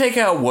you're going to take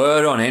our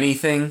word on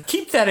anything,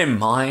 keep that in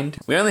mind.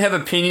 We only have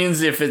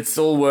opinions if it's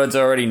all words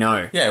I already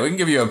know. Yeah, we can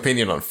give you an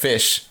opinion on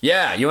fish.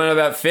 Yeah, you want to know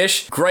about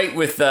fish? Great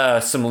with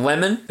some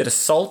lemon, bit of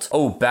salt.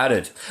 Oh,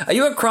 battered. Are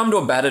you a crumbed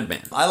or battered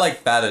man? I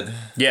like battered.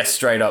 Yes,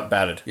 straight up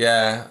battered.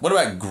 Yeah. What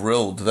about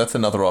grilled? That's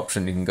another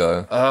option you can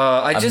go.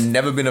 I've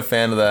never been a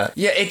fan of that.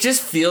 Yeah, it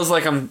just feels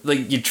like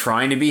you're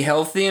trying to be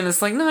healthy and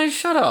it's like, no,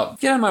 shut up.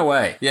 Get out of my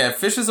way. Yeah,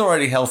 fish is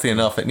already healthy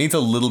enough. It needs a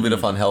little bit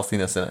of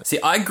unhealthiness in it. See,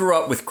 I grew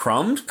up with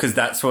crumbed because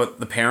that's what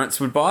the parents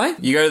would buy.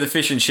 You go to the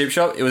fish and chip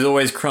shop, it was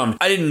always crumbed.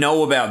 I didn't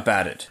know about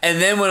battered.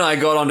 And then when I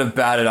got onto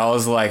battered, I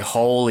was like,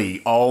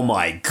 oh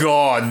my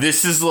God,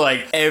 this is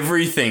like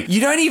everything.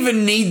 You don't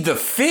even need the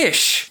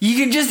fish. You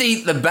can just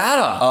eat the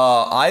batter.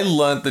 I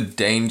learned the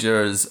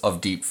dangers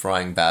of deep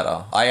frying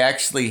batter. I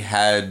actually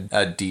had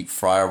a deep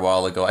fryer a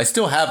while ago. I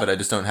still have it. I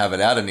just don't have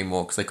it out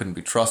anymore because I couldn't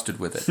be trusted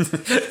with it.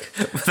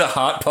 The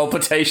heart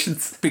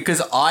palpitations.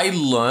 Because I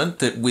learned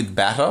that with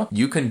batter,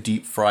 you can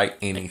deep fry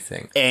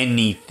anything.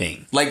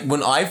 Anything. Like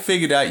when I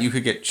figured out you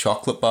could get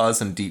chocolate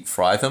bars and deep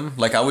fry them,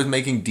 like I was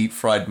making deep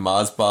fried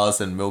Mars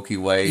bars and Milky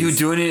Ways. You were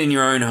doing it in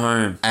your own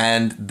home.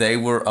 And they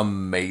were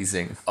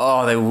amazing.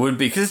 Oh, they would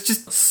be. Because it's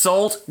just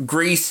salt,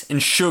 grease,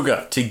 and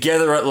sugar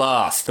together at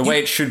last. The way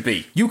it should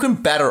be. You can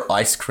batter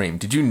ice cream.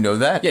 Did you know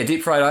that? Yeah,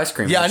 deep fried ice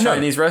cream. Yeah, at a I know.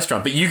 Chinese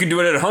restaurant. But you can do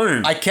it at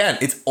home. I can.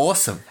 It's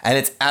awesome. And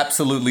it's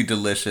absolutely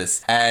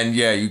delicious. And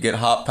yeah, you get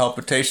heart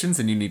palpitations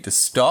and you need to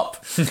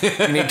stop.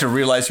 You need to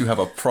realize you have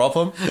a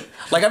problem.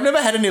 Like I've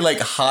never had any like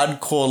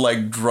hardcore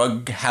like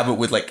drug habit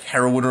with like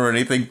heroin or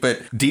anything,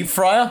 but deep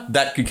fryer,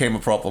 that became a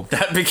problem.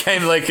 That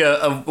became like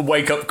a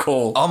wake-up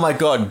call. Oh my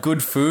God,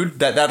 good food?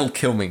 That'll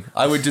kill me.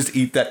 I would just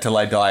eat that till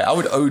I die. I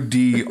would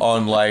OD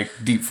on like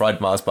deep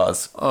fried Mars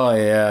bars. Oh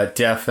yeah,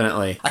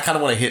 definitely. I kind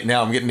of want to hit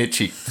now. I'm getting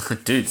itchy.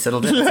 Dude,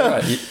 settle down. It's all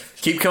right.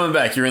 Keep coming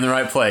back. You're in the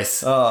right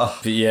place.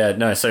 But yeah,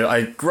 no. So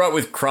I grew up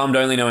with crumbed,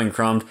 only knowing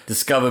crumbed.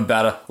 Discovered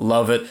batter,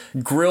 love it.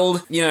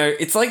 Grilled, you know,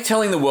 it's like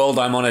telling the world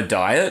I'm on a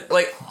diet.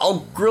 Like, I'll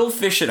grill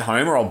fish at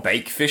home or I'll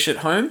bake fish at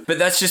home. But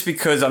that's just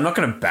because I'm not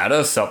going to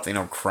batter something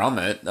or crumb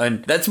it.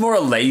 And that's more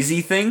a lazy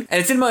thing. And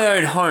it's in my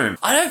own home.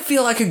 I don't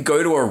feel I could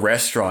go to a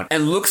restaurant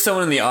and look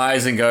someone in the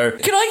eyes and go,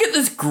 can I get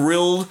this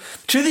grilled?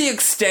 To the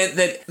extent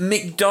that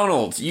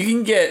McDonald's, you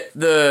can get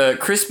the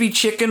crispy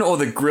chicken or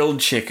the grilled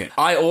chicken.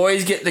 I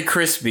always get the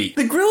crispy.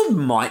 The grilled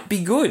might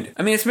be good.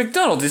 I mean, it's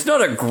McDonald's. It's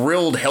not a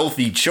grilled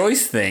healthy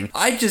choice thing.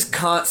 I just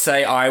can't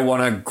say I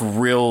want a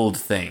grilled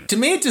thing. To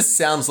me, it just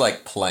sounds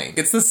like plain.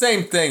 It's the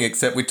same thing,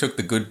 except we took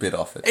the good bit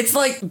off it. It's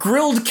like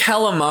grilled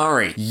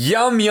calamari.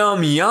 Yum,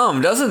 yum,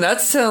 yum. Doesn't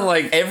that sound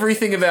like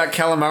everything about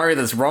calamari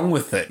that's wrong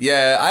with it?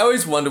 Yeah, I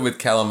always wonder with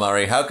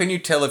calamari, how can you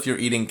tell if you're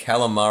eating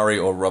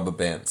calamari or rubber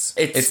bands?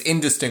 It's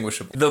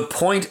indistinguishable. The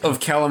point of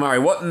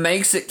calamari, what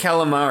makes it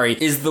calamari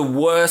is the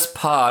worst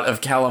part of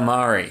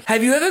calamari.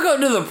 Have you ever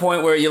gotten to the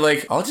point where you're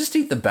like, I'll just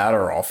eat the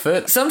batter off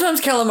it.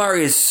 Sometimes calamari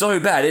is so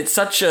bad. It's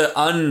such a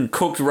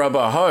uncooked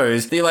rubber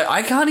hose that you're like,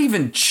 I can't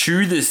even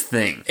chew this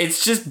thing.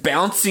 It's just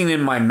bouncing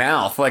in my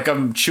mouth like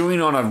I'm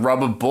chewing on a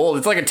rubber ball.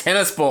 It's like a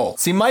tennis ball.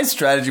 See, my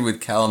strategy with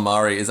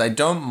calamari is I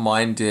don't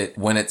mind it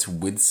when it's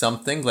with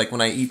something. Like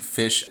when I eat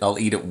fish, I'll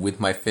eat it with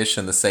my fish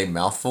in the same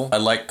mouthful. I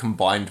like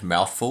combined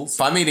mouthfuls.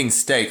 If I'm eating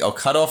steak, I'll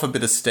cut off a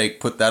bit of steak,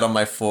 put that on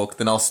my fork,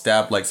 then I'll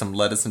stab like some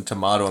lettuce and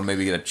tomato and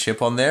maybe get a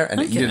chip on there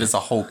and eat it as a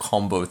whole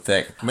combo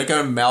thing. Make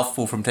a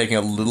mouthful from taking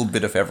a little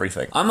bit of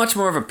everything. I'm much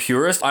more of a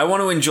purist. I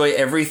want to enjoy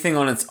everything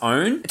on its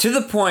own. To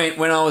the point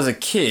when I was a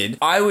kid,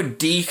 I would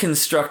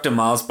deconstruct a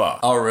Mars bar.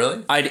 Oh,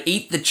 really? I'd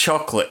eat the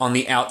chocolate on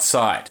the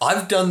outside.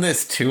 I've done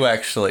this too,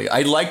 actually.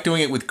 I like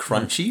doing it with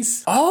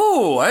crunchies.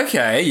 Oh,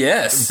 okay,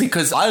 yes.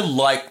 Because I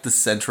like the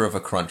center of a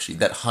crunchy.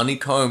 That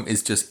honeycomb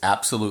is just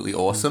absolutely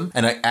awesome.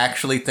 And I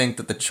actually think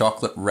that the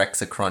chocolate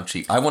wrecks a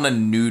crunchy. I want a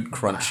nude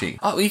crunchy.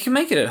 Oh, you can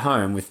make it at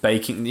home with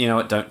baking. You know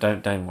what?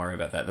 Don't worry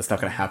about that. That's not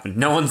going to happen.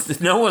 No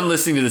one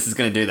listening to this is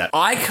going to do that.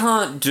 I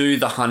can't do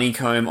the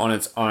honeycomb on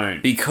its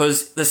own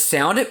because the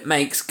sound it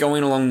makes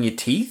going along your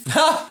teeth.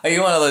 Are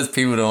you one of those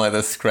people who don't like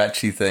the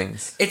scratchy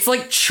things? It's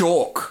like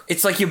chalk.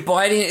 It's like you're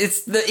biting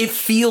it. It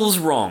feels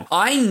wrong.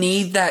 I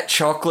need that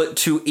chocolate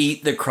to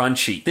eat the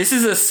crunchy. This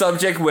is a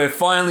subject we're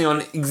finally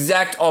on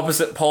exact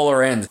opposite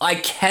polar ends. I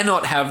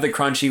cannot have the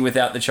crunchy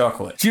without the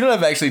chocolate. Do you know what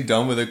I've actually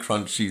done with the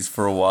crunchies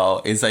for a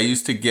while? Is I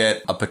used to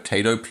get a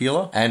potato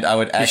peeler and I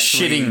would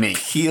actually shitting me.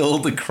 peel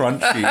the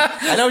crunchy.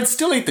 And I would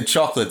still eat the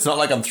chocolate. It's not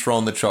like I'm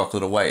throwing the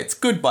chocolate away. It's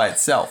good by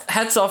itself.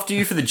 Hats off to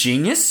you for the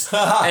genius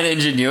and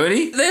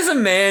ingenuity. There's a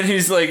man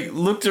who's like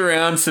looked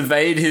around,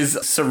 surveyed his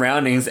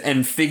surroundings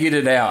and figured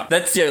it out.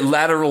 That's your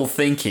lateral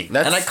thinking.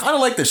 And I kind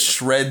of like the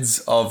shreds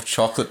of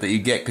chocolate that you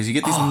get because you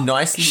get these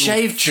nice little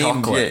shaved thin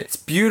chocolate. bits.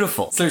 It's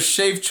beautiful. So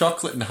shaved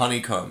chocolate and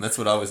honeycomb. That's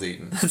what I was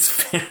eating. That's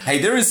fair. Hey,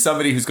 there is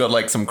somebody who's got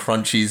like some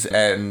crunchies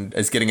and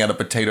is getting out a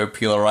potato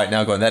peeler right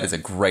now going, that is a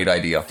great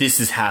idea. This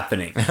is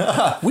happening.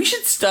 We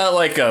should start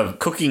like a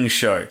cooking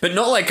show, but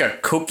not like a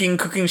cooking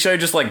show,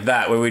 just like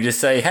that, where we just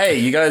say, hey,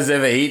 you guys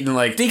ever eaten,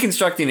 like,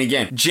 deconstructing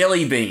again,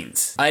 jelly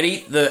beans? I'd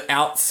eat the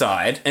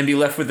outside and be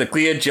left with a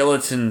clear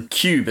gelatin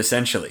cube,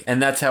 essentially.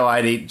 And that's how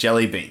I'd eat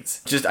jelly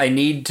beans. Just, I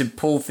need to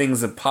pull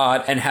things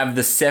apart and have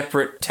the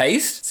separate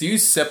taste. So you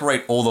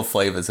separate all the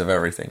flavors of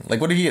everything.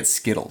 Like, what if you get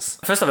Skittles?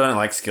 First off, I don't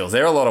like Skittles.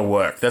 They're a lot of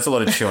work. That's a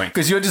lot of chewing.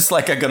 Because you're just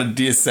like, I gotta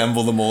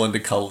deassemble them all into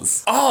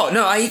colors. Oh,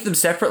 no, I eat them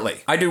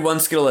separately. I do one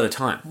Skittle at a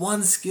time.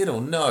 One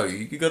Skittle? No,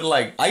 you gotta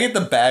like, I get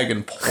the bag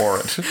and pour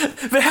it.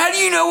 But how do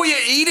you know what you're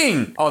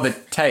eating? Oh, the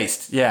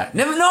taste. Yeah.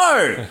 Never.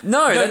 No.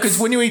 No, because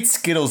when you eat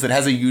Skittles, it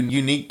has a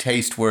unique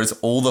taste, whereas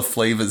all the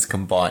flavors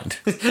combined.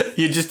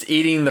 You're just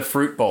eating the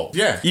fruit bowl.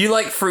 Yeah. You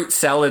like fruit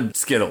salad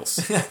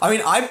Skittles. I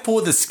mean, I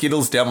pour the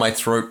Skittles down my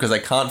throat because I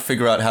can't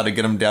figure out how to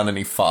get them down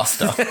any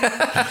faster.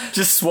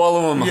 Just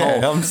swallow them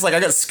whole. I'm just like, I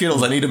got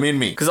Skittles, I need them in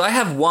me. Because I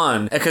have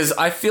one, because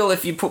I feel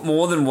if you put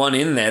more than one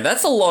in there,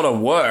 that's a lot of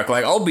work.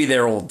 Like, I'll be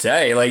there all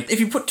day. Like, if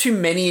you put too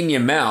many in your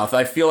mouth,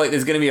 I feel like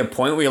there's going to be a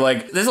point where you're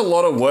like, there's a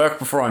lot of work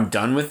before I'm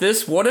done with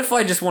this. What if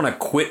I just want to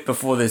quit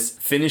before this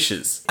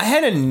finishes? I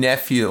had a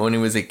nephew when he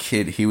was a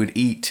kid. He would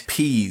eat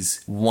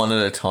peas one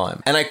at a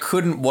time. And I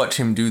couldn't watch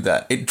him do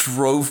that. It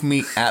drove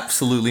me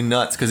absolutely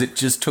nuts because it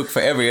just took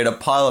forever. He had a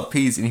pile of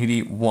peas and he'd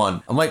eat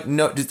one. I'm like,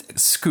 no, just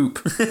scoop.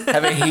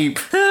 Have a heap.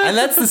 And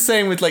that's the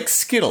same with like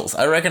Skittles.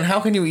 I reckon, how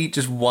can you eat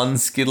just one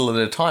Skittle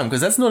at a time?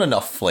 Because that's not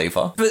enough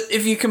flavor. But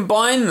if you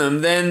combine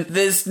them, then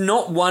there's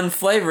not one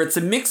flavor. It's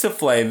a mix of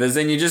flavors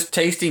and you're just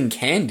tasting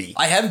candy.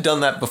 I have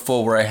done that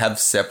before where I have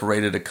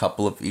separated a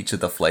couple of each of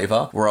the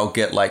flavor, where I'll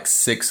get like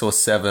 6 or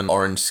 7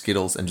 orange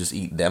Skittles and just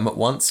eat them at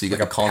once. So you get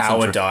the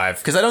power dive.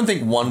 Because I don't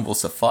think one will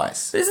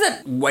suffice. Isn't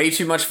that way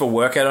too much for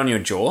workout on your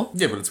jaw?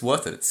 Yeah, but it's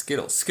worth it. It's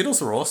Skittles.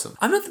 Skittles are awesome.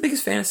 I'm not the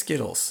biggest fan of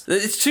Skittles.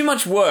 It's too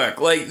much work.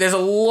 Like, there's a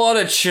lot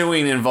of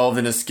chewing involved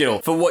in a Skittle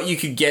for what you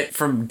could get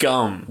from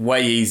gum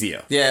way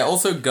easier. Yeah,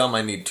 also gum,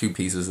 I need 2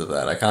 pieces of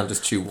that. I can't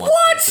just chew one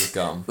piece of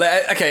gum.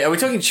 Like, okay, are we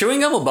talking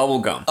chewing gum or bubble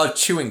gum? Oh,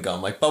 chewing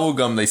gum. Like, bubble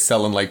gum, they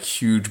sell in, like,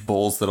 huge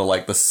balls that are,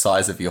 like, the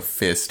size of your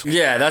fist.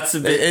 Yeah, that's a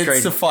bit It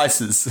crazy.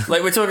 suffices.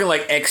 Like, we're talking,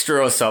 like,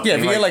 extra or something. Yeah,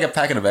 if you get, like, a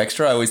packet of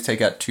extra, I always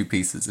take out 2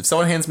 pieces. If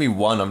someone hands me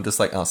one, I'm just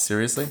like, oh,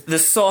 seriously? The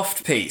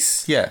soft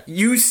piece. Yeah.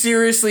 You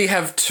seriously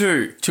have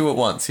 2. 2 at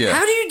once, yeah.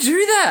 How do you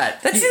do that?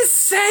 That's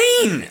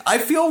insane! I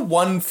feel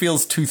one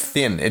feels too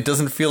thin. It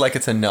doesn't feel like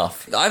it's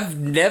enough. I've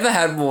never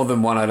had more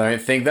than one, I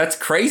don't think. That's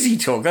crazy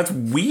talk. That's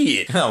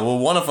weird. Oh, well,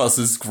 one of us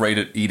is great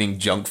at eating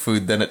junk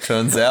food than it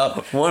turns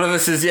out. One of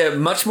us is,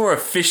 much more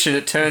efficient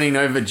at turning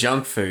over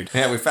junk food.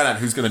 Yeah, we found out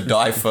who's going to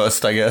die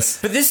first, I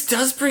guess. But this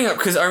does bring up,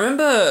 because I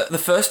remember the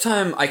first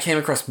time I came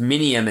across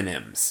mini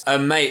M&Ms. A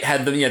mate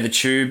had them, the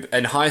tube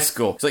in high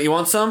school. So, you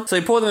want some? So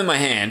he poured them in my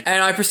hand,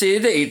 and I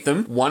proceeded to eat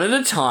them one at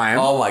a time.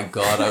 Oh my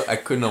god, I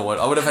couldn't have.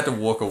 I would have had to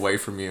walk away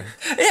from you.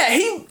 Yeah,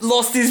 he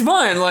lost his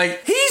mind.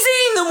 Like, he's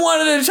eating them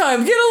one at a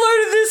time. Get a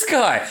load of this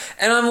guy.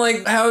 And I'm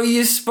like, how are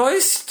you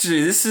supposed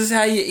to? This is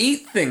how you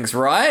eat things,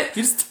 right?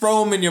 You just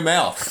throw them in your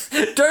mouth.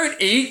 Don't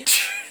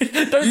eat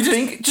Don't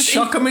think. Just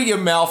Chuck them in your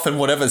mouth and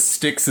whatever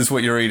sticks is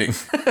what you're eating.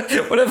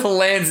 whatever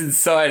lands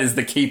inside is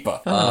the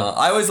keeper.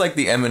 I always like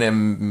the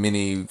M&M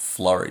mini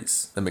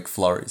flurries, the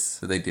McFlurries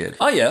that they did.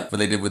 Oh, yeah. What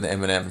they did with the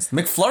M&Ms.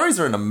 McFlurries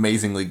are an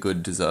amazingly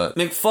good dessert.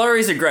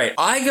 McFlurries are great.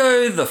 I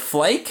go the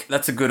flake.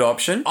 That's a good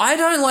option. I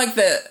don't like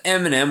the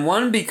M&M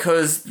one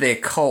because they're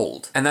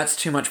cold, and that's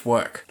too much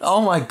work.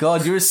 Oh my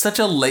god, you're such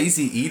a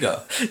lazy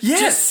eater.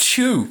 Yes. Just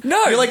chew.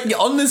 No. You're like,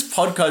 on this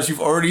podcast,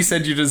 you've already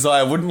said you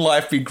desire, wouldn't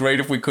life be great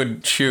if we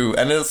could chew?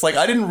 And it's like,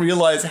 I didn't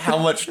realize how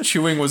much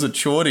chewing was a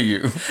chore to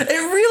you. It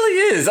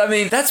really is. I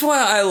mean, that's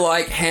why I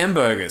like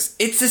hamburgers.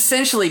 It's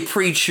essentially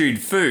pre-chewed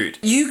food.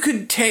 You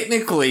could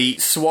technically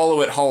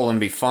swallow it whole and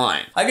be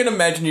fine. I can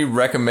imagine you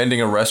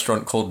recommending a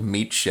restaurant called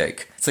Meat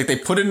Shake. It's like they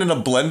put it in a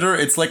blender,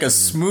 it's like a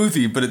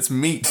smoothie, but it's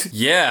meat.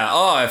 Yeah.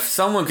 Oh, if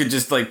someone could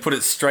just like put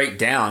it straight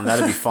down,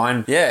 that'd be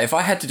fine. Yeah, if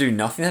I had to do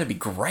nothing, that'd be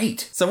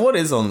great. So what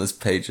is on this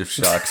page of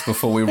sharks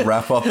before we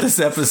wrap up this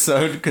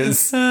episode?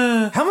 Because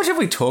how much have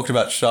we talked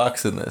about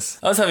sharks in this?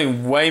 I was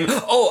having way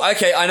Oh,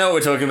 okay, I know what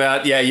we're talking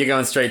about. Yeah, you're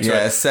going straight to it.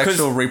 Yeah,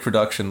 sexual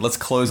reproduction. Let's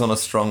close on a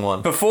strong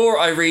one. Before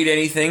I read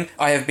anything,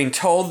 I have been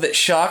told that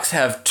sharks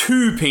have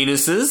 2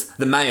 penises,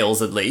 the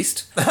males at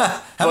least.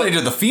 How many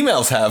do the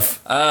females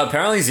have?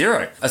 Apparently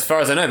 0, as far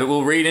as I know, but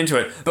we'll read into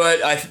it.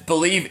 But I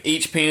believe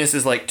each penis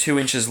is like 2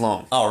 inches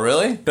long. Oh,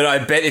 really? But I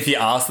bet if you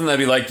ask them, they'd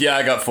be like, yeah,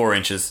 I got 4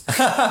 inches.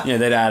 Yeah,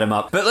 they'd add them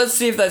up. But let's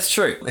see if that's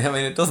true. I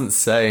mean, it doesn't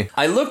say.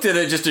 I looked at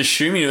it just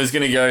assuming it was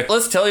going to go,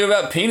 let's tell you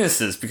about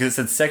penises, because it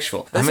said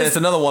sexual. I mean, it's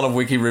another one of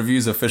Wiki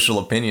Review's official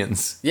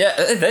opinions. Yeah,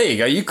 there you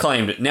go. You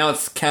claimed it. Now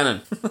it's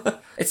canon.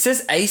 It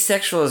says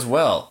asexual as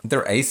well.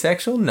 They're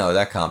asexual? No,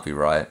 that can't be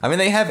right. I mean,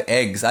 they have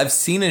eggs. I've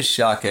seen a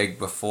shark egg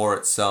before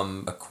at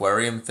some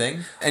aquarium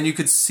thing, and you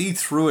could see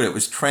through it. It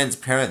was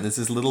transparent. There's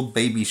this little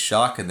baby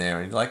shark in there,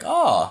 and you're like,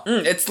 oh.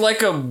 It's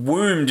like a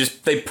womb,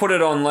 just they put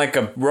it on like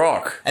a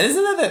rock. And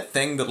isn't that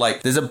thing that,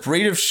 like, there's a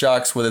breed of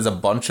sharks where there's a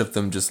bunch of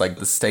them just, like,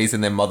 that stays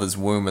in their mother's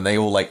womb, and they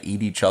all, like,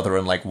 eat each other,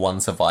 and, like, one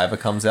survivor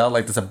comes out?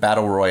 Like, there's a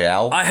battle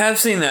royale. I have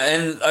seen that,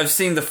 and I've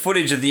seen the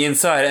footage of the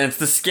inside, and it's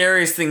the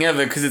scariest thing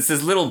ever, because it's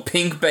this little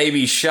pink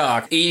baby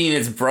shark eating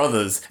its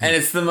brothers, and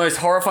it's the most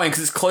horrifying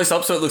because it's close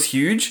up so it looks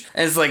huge,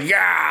 and it's like,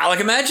 yeah,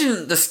 like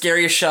imagine the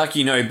scariest shark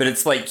you know, but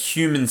it's like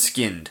human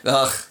skinned.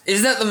 Ugh.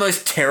 Isn't that the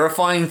most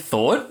terrifying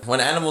thought?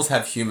 When animals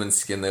have human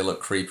skin, they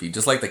look creepy,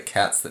 just like the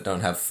cats that don't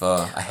have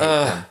fur. I hate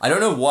them. I don't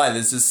know why,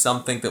 there's just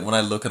something that when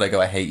I look at it, I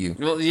go, I hate you.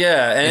 Well,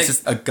 yeah, and It's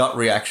just a gut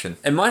reaction.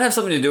 it might have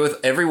something to do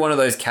with every one of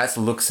those cats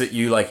looks at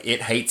you like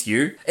it hates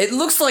you. It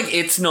looks like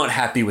it's not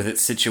happy with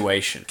its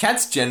situation.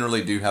 Cats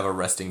generally do have a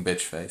resting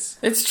bitch face.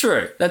 It's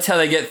true. That's how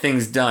they get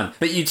things done.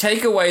 But you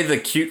take away the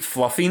cute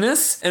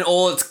fluffiness and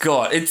all it's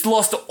got. It's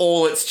lost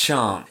all its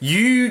charm.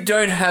 You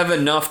don't have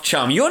enough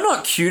charm. You're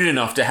not cute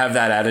enough to have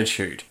that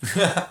attitude.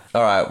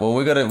 All right, well,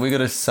 we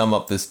gotta sum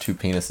up this 2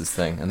 penises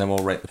thing, and then we'll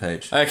rate the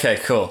page. Okay,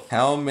 cool.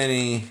 How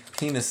many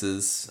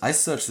penises? I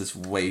searched this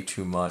way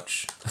too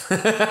much.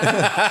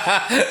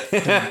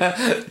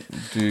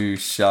 Do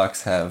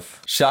sharks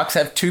have? Sharks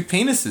have 2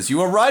 penises. You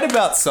were right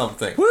about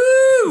something.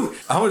 Woo!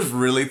 I was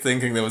really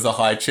thinking there was a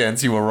high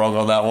chance you were wrong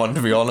on that one,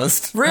 to be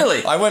honest.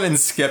 Really? I went in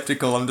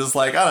skeptical. I'm just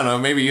like, I don't know,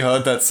 maybe you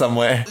heard that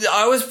somewhere.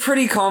 I was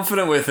pretty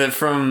confident with it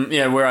from,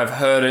 where I've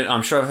heard it.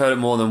 I'm sure I've heard it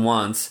more than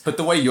once. But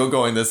the way you're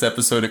going this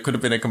episode, it could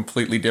have been a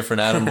completely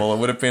different animal. It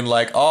would have been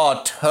like,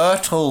 oh,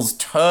 turtles.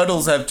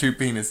 Turtles have 2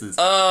 penises.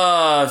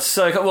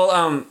 So,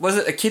 well, was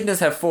it echidnas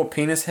have 4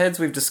 penis heads?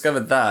 We've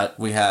discovered that.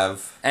 We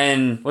have.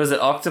 And, was it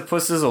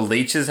octopuses or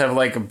leeches have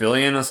like 1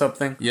 billion or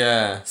something?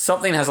 Yeah.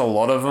 Something has a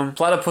lot of them.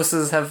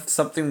 Platypuses have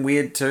something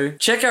weird too.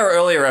 Check our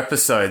earlier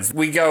episodes.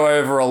 We go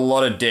over a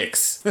lot of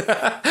dicks.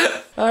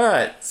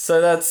 Alright, so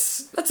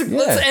let's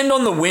end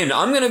on the win.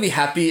 I'm going to be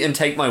happy and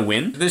take my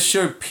win. This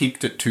show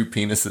peaked at 2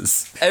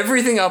 penises.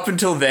 Everything up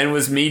until then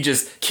was me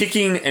just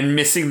kicking and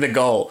missing the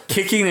goal.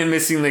 Kicking and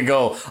missing the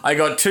goal. I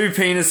got 2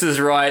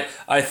 penises right.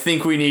 I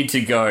think we need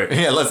to go.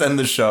 Yeah, let's end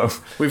the show.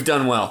 We've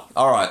done well.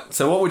 Alright,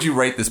 so what would you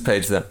rate this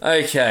page then?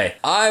 Okay,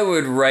 I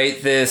would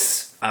rate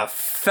this a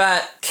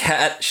fat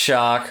cat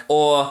shark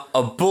or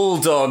a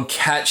bulldog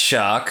cat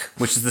shark,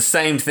 which is the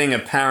same thing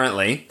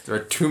apparently. There are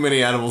too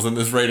many animals in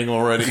this rating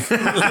already.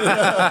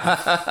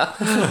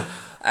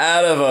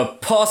 Out of a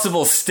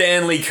possible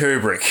Stanley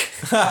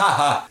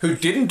Kubrick. Who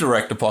didn't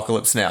direct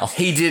Apocalypse Now.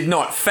 He did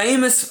not.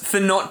 Famous for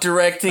not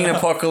directing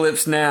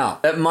Apocalypse Now.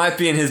 That might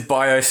be in his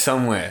bio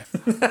somewhere.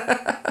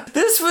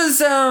 This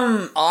was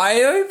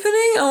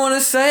eye-opening, I want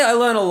to say. I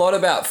learned a lot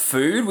about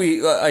food.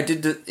 I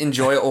did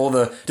enjoy all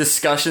the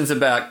discussions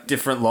about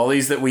different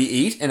lollies that we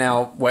eat in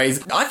our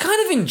ways. I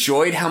kind of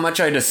enjoyed how much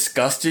I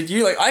disgusted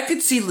you. Like, I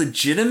could see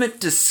legitimate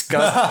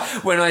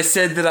disgust when I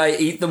said that I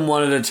eat them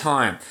one at a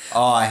time.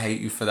 Oh, I hate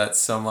you for that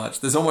so so much.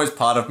 There's almost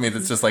part of me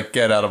that's just like,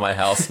 get out of my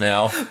house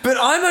now. But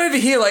I'm over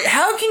here like,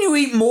 how can you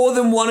eat more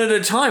than one at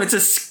a time? It's a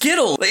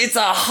Skittle. Like, it's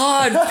a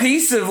hard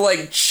piece of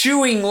like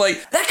chewing.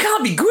 Like, that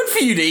can't be good for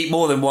you to eat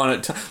more than one at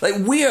a time. Like,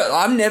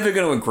 I'm never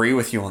going to agree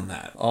with you on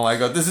that. Oh my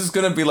god, this is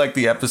going to be like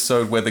the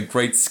episode where the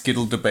great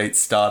Skittle debate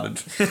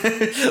started.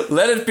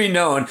 Let it be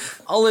known.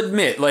 I'll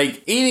admit,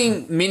 like,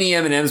 eating mini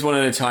M&Ms one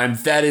at a time,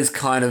 that is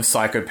kind of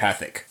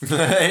psychopathic.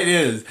 It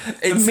is.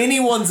 The mini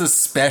ones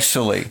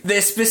especially.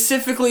 They're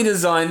specifically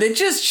designed, they're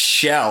just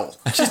shell.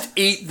 Just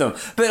eat them.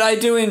 But I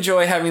do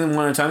enjoy having them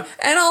one at a time.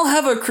 And I'll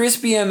have a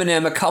crispy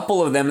M&M, a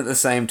couple of them at the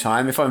same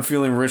time if I'm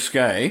feeling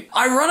risque.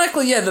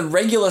 Ironically, yeah, the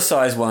regular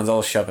size ones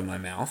I'll shove in my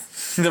mouth.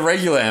 The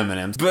regular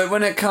M&Ms. But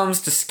when it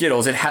comes to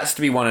Skittles, it has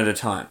to be one at a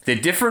time. They're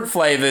different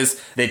flavors.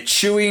 Their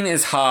chewing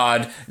is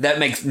hard. That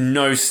makes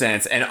no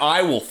sense. And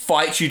I will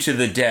fight you to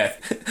the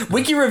death.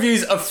 Wiki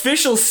Review's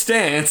official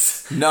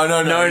stance. No.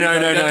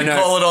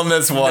 Call it on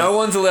this one. No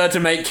one's allowed to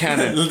make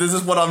canon. This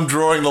is what I'm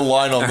drawing the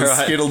line on, the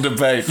right. Skittle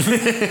debate.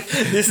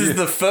 This is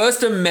the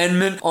first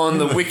amendment on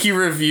the Wiki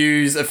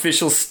Review's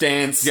official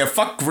stance. Yeah,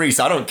 fuck Grease.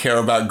 I don't care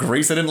about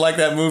Grease. I didn't like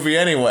that movie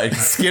anyway.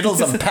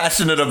 Skittles I'm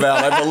passionate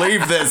about. I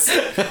believe this.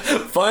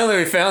 Finally,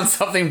 we found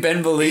something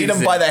Ben believes Eat them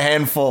in. by the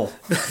handful.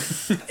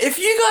 If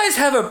you guys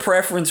have a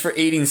preference for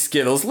eating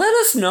Skittles, let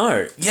us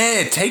know.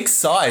 Yeah, take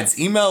sides.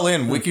 Email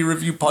in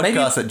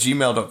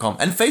wikireviewpodcast@gmail.com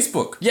and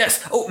Facebook.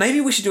 Yes. Oh, maybe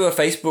we should do a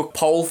Facebook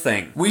poll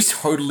thing. We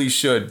totally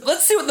should.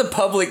 Let's see what the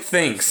public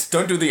thinks.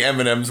 Don't do the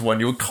M&M's one.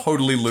 You'll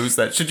totally lose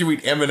that. Should you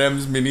eat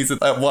M&M's minis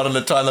at one at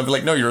a time? They'll be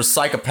like, no, you're a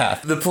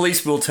psychopath. The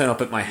police will turn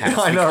up at my house.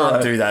 I We know, can't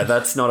right? do that.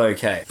 That's not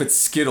okay. But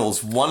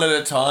Skittles, one at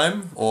a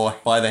time or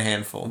by the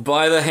handful?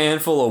 By the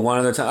handful or one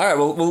at a time. All right,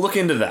 we'll look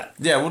into that.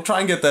 Yeah, we'll try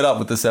and get that up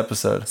with this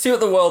episode. See what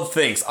the world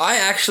thinks. I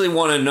actually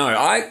want to know.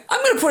 I'm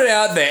going to put it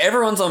out there.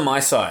 Everyone's on my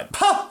side.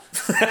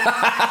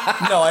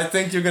 No, I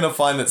think you're going to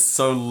find that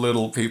so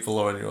little people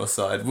are on your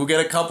side. We'll get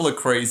a couple of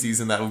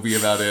crazies and that'll be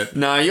about it.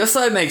 No, your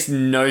side makes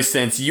no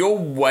sense. You're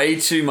way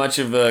too much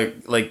of a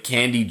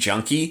candy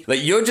junkie.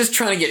 Like, you're just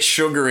trying to get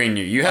sugar in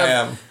you. You I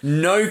have am.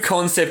 no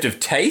concept of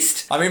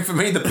taste. I mean, for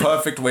me, the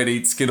perfect way to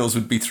eat Skittles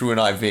would be through an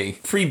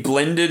IV.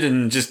 Pre-blended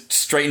and just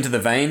straight into the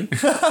vein.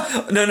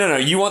 No.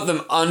 You want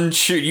them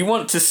unchewed. You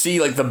want to see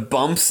like the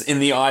bumps in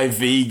the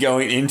IV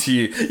going into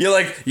you. You're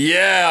like,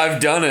 yeah, I've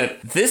done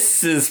it.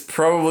 This is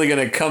probably going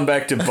to come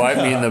back to bite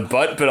me in the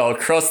butt, but I'll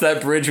cross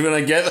that bridge when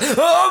I get...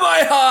 Oh,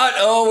 my heart!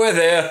 Oh, we're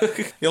there.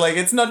 You're like,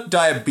 it's not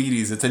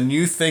diabetes. It's a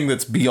new thing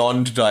that's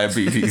beyond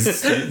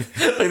diabetes.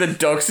 Like the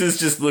doctor's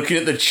just looking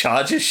at the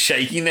chart, just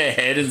shaking their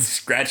head and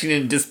scratching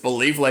in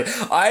disbelief. Like,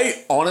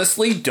 I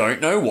honestly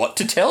don't know what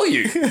to tell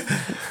you.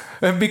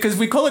 Because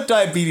we call it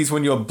diabetes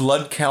when your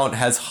blood count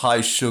has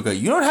high sugar.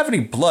 You don't have any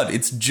blood.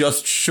 It's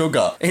just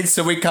sugar.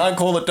 So we can't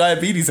call it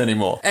diabetes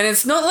anymore. And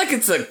it's not like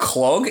it's a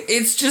clog.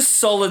 It's just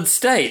solid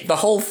state. The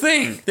whole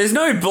thing. There's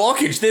no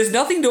blockage. There's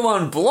nothing to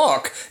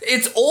unblock.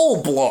 It's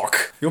all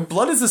block. Your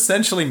blood is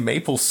essentially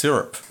maple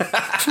syrup.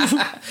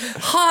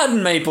 Hard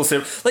maple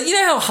syrup. Like, you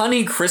know how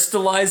honey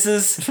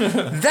crystallizes?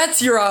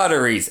 That's your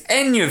arteries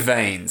and your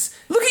veins.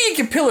 Look at your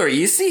capillary.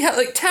 You see how,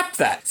 like, tap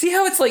that. See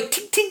how it's like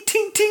ting, ting,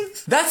 ting, ting?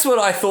 That's what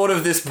I thought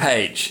of this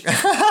page.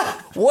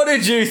 What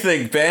did you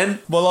think, Ben?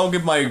 Well, I'll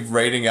give my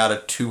rating out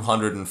of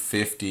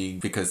 250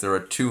 because there are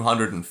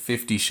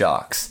 250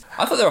 sharks.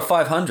 I thought there were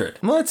 500.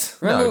 What?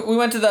 Remember, we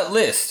went to that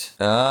list.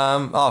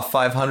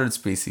 500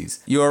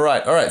 species. You were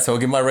right. All right, so I'll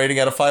give my rating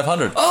out of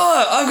 500.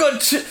 Oh, I've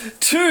got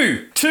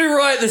two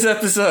right this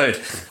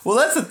episode. Well,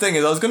 that's the thing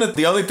is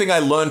the only thing I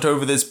learnt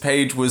over this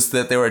page was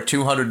that there are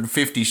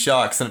 250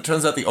 sharks, and it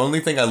turns out the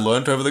only thing I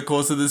learnt over the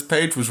course of this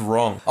page was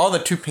wrong. Oh, the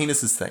two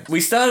penises thing.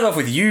 We started off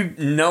with you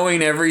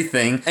knowing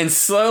everything, and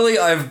slowly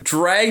I've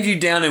dragged you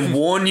down and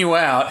worn you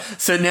out,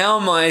 so now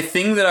my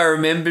thing that I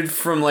remembered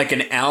from like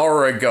an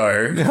hour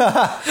ago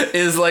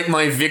is like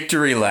my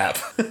victory lap.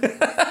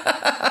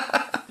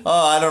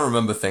 Oh, I don't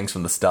remember things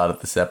from the start of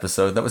this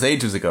episode. That was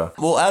ages ago.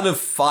 Well, out of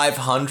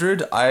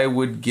 500,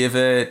 I'll give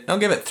it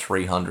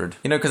 300.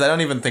 You know, because I don't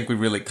even think we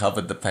really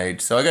covered the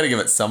page. So I got to give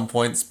it some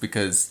points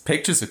because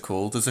pictures are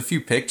cool. There's a few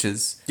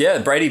pictures. Yeah,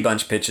 the Brady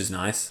Bunch picture's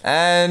nice.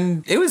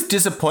 And it was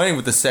disappointing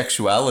with the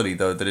sexuality,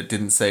 though, that it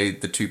didn't say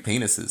the two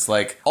penises.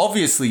 Like,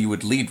 obviously you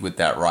would lead with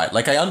that, right?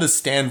 Like, I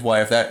understand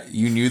why if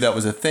you knew that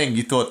was a thing,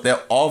 you thought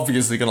they're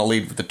obviously going to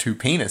lead with the two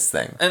penis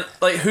thing. And,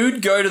 like,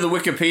 who'd go to the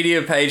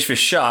Wikipedia page for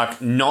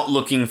shark not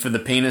looking for the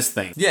penis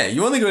thing? Yeah,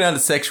 you only go down to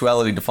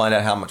sexuality to find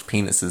out how much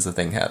penises a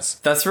thing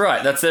has. That's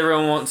right. That's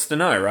everyone wants to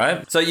know,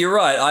 right? So you're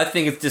right. I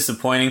think it's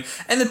disappointing.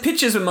 And the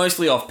pictures were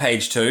mostly off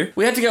page 2.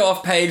 We had to go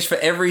off page for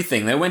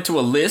everything. They went to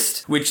a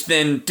list, which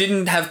then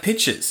didn't have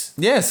pictures.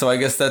 Yeah, so I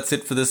guess that's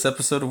it for this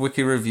episode of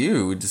Wiki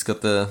Review. We just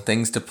got the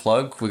things to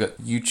plug. We got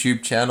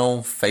YouTube channel,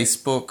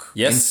 Facebook,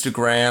 Yes.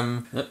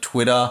 Instagram,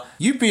 Twitter.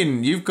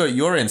 You've got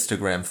your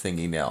Instagram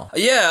thingy now.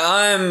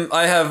 Yeah,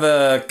 I have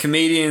a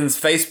comedian's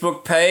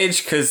Facebook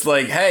page because,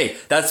 like, hey, hey,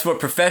 that's what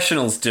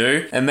professionals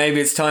do, and maybe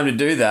it's time to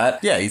do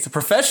that. Yeah, he's a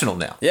professional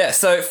now. Yeah,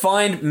 so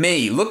find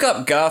me. Look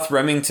up Garth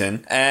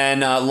Remington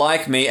and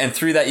like me, and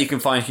through that you can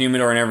find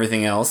Humidor and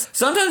everything else.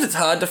 Sometimes it's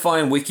hard to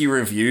find wiki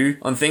review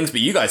on things,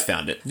 but you guys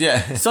found it.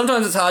 Yeah.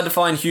 Sometimes it's hard to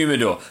find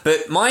Humidor.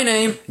 But my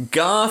name,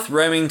 Garth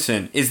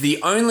Remington, is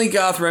the only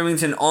Garth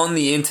Remington on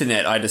the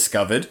internet I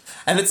discovered.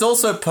 And it's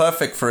also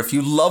perfect for if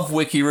you love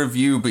wiki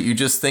review, but you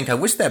just think, I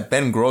wish that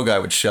Ben Graw guy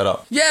would shut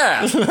up.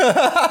 Yeah!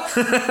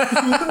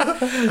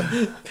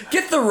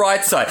 Get the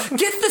right side.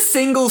 Get the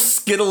single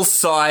Skittles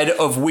side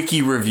of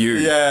wiki review.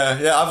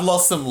 Yeah, I've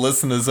lost some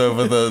listeners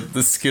over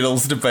the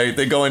Skittles debate.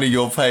 They're going to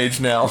your page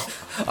now.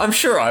 I'm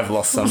sure I've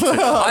lost some too.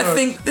 I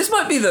think this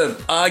might be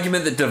the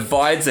argument that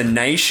divides a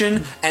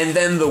nation and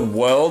then the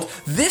world.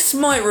 This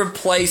might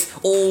replace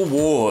all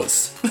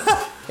wars.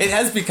 It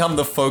has become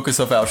the focus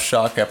of our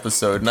shark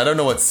episode, and I don't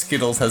know what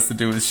Skittles has to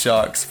do with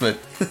sharks, but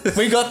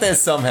we got there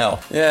somehow.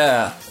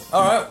 Yeah.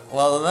 Alright,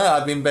 well, other than that,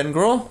 I've been Ben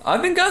Graw,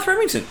 I've been Garth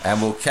Remington.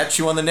 and we'll catch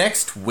you on the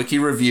next Wiki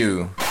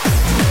Review.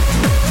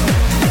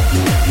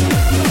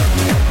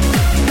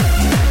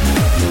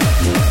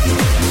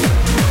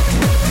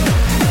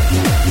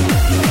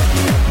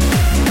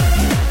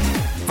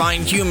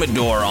 Find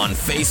Humidor on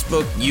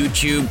Facebook,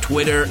 YouTube,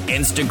 Twitter,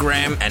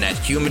 Instagram, and at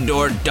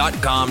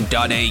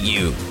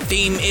humidor.com.au.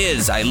 Theme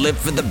is I Live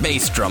for the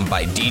Bass Drum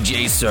by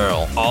DJ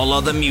Searle. All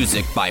other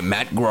music by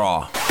Matt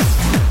Graw.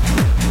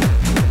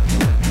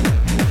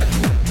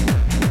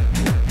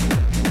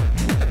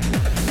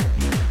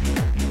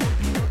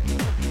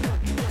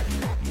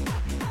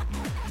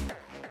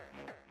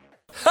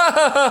 Ha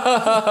ha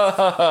ha ha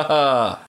ha ha ha.